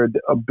other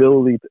the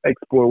ability to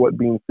explore what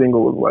being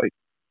single is like.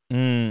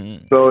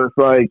 Mm. So it's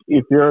like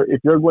if you're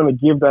going to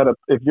give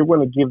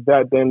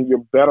that, then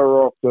you're better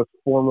off just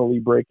formally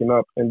breaking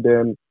up and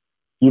then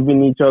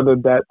giving each other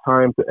that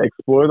time to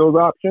explore those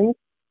options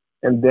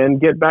and then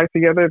get back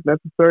together if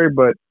necessary.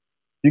 But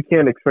you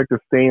can't expect to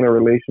stay in a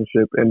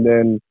relationship and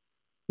then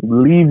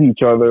leave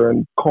each other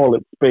and call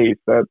it space.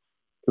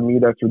 To me,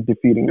 that's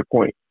defeating the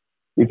point.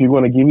 If you're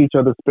going to give each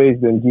other space,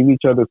 then give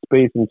each other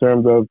space in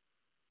terms of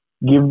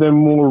give them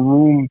more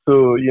room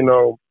to,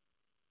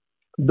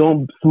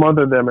 don't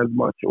smother them as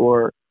much,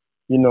 or,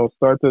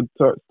 start to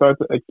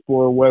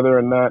explore whether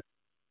or not,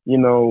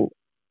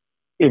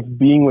 if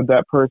being with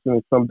that person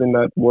is something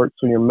that works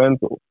for your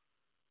mental.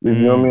 You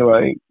know what I mean?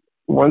 Like,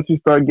 once you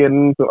start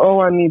getting into,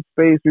 I need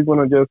space, we're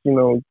going to just,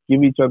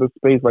 give each other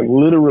space, like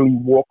literally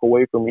walk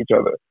away from each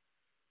other,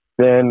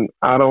 then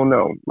I don't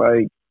know.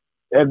 Like,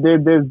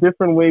 there's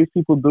different ways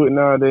people do it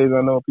nowadays.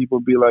 I know people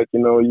be like,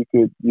 you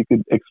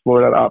could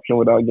explore that option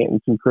without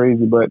getting too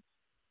crazy. But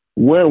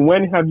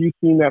when have you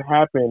seen that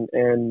happen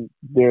and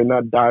there are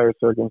not dire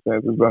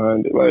circumstances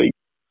behind it? Like,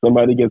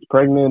 somebody gets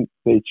pregnant,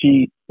 they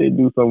cheat, they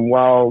do some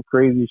wild,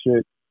 crazy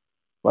shit,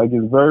 Like,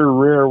 it's very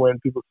rare when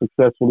people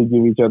successfully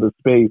give each other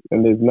space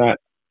and there's not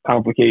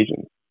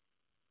complications.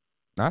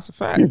 That's a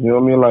fact. You know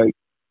what I mean? Like,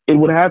 it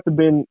would have to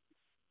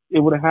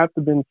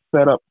been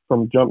set up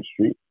from Jump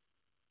Street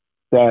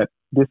that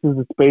this is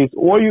a space,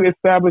 or you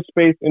establish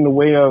space in the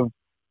way of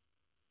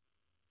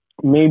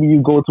maybe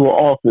you go to an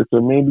office,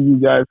 or maybe you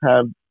guys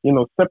have, you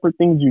know, separate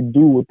things you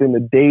do within the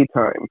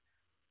daytime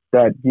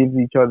that gives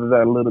each other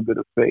that little bit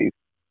of space.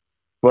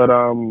 But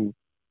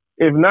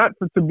if not,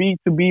 to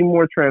be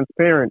more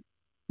transparent,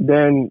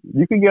 then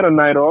you could get a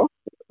night off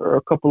or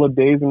a couple of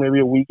days and maybe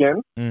a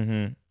weekend.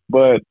 Mm-hmm.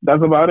 But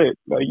that's about it.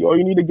 Like, all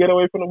you need to get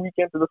away from the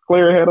weekend to just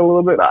clear your head a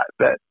little bit.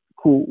 That's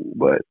cool.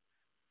 But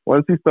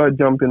once you start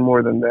jumping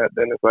more than that,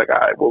 then it's like, all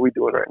right, what are we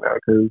doing right now?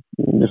 Because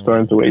you're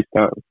starting to waste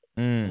time.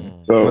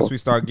 So once we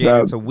start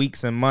getting into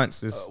weeks and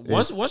months,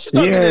 once you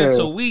start getting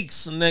into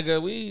weeks, nigga,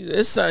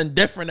 it's something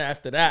different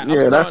after that.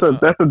 Yeah, that's a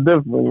different.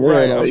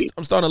 Right, yeah, like,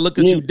 I'm starting to look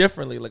at you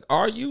differently. Like,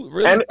 are you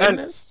really in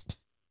this?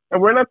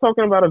 And we're not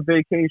talking about a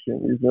vacation.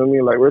 You know what I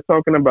mean? Like, we're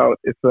talking about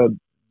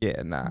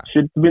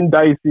shit's been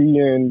dicey,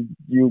 and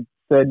you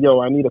said,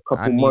 "Yo, I need a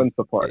couple months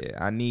apart."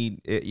 Yeah, I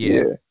need it.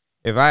 Yeah.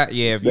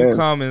 If you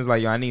come and it's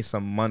like, yo, I need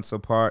some months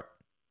apart.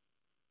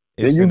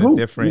 It's in a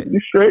different. You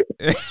straight.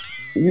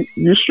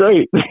 You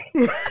straight.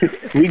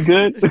 We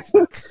good.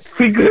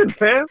 We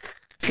good, man.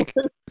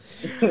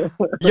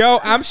 Yo,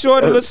 I'm sure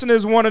the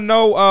listeners want to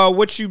know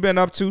what you've been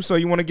up to. So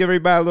you want to give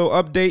everybody a little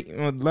update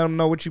and let them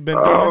know what you've been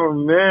doing? Oh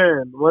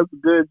man, what's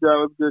good,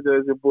 y'all? What's good?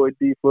 It's your boy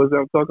D.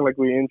 I'm talking like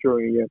we're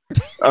introing again.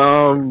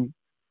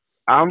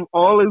 I'm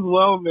all is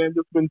well, man.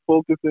 Just been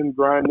focusing,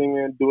 grinding,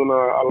 and doing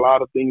a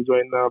lot of things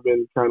right now.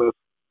 Been kind of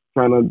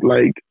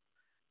like,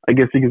 I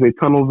guess you could say,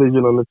 tunnel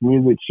vision on this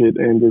music shit,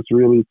 and just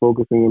really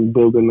focusing and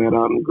building that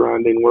out and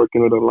grinding,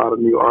 working with a lot of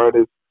new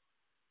artists,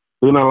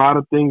 doing a lot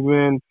of things,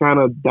 man. Kind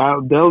of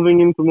delving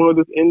into more of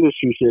this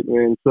industry shit,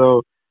 man.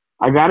 So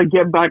I got to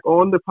get back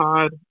on the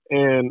pod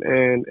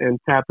and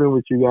tap in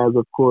with you guys,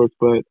 of course,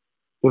 but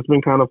just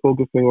been kind of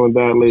focusing on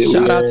that lately.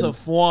 Shout out to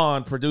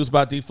Fwan, produced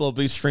by D-Flow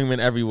Beats,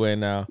 streaming everywhere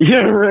now. You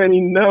already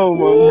know,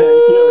 my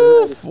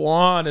man.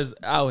 Fwan is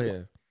out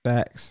here.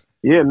 Facts.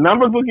 Yeah,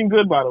 numbers looking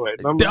good, by the way.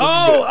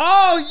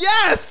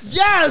 Yes.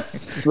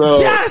 So,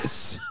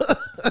 yes.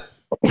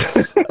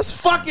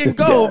 Let's fucking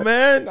go,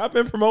 man. I've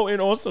been promoting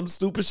on some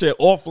stupid shit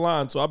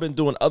offline, so I've been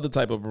doing other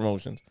type of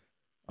promotions.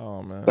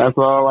 Oh, man. That's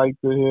all I like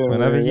to hear.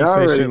 Whenever man. you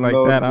say shit like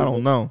that, I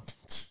don't know.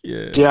 Yeah.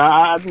 You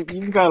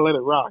just gotta let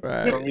it rock.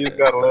 Right. You know, you just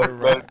gotta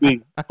let it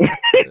be.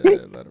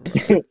 Let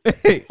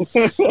it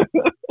rock.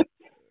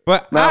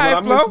 But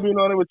I'm just being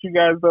on it with you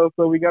guys though,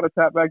 so we gotta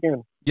tap back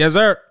in. Yes,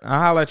 sir.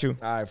 I'll holler at you.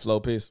 All right, Flo,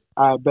 peace.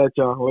 I bet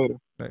y'all later.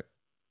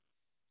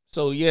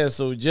 So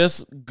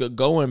just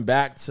going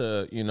back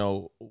to, you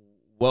know,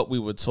 what we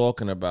were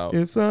talking about.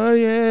 If I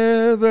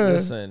ever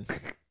listen,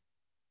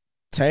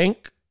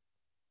 Tank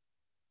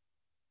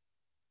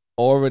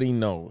already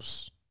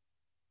knows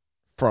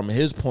from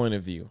his point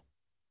of view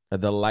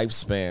the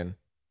lifespan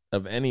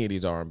of any of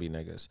these R&B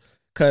niggas.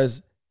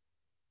 Because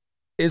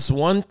it's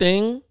one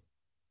thing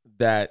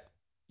that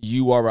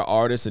you are an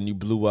artist and you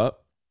blew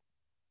up,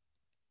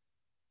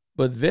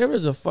 but there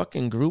is a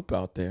fucking group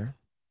out there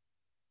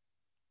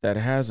that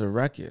has a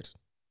record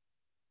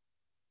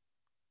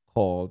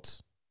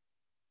called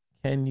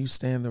Can You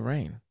Stand the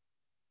Rain?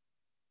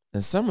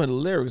 And some of the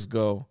lyrics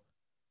go,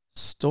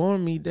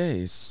 stormy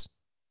days.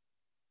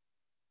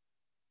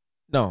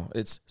 No,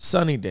 it's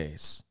sunny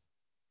days.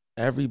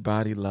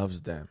 Everybody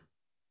loves them.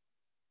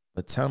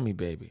 But tell me,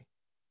 baby,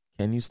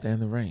 can you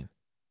stand the rain?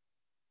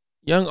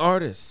 Young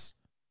artists,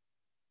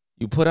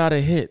 you put out a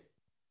hit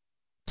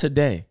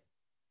today.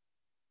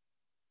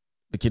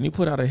 But can you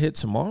put out a hit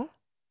tomorrow?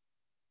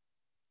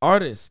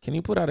 Artists, can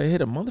you put out a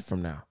hit a month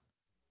from now?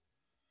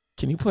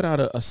 Can you put out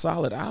a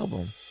solid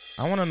album?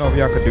 I want to know if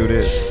y'all could do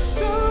this.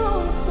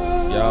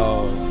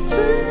 Yo.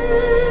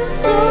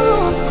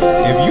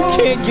 If you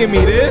can't give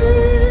me this.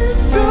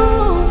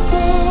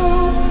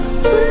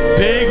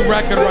 Big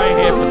record right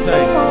here for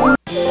Tank.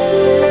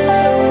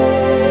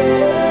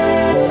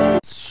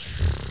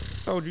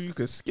 Told you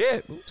could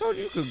skip. Who told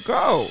you could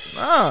go?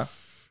 Nah.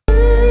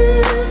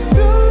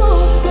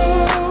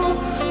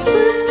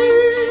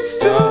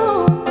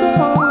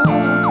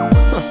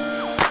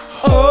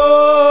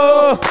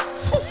 Oh,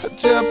 I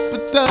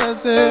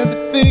jeopardize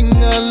everything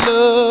I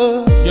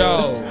love.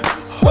 Yo.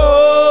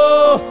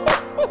 Oh,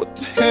 what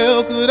the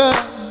hell could I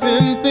have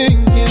been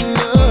thinking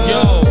of?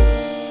 Yo.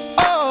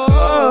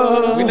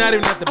 Oh, we're not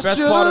even at the best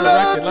part of the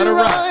record. Let it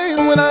rock.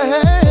 When I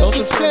had Don't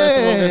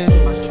subscribe.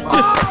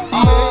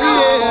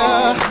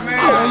 yeah.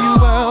 Are you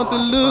out there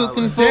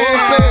looking for a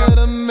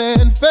better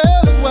man?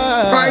 Fellas,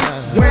 why?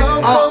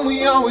 How come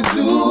we always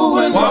do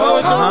it?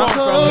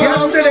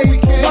 Yesterday,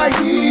 like, I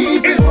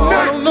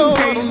don't know.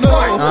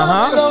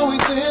 It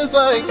always is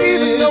like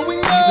even though we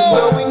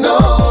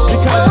know. It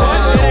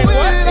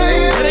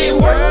ain't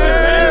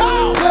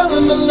working.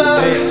 Telling the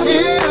lie,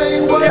 it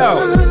ain't working. Yo,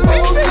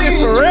 these niggas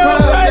for real,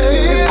 right?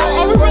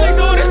 Are we really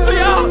doing this for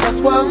y'all? That's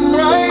why I'm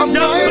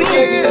right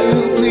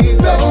here. Please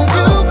don't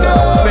you go.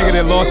 This nigga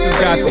that lost his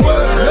guy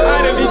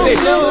not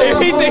think. Not if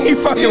he think he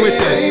fucking with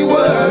this.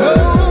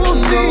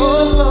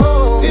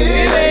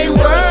 It ain't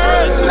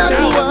words. That's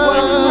why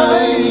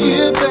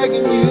I'm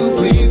begging you.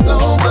 Please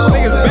don't go. This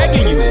nigga's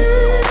begging you.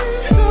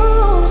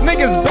 This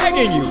nigga's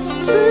begging you.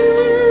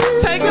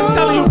 Tank is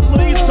telling you,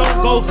 please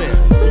don't go there.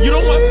 You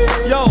don't want.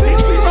 Yo, he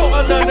wrote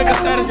under a nigga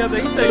status the other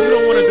day. He said you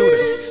don't want to do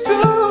this.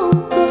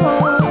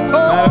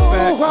 Matter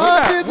of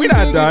fact, we're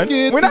not done.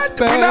 We're not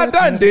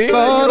done, D. You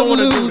don't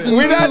want to do this.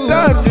 We're not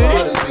done, D.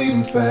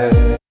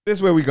 This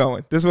is where we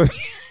going. This way.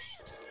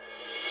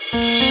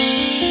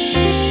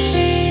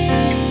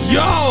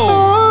 Yo!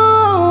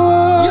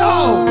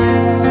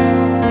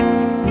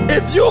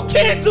 If you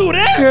can't do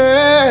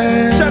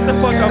this, shut the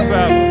fuck up,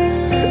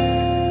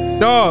 fam.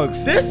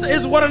 Dogs. This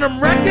is one of them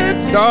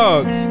records.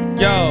 Dogs.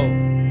 Yo.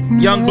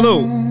 Young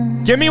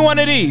Blue. Give me one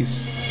of these.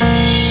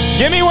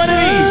 Give me one of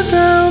these.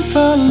 Yo.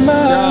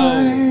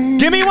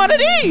 Give me one of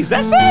these.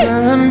 That's it.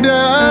 Turn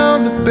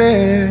down the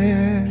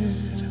bed.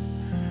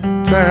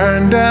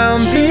 Turn down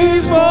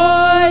these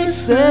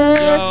voices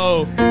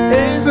Yo.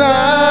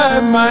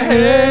 inside my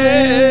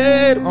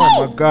head.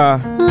 Oh my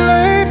God.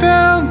 Lay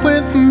down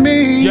with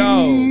me.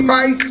 Yo.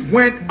 Price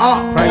went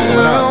up. Price went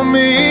Tell up.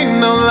 me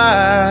no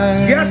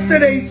lies.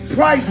 Yesterday's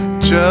price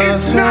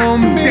Just is not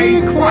hold me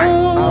today's price.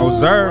 close.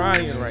 Observe.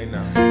 Crying right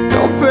now.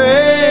 Don't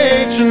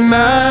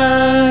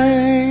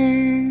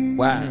patronize.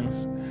 Wow.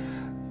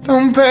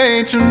 Don't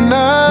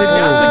patronize. Did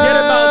y'all forget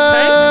about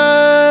Tank?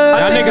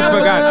 Y'all niggas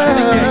forgot. I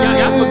think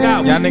y'all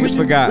forgot. Y'all niggas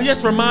forgot. We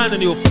just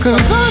reminding you.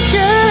 Cause I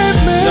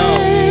can't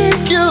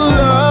make you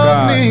love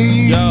God.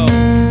 me. Yo.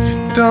 If you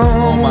don't.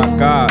 Oh my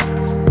God.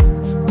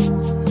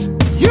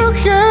 You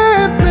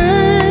can't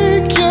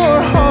make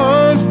your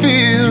heart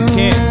feel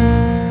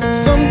Can't.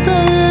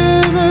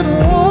 something at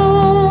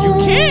all. You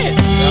can't.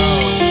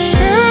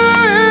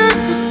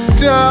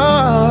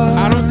 Dark.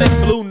 I don't think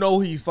Blue know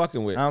who you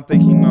fucking with. I don't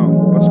think he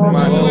know. Let's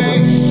remind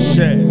him.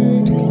 Shit.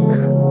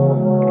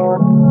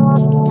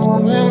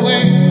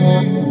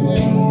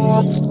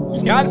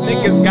 Y'all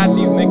niggas got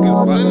these niggas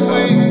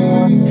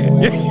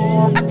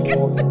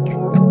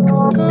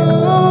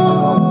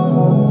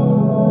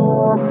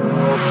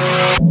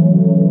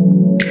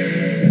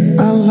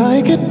I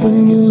like it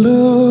when you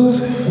lose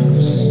it.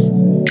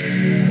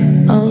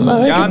 I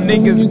like Y'all it when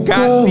niggas you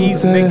got go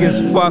these there.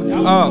 niggas fucked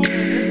up.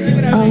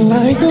 I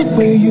like the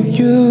way you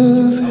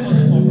use it.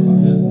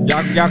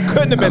 Y'all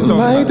couldn't have I been talking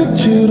like about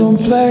this. that you don't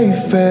play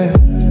fair.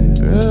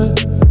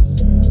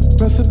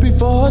 Recipe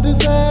for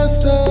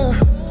disaster.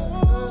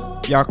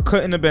 Y'all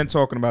couldn't have been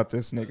talking about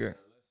this nigga.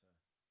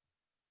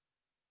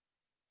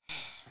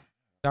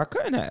 Y'all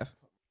couldn't have.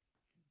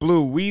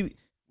 Blue, we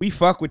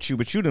fuck with you,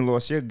 but you done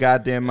lost your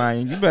goddamn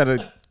mind. You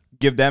better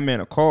give that man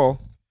a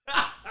call.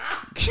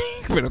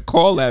 You better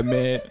call that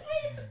man.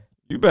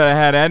 You better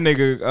have that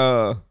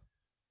nigga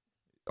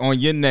on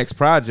your next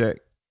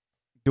project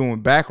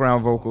doing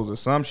background vocals or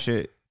some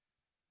shit.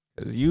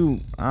 Cause you're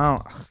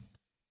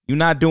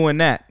not doing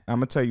that. I'm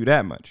gonna tell you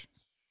that much.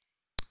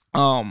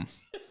 I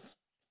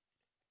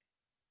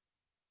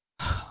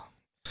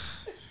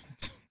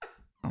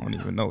don't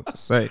even know what to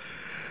say.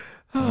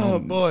 Oh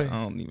boy.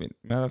 I don't even.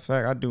 Matter of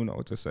fact, I do know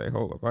what to say.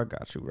 Hold up, I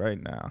got you right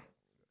now.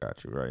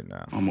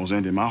 Almost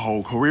ended my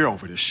whole career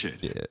over this shit.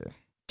 Yeah.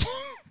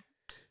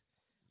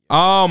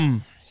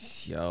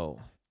 Yo.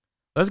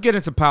 Let's get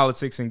into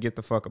politics and get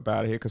the fuck up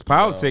out of here, because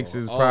politics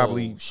is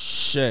probably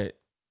shit.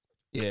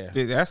 Yeah.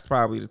 That's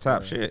probably the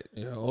top shit.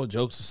 Yeah. All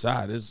jokes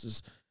aside,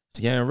 it's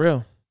getting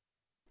real.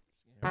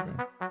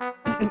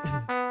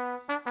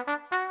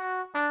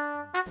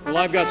 Well,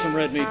 I've got some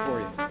red meat for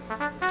you.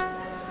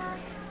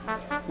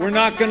 We're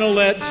not going to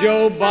let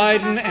Joe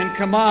Biden and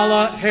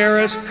Kamala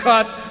Harris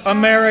cut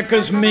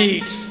America's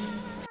meat.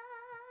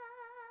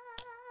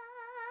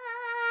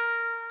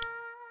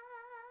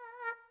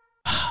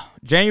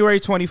 January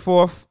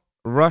 24th,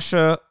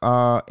 Russia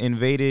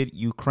invaded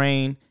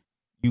Ukraine.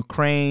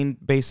 Ukraine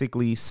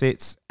basically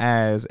sits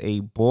as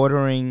a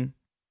bordering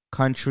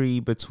country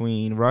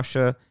between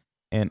Russia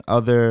and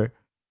other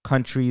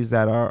countries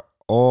that are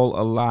all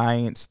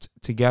allianced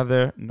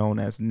together, known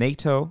as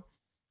NATO,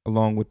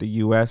 along with the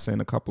U.S.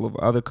 and a couple of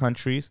other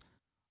countries.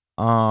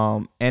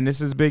 And this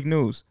is big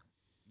news.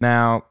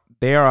 Now,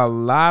 there are a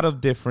lot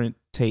of different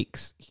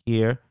takes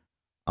here,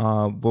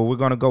 but we're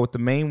going to go with the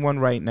main one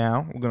right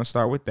now. We're going to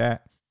start with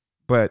that.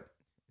 But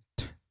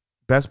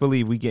best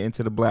believe we get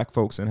into the black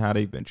folks and how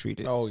they've been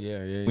treated. Oh,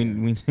 yeah. We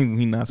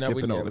not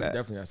skipping over that.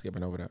 Definitely not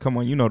skipping over that. Come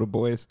on, you know the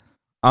boys.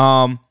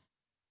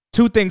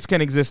 Two things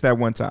can exist at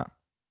one time.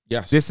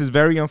 Yes. This is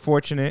very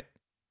unfortunate.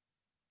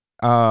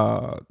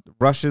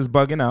 Russia's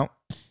bugging out.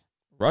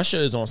 Russia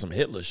is on some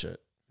Hitler shit.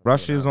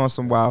 Russia is on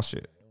some wild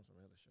shit.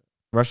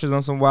 Russia's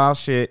on some wild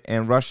shit,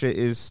 and Russia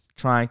is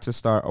trying to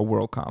start a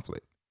world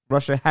conflict.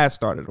 Russia has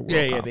started a world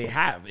conflict. Yeah, they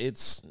have.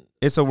 It's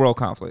a world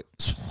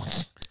conflict.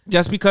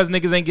 Just because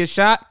niggas ain't get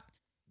shot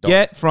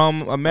yet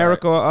from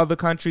America or other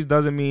countries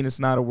doesn't mean it's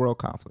not a world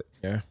conflict.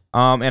 Yeah.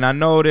 And I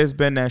know there's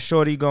been that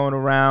shorty going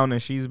around,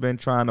 and she's been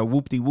trying to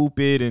whoop-de-whoop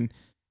it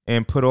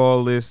and put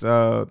all this,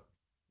 the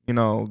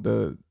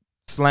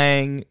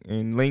slang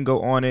and lingo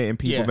on it, and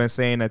people been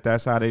saying that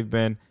that's how they've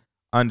been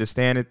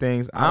understanding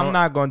things. I'm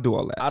not gonna do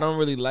all that. I don't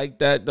really like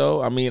that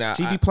though. I mean,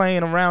 she be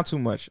playing around too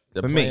much.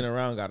 The playing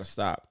around gotta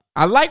stop.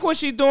 I like what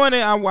she's doing,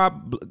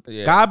 and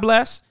God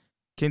bless,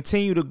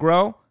 continue to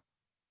grow.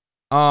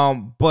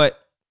 But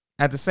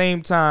at the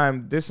same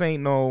time, this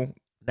ain't no.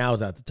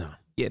 Now's not the time.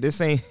 Yeah, this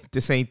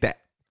ain't that.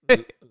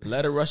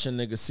 Let a Russian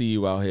nigga see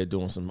you out here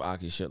doing some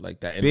Aki shit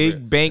like that.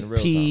 Big Bank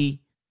P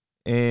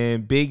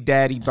and Big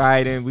Daddy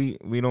Biden.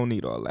 We don't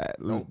need all that.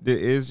 Nope.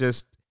 It's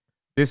just,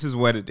 this is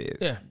what it is.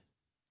 Yeah.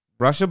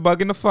 Russia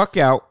bugging the fuck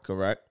out.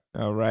 Correct.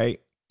 All right.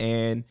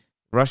 And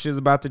Russia's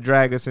about to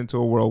drag us into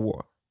a world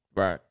war.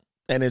 Right.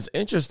 And it's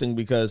interesting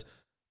because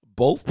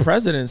both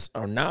presidents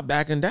are not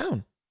backing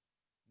down.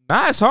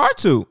 Nah, it's hard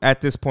to at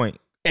this point.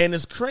 And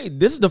it's crazy.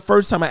 This is the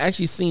first time I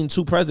actually seen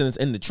two presidents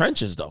in the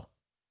trenches, though.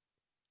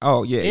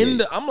 Oh, yeah.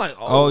 I'm like,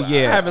 I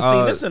haven't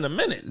seen this in a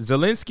minute.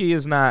 Zelensky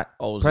is not.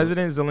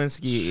 President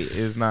Zelensky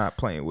is not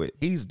playing with.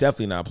 He's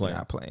definitely not playing.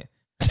 Not playing.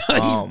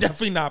 He's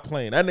definitely not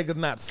playing. That nigga's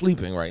not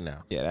sleeping right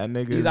now. Yeah, that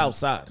nigga. He's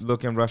outside.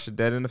 Looking Russia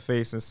dead in the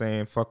face and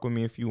saying, fuck with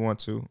me if you want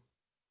to.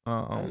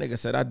 That nigga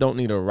said, I don't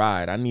need a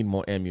ride. I need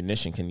more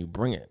ammunition. Can you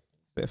bring it?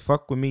 Said,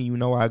 fuck with me. You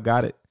know I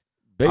got it.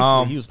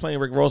 Basically, he was playing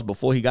Rick Ross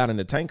before he got in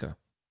the tanker.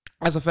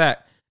 That's a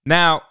fact.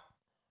 Now,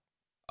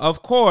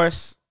 of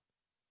course,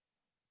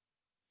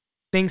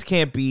 things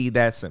can't be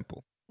that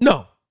simple.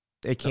 No.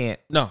 They can't.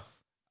 No.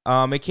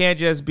 It can't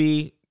just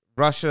be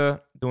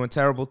Russia doing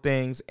terrible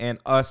things and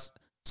us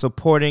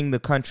supporting the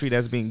country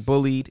that's being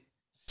bullied.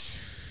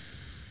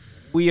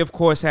 We, of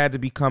course, had to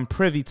become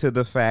privy to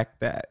the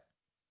fact that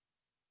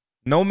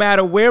no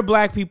matter where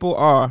black people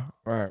are,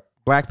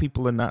 black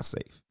people are not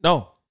safe.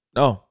 No.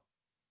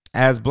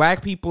 As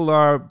black people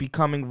are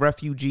becoming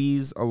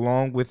refugees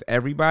along with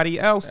everybody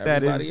else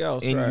that is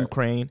in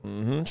Ukraine.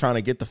 Mm-hmm. Trying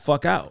to get the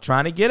fuck out.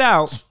 Trying to get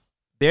out.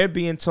 They're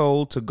being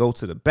told to go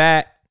to the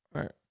bat.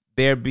 Right.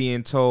 They're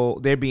being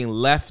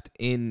left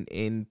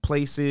in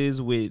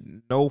places with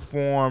no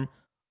form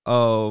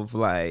of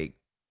like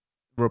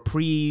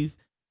reprieve.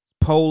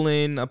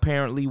 Poland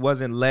apparently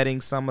wasn't letting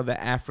some of the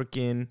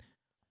African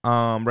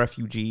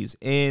refugees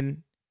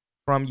in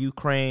from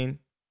Ukraine.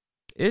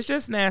 It's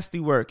just nasty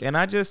work. And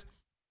I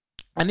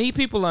need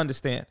people to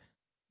understand.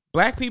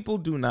 Black people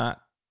do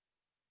not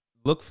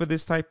look for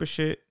this type of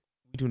shit.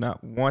 We do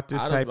not want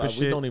this type of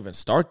shit. We don't even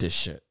start this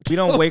shit. We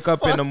don't wake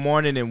up in the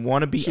morning and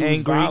want to be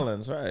angry.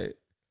 Violence, right?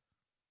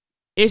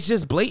 It's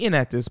just blatant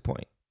at this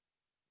point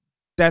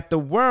that the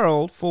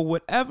world, for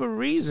whatever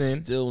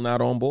reason, still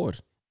not on board,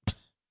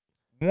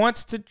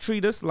 wants to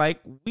treat us like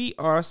we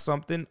are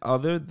something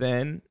other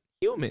than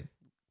human.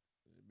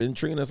 Been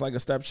treating us like a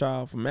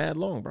stepchild for mad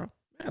long, bro.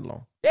 Mad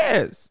long.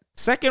 Yes.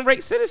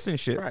 Second-rate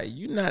citizenship. Right.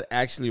 You're not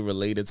actually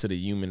related to the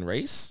human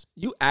race.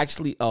 You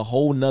actually a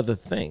whole nother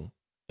thing.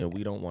 And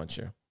we don't want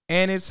you.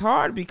 And it's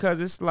hard because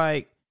it's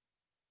like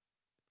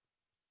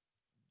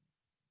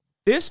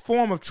this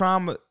form of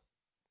trauma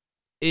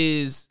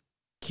is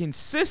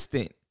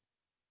consistent.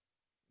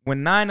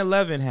 When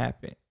 9/11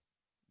 happened,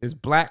 there's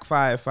black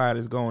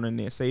firefighters going in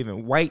there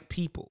saving white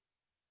people.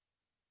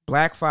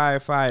 Black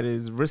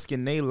firefighters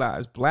risking their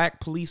lives. Black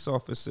police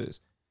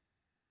officers.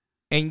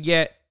 And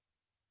yet,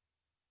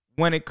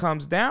 when it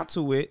comes down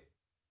to it,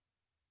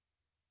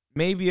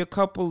 maybe a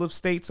couple of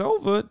states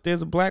over,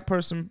 there's a black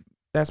person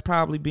that's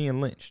probably being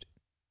lynched.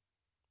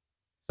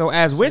 So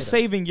as we're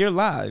saving your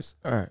lives,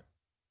 all right,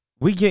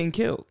 we getting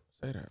killed.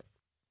 Say that.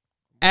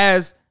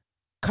 As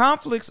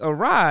conflicts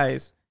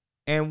arise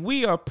and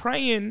we are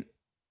praying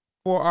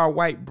for our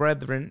white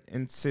brethren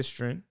and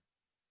sistren,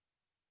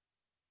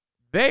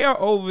 they are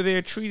over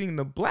there treating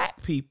the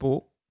black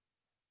people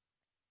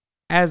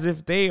as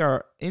if they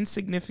are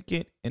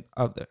insignificant and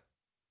other.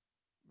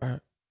 Right.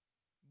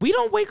 We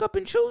don't wake up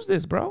and choose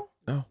this, bro.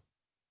 No.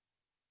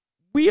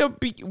 We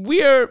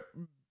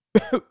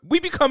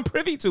become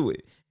privy to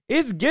it.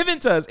 It's given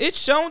to us. It's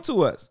shown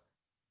to us.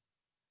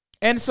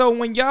 And so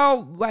when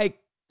y'all like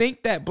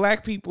think that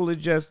black people are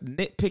just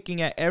nitpicking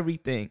at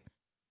everything,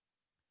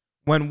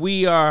 when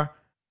we are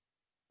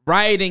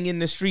rioting in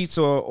the streets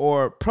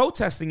or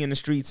protesting in the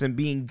streets and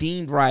being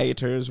deemed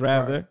rioters,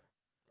 rather,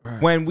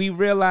 right. When we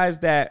realize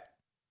that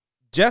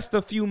just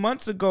a few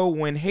months ago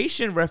when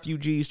Haitian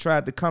refugees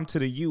tried to come to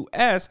the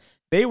U.S.,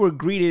 they were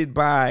greeted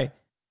by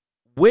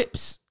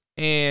whips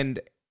and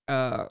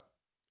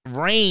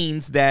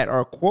reins that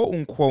are quote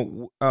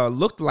unquote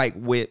looked like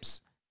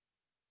whips.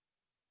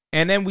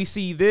 And then we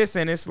see this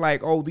and it's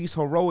like, oh, these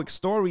heroic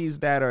stories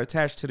that are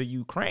attached to the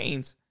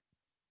Ukrainians.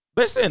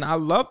 Listen, I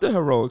love the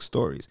heroic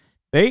stories.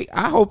 I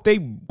hope they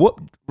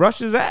whoop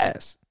Russia's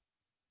ass.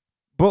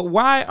 But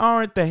why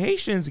aren't the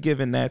Haitians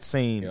given that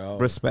same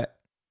respect?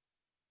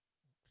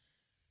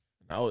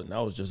 That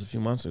was just a few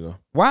months ago.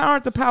 Why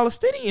aren't the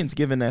Palestinians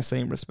given that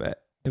same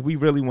respect? If we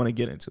really want to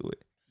get into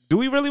it. Do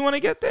we really want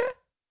to get there?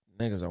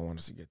 Niggas don't want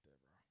us to get there,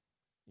 bro.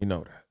 You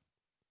know that.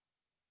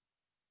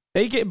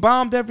 They get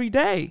bombed every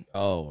day.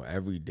 Oh,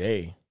 every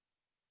day.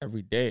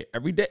 Every day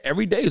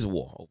is a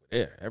war over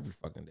there. Every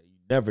fucking day. You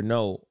never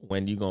know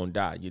when you're going to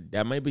die.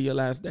 That may be your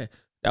last day.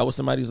 That was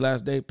somebody's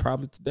last day,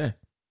 probably today.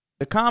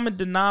 The common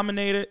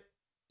denominator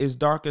is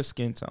darker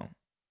skin tone.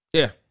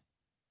 Yeah.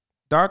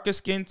 Darker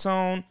skin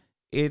tone,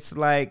 it's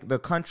like the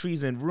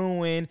country's in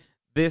ruin,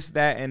 this,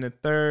 that, and the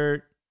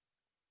third.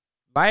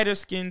 Lighter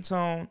skin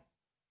tone,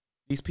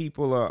 these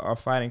people are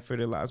fighting for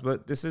their lives.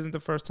 But this isn't the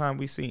first time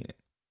we've seen it.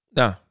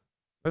 Nah.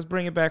 Let's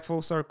bring it back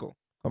full circle.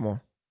 Come on.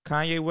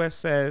 Kanye West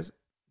says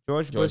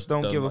George Bush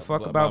don't give a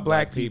fuck about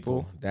black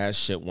people. That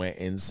shit went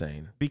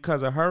insane.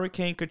 Because of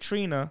Hurricane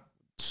Katrina.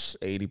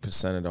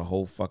 80% of the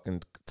whole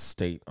fucking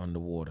state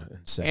underwater.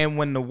 Insane. And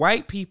when the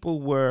white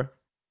people were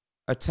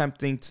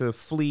attempting to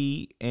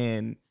flee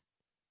and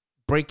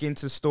break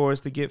into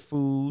stores to get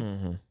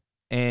food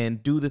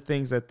and do the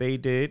things that they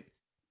did,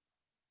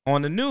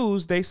 on the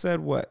news, they said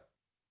what?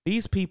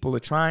 These people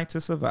are trying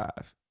to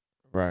survive.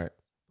 Right.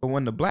 But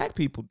when the black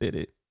people did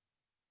it,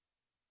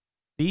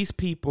 these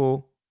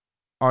people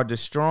are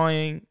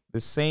destroying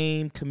the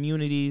same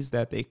communities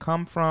that they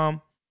come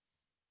from.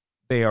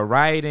 They are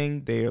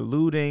rioting, they are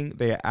looting,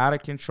 they are out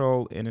of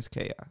control, and it's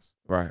chaos.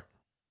 Right.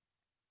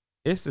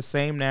 It's the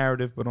same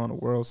narrative, but on a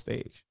world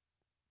stage.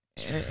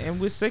 And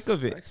we're sick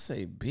of it. Like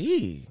say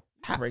B.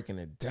 Breaking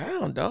it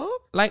down, dog.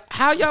 Like,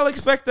 how y'all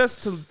expect us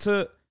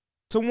to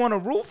want to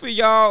root for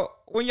y'all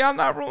when y'all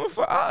not rooting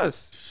for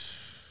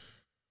us?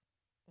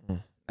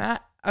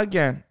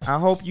 Again, I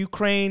hope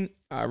Ukraine...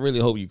 I really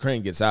hope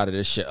Ukraine gets out of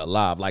this shit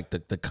alive, like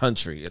the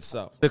country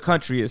itself. The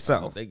country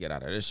itself. They get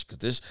out of this because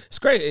this it's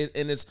great,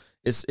 and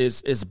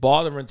it's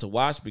bothering to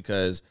watch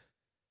because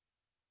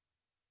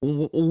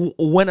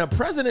when a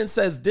president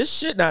says this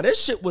shit, now this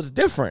shit was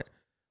different.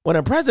 When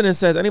a president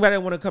says anybody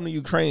that want to come to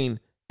Ukraine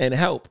and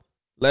help,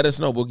 let us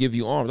know. We'll give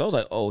you arms. I was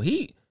like,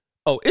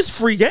 it's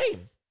free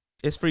game.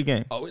 It's free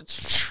game.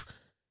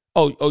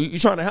 You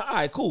trying to help? All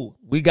right, cool.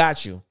 We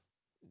got you.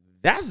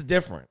 That's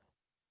different.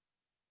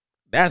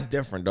 That's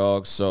different,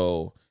 dog.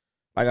 So,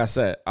 like I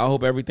said, I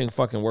hope everything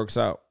fucking works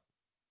out.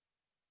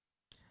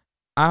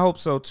 I hope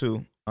so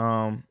too.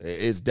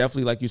 It's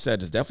definitely, like you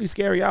said, it's definitely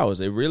scary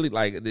hours. It's really,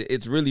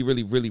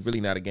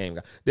 really not a game.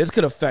 This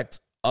could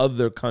affect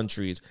other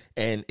countries,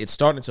 and it's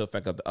starting to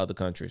affect other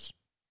countries.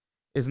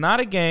 It's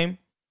not a game.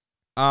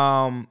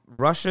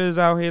 Russia is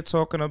out here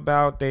talking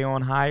about they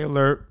on high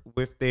alert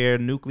with their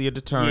nuclear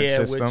deterrent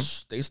system.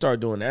 Which they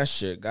start doing that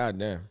shit.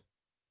 Goddamn.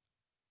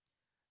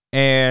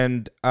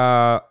 And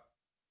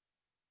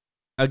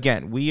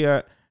again,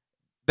 the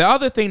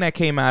other thing that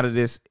came out of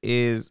this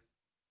is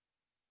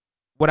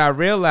what I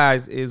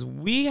realized is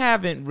we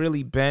haven't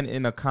really been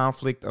in a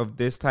conflict of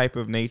this type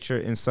of nature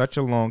in such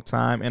a long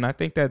time. And I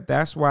think that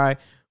that's why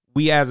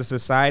we as a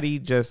society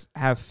just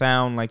have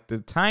found like the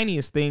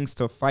tiniest things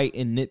to fight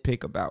and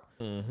nitpick about.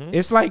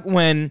 It's like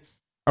when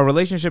a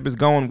relationship is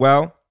going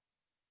well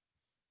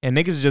and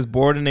niggas are just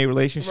bored in their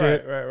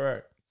relationship.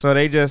 Right. So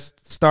they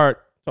just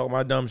start talking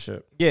about dumb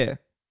shit. Yeah.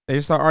 They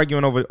just start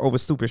arguing over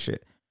stupid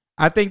shit.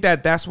 I think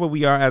that that's what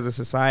we are as a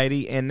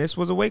society, and this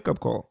was a wake-up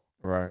call.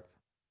 Right.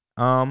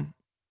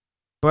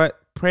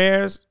 But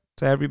prayers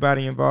to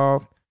everybody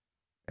involved.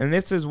 And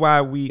this is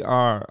why we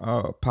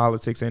are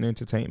politics and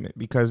entertainment,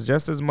 because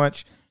just as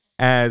much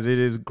as it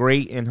is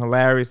great and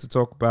hilarious to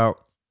talk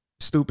about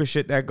stupid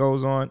shit that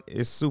goes on,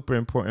 it's super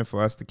important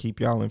for us to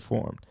keep y'all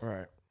informed.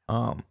 Right.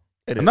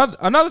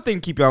 Another thing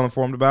to keep y'all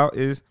informed about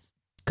is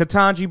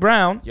Ketanji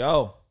Brown.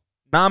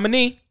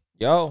 Nominee.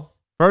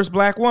 First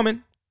black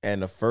woman.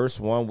 And the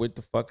first one with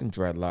the fucking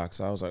dreadlocks.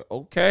 I was like,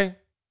 okay.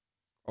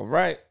 All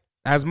right.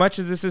 As much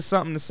as this is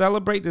something to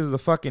celebrate, this is a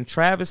fucking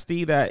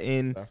travesty that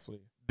in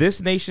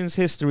this nation's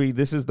history,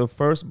 this is the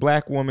first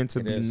black woman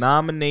to be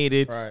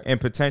nominated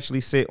and potentially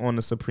sit on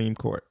the Supreme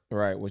Court.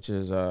 Right, which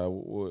is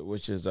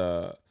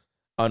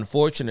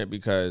unfortunate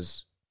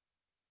because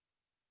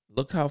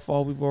look how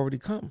far we've already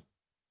come.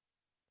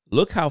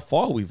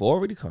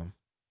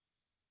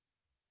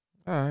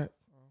 All right.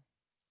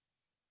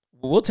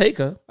 We'll take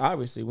her.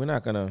 Obviously, we're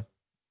not gonna.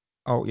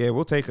 Oh yeah,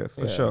 we'll take her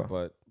for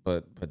sure.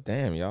 But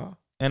damn, y'all.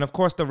 And of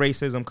course, the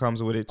racism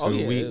comes with it too. Oh,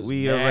 yeah,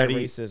 we already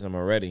racism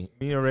already.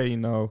 We already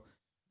know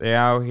they're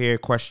out here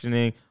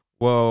questioning.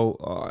 Well,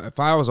 if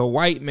I was a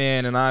white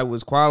man and I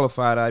was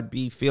qualified, I'd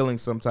be feeling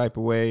some type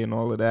of way and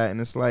all of that.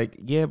 And it's like,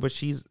 yeah, but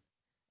she's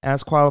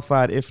as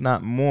qualified, if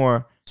not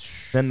more,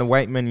 than the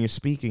white men you're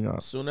speaking of.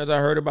 As soon as I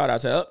heard about it, I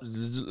said,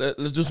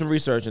 let's do some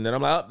research. And then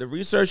I'm like, the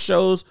research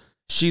shows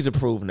she's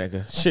approved,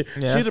 nigga.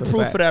 She's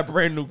approved for that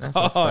brand new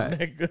car,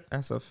 nigga.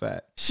 That's a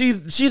fact.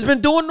 She's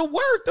been doing the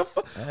work.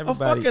 A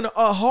fucking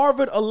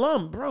Harvard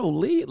alum, bro.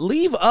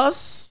 Leave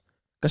us,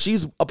 because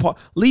she's a part.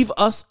 Leave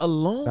us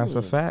alone. That's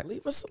a fact.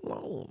 Leave us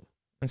alone.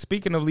 And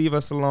speaking of leave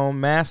us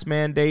alone, mask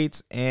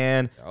mandates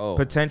and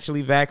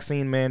potentially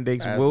vaccine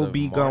mandates will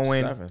be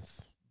going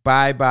 7th.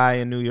 bye-bye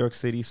in New York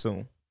City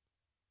soon.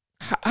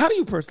 How do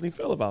you personally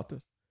feel about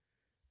this?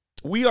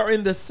 We are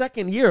in the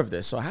second year of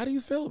this, so how do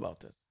you feel about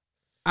this?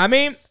 I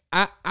mean,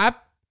 I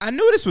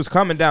knew this was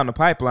coming down the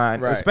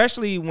pipeline,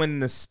 especially when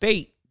the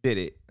state did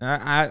it.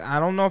 I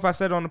don't know if I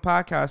said it on the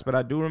podcast, but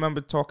I do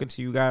remember talking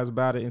to you guys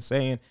about it and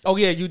saying, oh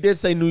yeah, you did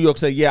say New York.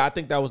 Say yeah, I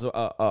think that was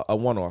a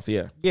one-off.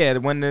 Yeah, yeah,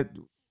 when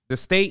the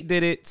state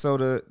did it, so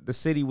the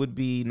city would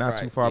be not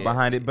too far yeah,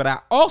 behind it. But I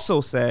also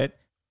said,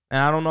 and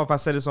I don't know if I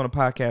said this on the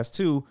podcast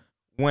too,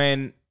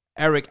 when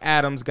Eric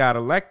Adams got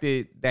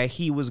elected, that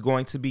he was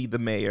going to be the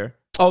mayor.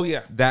 Oh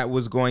yeah, that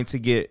was going to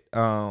get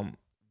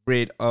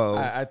rid of.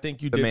 I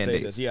think you did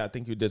say this. Yeah, I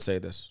think you did say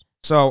this.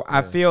 So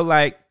I feel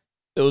like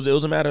it was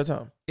a matter of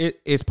time.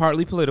 It's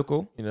partly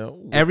political. You know,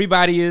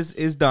 everybody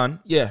is done.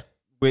 Yeah,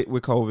 with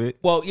COVID.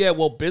 Well, yeah.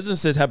 Well,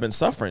 businesses have been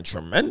suffering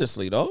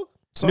tremendously, dog.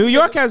 New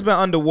York has been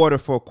underwater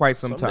for quite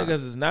some time.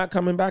 Niggas is not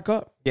coming back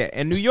up. Yeah,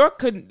 and New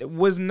York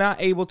was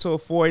not able to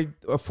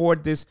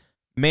afford this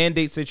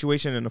mandate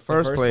situation in the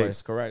first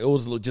place. Correct. It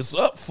was just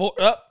up,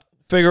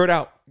 figure it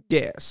out.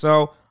 Yeah,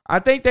 so I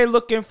think they're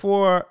looking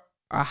for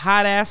a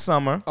hot ass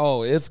summer.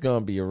 Oh, it's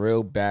gonna be a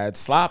real bad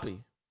sloppy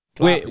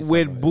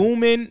with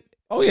booming.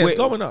 Oh yeah, it's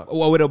going up.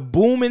 Well, with a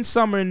booming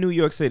summer in New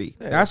York City.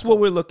 Yeah, that's what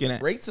we're looking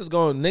at. Rates is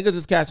going. Niggas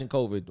is catching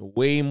COVID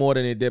way more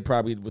than they did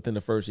probably within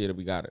the first year that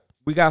we got it.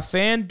 We got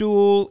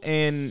FanDuel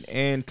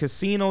and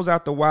casinos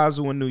out the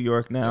wazoo in New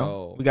York now.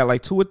 Yo. We got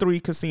like 2 or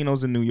 3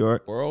 casinos in New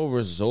York. World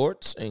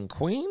Resorts in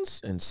Queens,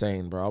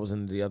 insane, bro. I was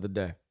in the other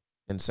day,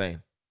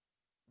 insane.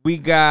 We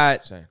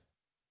got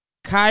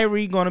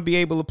Kyrie going to be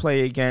able to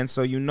play again,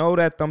 so you know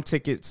that them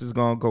tickets is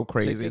going to go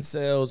crazy. Ticket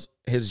sales,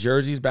 his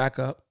jersey's back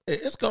up.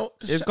 It's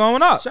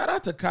going up. Shout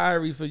out to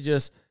Kyrie for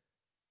just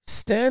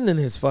standing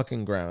his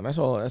fucking ground. That's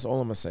all I'm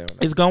gonna say on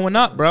that. It's going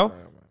up, bro.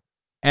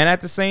 And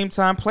at the same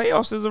time,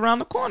 playoffs is around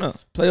the corner.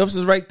 Playoffs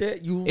is right there.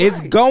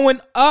 It's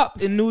going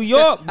up in New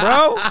York,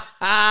 bro.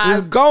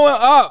 It's going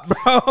up,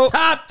 bro.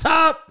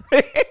 Top.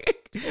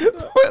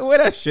 Where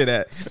that shit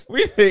at?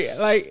 We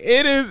like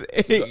it is.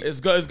 It's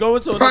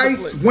going to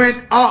price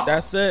went up.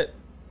 That's it.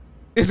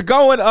 It's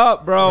going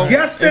up, bro.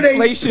 Yesterday's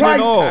inflation price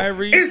and all.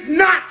 is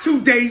not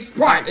today's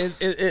price.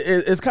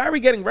 Is Kyrie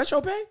getting retro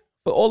pay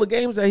for all the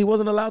games that he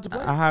wasn't allowed to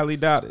play? I highly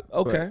doubt it.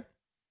 Okay,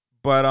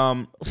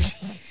 but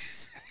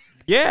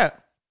yeah.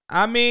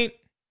 I mean,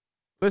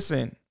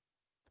 listen.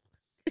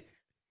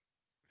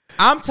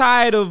 I'm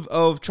tired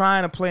of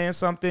trying to plan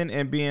something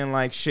and being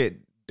like, shit,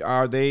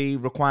 are they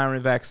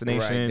requiring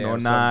vaccination or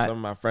not? Some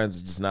of my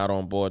friends are just not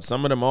on board.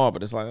 Some of them are,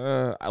 but it's like,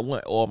 I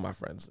want all my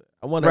friends.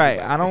 I want right.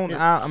 Everybody.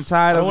 I'm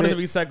tired of it. I want it to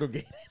be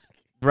segregated.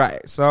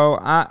 Right. So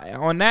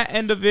on that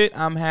end of it,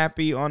 I'm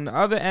happy. On the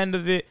other end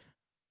of it,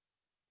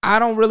 I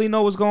don't really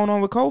know what's going on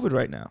with COVID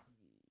right now.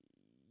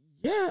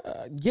 Yeah.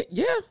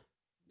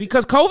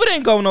 Because COVID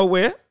ain't go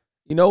nowhere.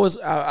 You know,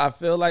 I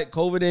feel like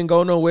COVID didn't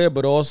go nowhere,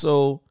 but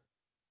also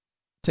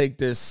take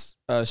this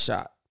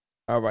shot.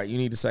 All right, you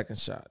need a second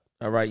shot.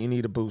 All right, you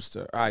need a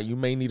booster. All right, you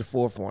may need a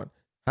fourth one.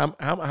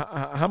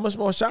 How much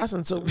more shots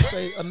until we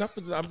say enough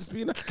is? I'm just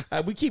being.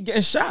 We keep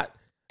getting shot,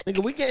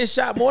 nigga. We getting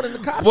shot more than the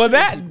cops. Well,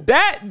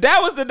 that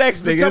was the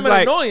next thing. It's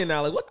like annoying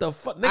now. Like, what the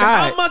fuck, nigga?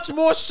 How much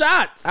more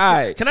shots? All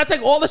right, can I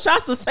take all the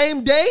shots the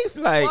same day?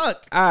 Like,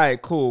 fuck. All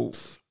right, cool.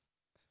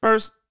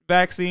 First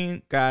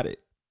vaccine, got it.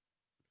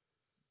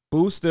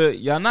 Booster,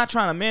 y'all not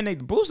trying to mandate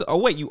the booster. Oh,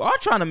 wait, you are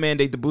trying to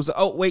mandate the booster.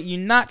 Oh, wait, you're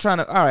not trying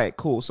to. All right,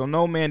 cool. So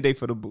no mandate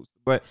for the booster.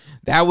 But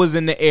that was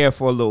in the air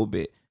for a little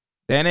bit.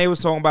 Then they was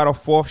talking about a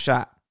 4th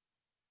shot.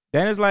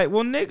 Then it's like,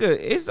 well, nigga,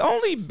 it's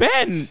only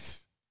been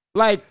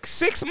like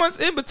 6 months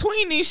in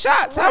between these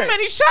shots. Right. How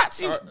many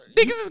shots you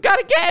niggas has got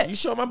to get? You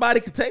sure my body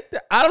could take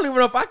that? I don't even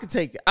know if I could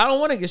take it. I don't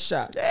want to get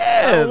shot.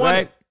 Yeah,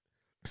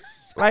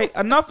 like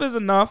enough is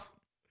enough.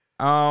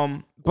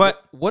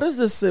 But what does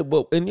this say?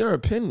 Well, in your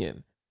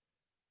opinion,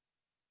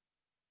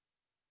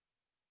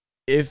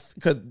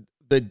 because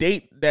the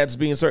date that's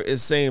being certain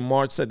is saying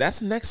March 7th,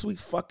 that's next week.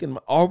 Fucking,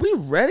 are we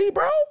ready,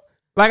 bro?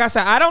 Like I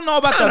said, I don't know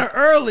about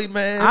early,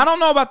 man. I don't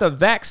know about the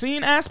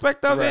vaccine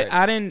aspect of it.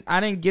 I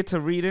didn't get to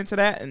read into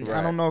that, and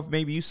I don't know if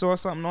maybe you saw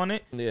something on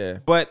it. Yeah,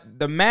 but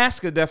the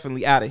mask is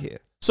definitely out of here.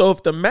 So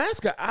if the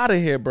mask are out of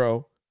here,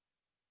 bro,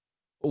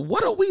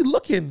 what are we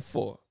looking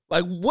for?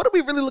 Like, what are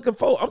we really looking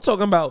for? I'm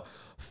talking about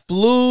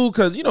flu,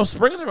 because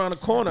spring's around the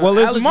corner. Well,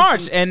 it's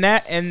March, and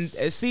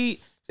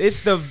see,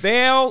 it's the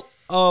veil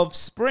of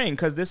spring,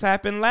 because this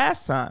happened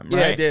last time,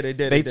 right? Yeah, it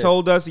did. They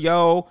told us,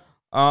 yo,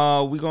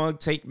 we're going to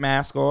take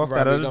mask off.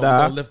 Right, we're going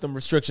to lift them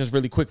restrictions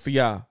really quick for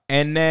y'all.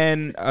 And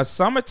then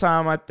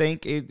summertime, I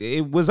think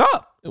it was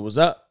up. It was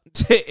up.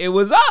 It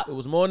was up. It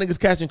was more niggas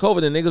catching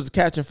COVID than niggas was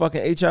catching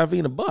fucking HIV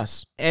in a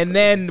bus. And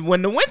then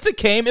when the winter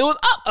came, it was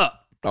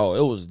up. Oh,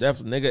 it was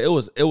definitely,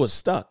 nigga, it was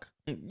stuck.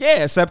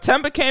 Yeah,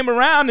 September came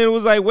around and it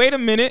was like, wait a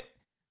minute.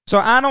 So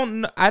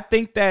I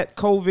think that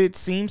COVID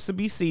seems to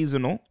be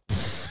seasonal.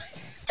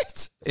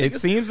 It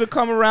seems to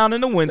come around in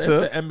the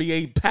winter. That's an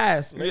NBA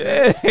pass,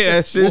 man.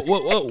 Yeah.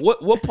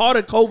 What part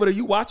of COVID are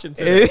you watching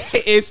today?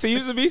 It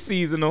seems to be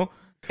seasonal,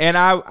 and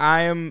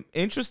I am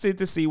interested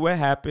to see what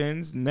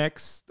happens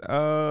next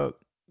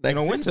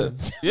winter.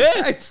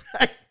 Yeah,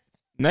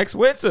 next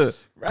winter,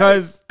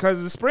 because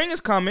the spring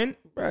is coming.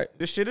 Right,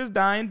 the shit is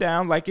dying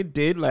down like it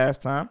did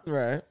last time.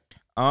 Right.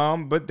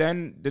 But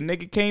then the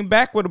nigga came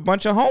back with a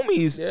bunch of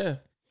homies. Yeah.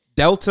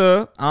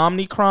 Delta,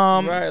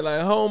 Omnicron. Right, like,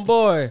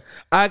 homeboy,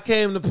 I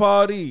came to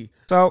party.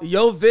 So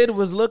your vid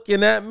was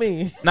looking at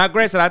me. Now,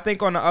 granted, I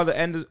think on the other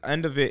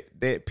end of it,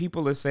 that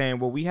people are saying,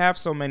 well, we have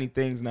so many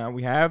things now.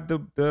 We have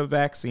the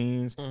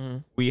vaccines. Mm-hmm.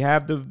 We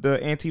have the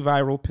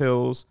antiviral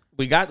pills.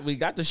 We got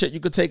the shit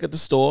you could take at the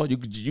store. You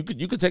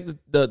could take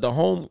the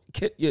home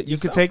kit. You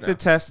could take the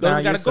test now.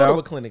 You gotta go to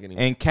a clinic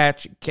anymore and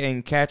catch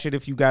it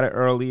if you got it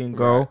early and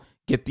go. Right.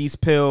 Get these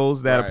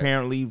pills that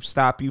apparently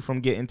stop you from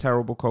getting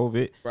terrible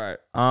COVID. Right.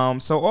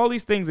 So all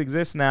these things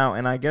exist now,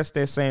 and I guess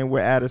they're saying we're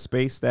at a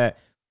space that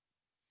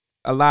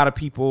a lot of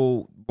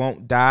people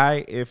won't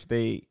die if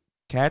they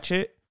catch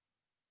it.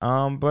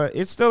 But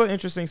it's still an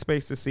interesting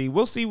space to see.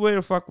 We'll see where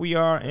the fuck we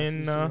are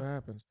in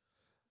a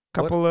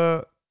couple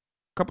of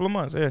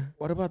months. Yeah.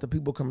 What about the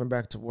people coming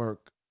back to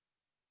work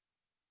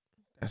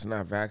that's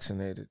not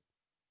vaccinated,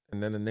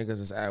 and then the niggas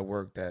that's at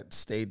work that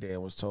stayed there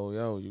and was told,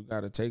 yo, you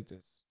got to take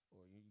this.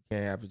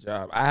 Can't have a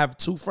job. I have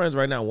 2 friends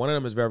right now. One of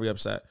them is very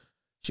upset.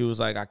 She was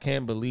like, I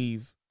can't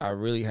believe I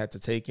really had to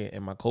take it,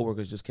 and my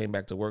coworkers just came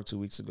back to work 2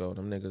 weeks ago.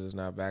 Them niggas is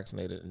not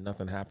vaccinated, and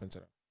nothing happened to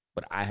them.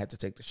 But I had to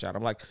take the shot.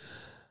 I'm like,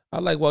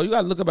 well, you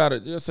gotta look about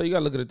it. So you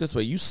gotta look at it this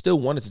way. You still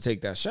wanted to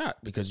take that shot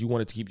because you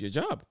wanted to keep your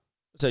job.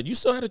 I said you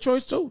still had a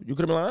choice too. You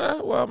could have been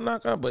like, well, I'm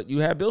not gonna. But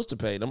you had bills to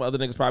pay. Them other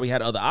niggas probably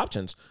had other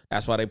options.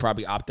 That's why they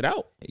probably opted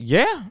out.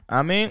 Yeah,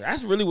 I mean,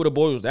 that's really what it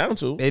boils down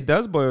to. It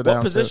does boil down.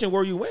 What position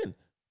were you in?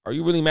 Are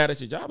you really mad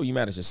at your job or you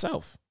mad at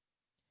yourself?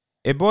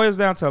 It boils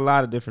down to a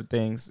lot of different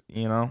things,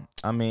 you know.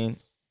 I mean,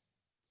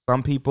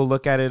 some people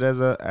look at it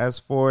as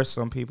force.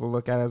 Some people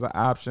look at it as an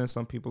option.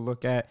 Some people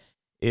look at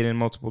it in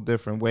multiple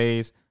different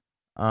ways.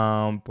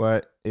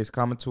 But it's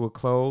coming to a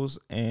close,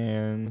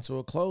 and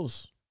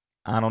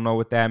I don't know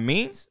what that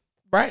means.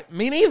 Right,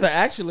 me neither.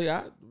 Actually,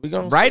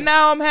 right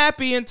now I'm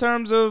happy in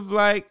terms of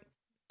like.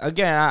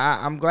 Again,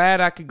 I'm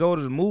glad I could go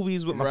to the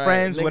movies with my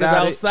friends niggas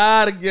without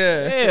outside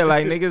again. Yeah,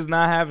 like niggas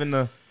not having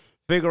to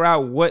figure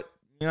out what,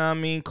 you know what I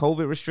mean,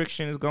 COVID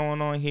restriction is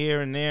going on here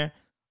and there.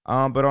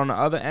 But on the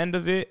other end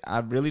of it,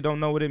 I really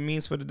don't know what it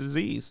means for the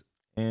disease.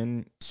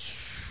 And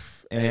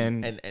that's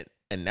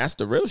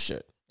the real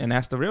shit. And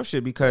that's the real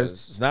shit because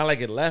it's not like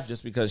it left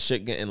just because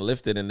shit getting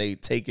lifted and they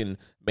taking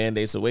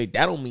mandates away.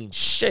 That don't mean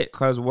shit.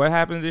 Because what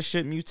happens if this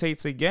shit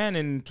mutates again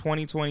in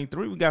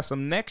 2023? We got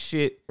some next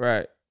shit.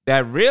 Right.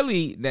 That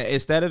really,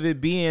 instead of it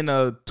being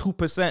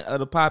 2% of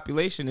the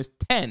population, it's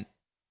 10.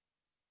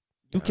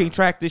 You can't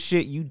track this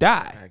shit, you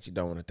die. I actually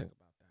don't want to think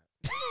about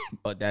that.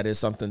 But that is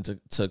something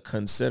to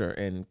consider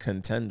and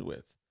contend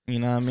with. You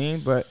know what I mean?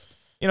 But,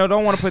 you know,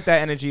 don't want to put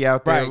that energy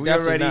out there. Right, we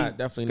already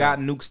got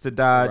nukes to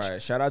dodge.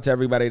 Right. Shout out to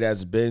everybody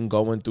that's been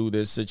going through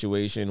this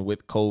situation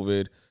with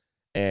COVID.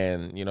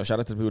 And, you know, shout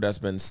out to the people that's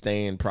been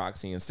staying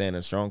proxy and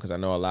standing strong. Because I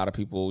know a lot of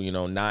people, you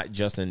know, not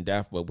just in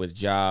death, but with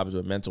jobs,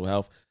 with mental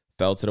health,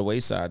 fell to the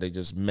wayside. They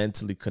just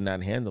mentally could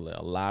not handle it.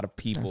 A lot of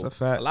people, that's a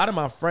fact. A lot of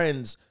my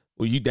friends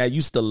that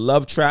used to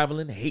love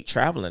traveling, hate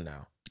traveling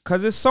now.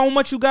 Because there's so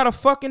much you got to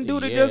fucking do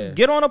to just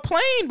get on a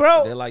plane,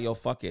 bro. They're like, yo,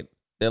 fuck it.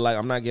 They're like,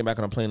 I'm not getting back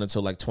on a plane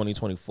until like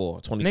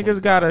 2024, 2025.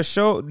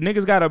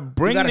 Niggas got to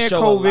bring their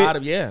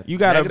COVID. You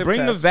got to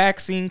bring the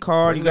vaccine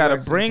card. You got to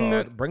bring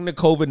the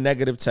COVID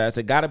negative test.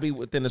 It got to be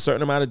within a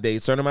certain amount of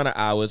days, certain amount of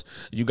hours.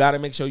 You got to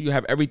make sure you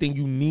have everything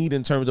you need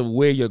in terms of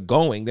where you're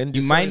going. Then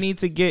you might need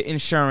to get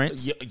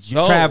insurance,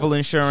 travel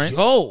insurance.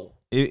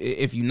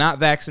 If you're not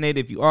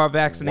vaccinated, if you are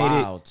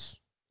vaccinated.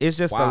 It's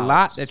just a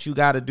lot that you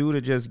got to do to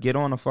just get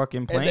on a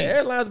fucking plane. And the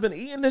airline's been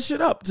eating this shit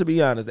up, to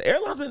be honest. The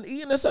airline's been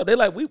eating this up. They're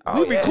like, we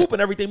recouping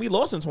everything we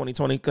lost in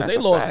 2020 because they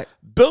lost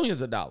billions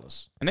of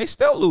dollars. And they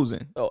still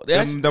losing. Oh,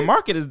 the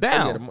market is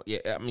down.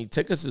 I mean,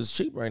 tickets is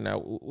cheap right now.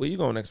 Where you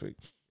going next week?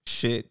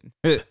 Shit.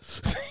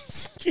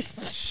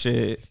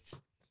 Shit.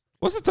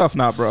 What's the tough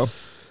knot, bro?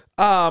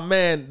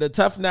 Man, the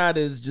tough knot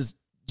is just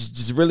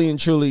really and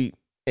truly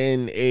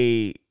in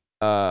a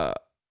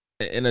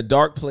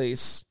dark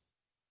place.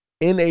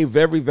 In a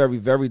very, very,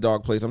 very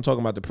dark place. I'm talking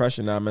about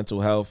depression now,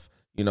 mental health,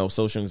 you know,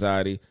 social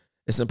anxiety.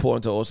 It's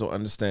important to also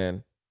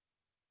understand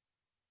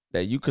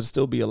that you could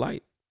still be a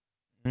light.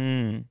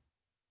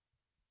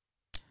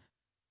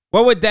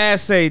 What would Dad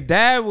say?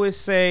 Dad would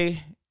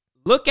say,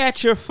 look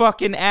at your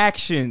fucking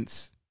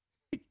actions.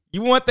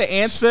 You want the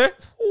answer?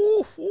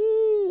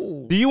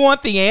 Do you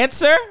want the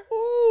answer?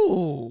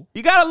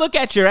 You got to look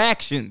at your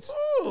actions.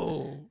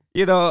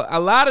 You know, a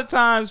lot of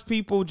times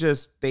people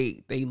just, they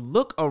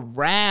look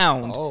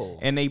around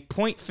and they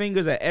point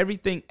fingers at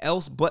everything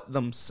else but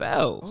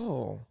themselves.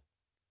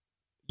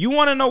 You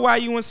want to know why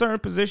you in certain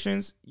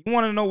positions? You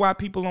want to know why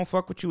people don't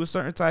fuck with you a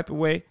certain type of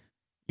way?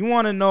 You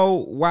want to know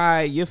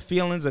why your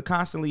feelings are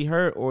constantly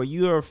hurt or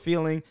you are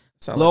feeling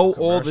low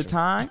all the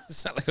time?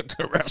 Sound like a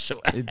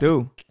commercial. It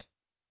do.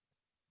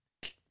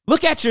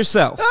 Look at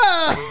yourself.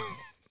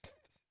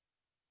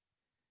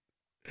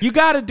 You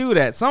got to do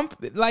that.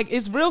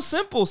 It's real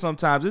simple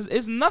sometimes.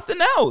 It's nothing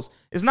else.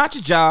 It's not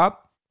your job.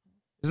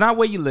 It's not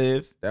where you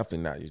live. Definitely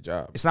not your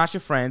job. It's not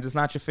your friends. It's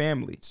not your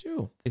family. It's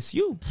you. It's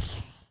you.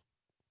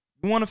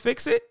 You want to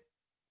fix it?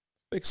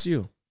 Fix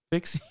you.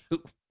 Fix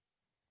you.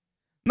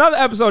 Another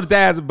episode of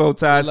Dads and Bow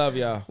Ties. We love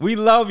y'all. We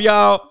love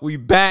y'all. We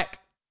back.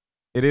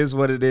 It is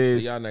what it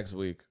is. See y'all next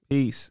week.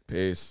 Peace.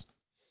 Peace.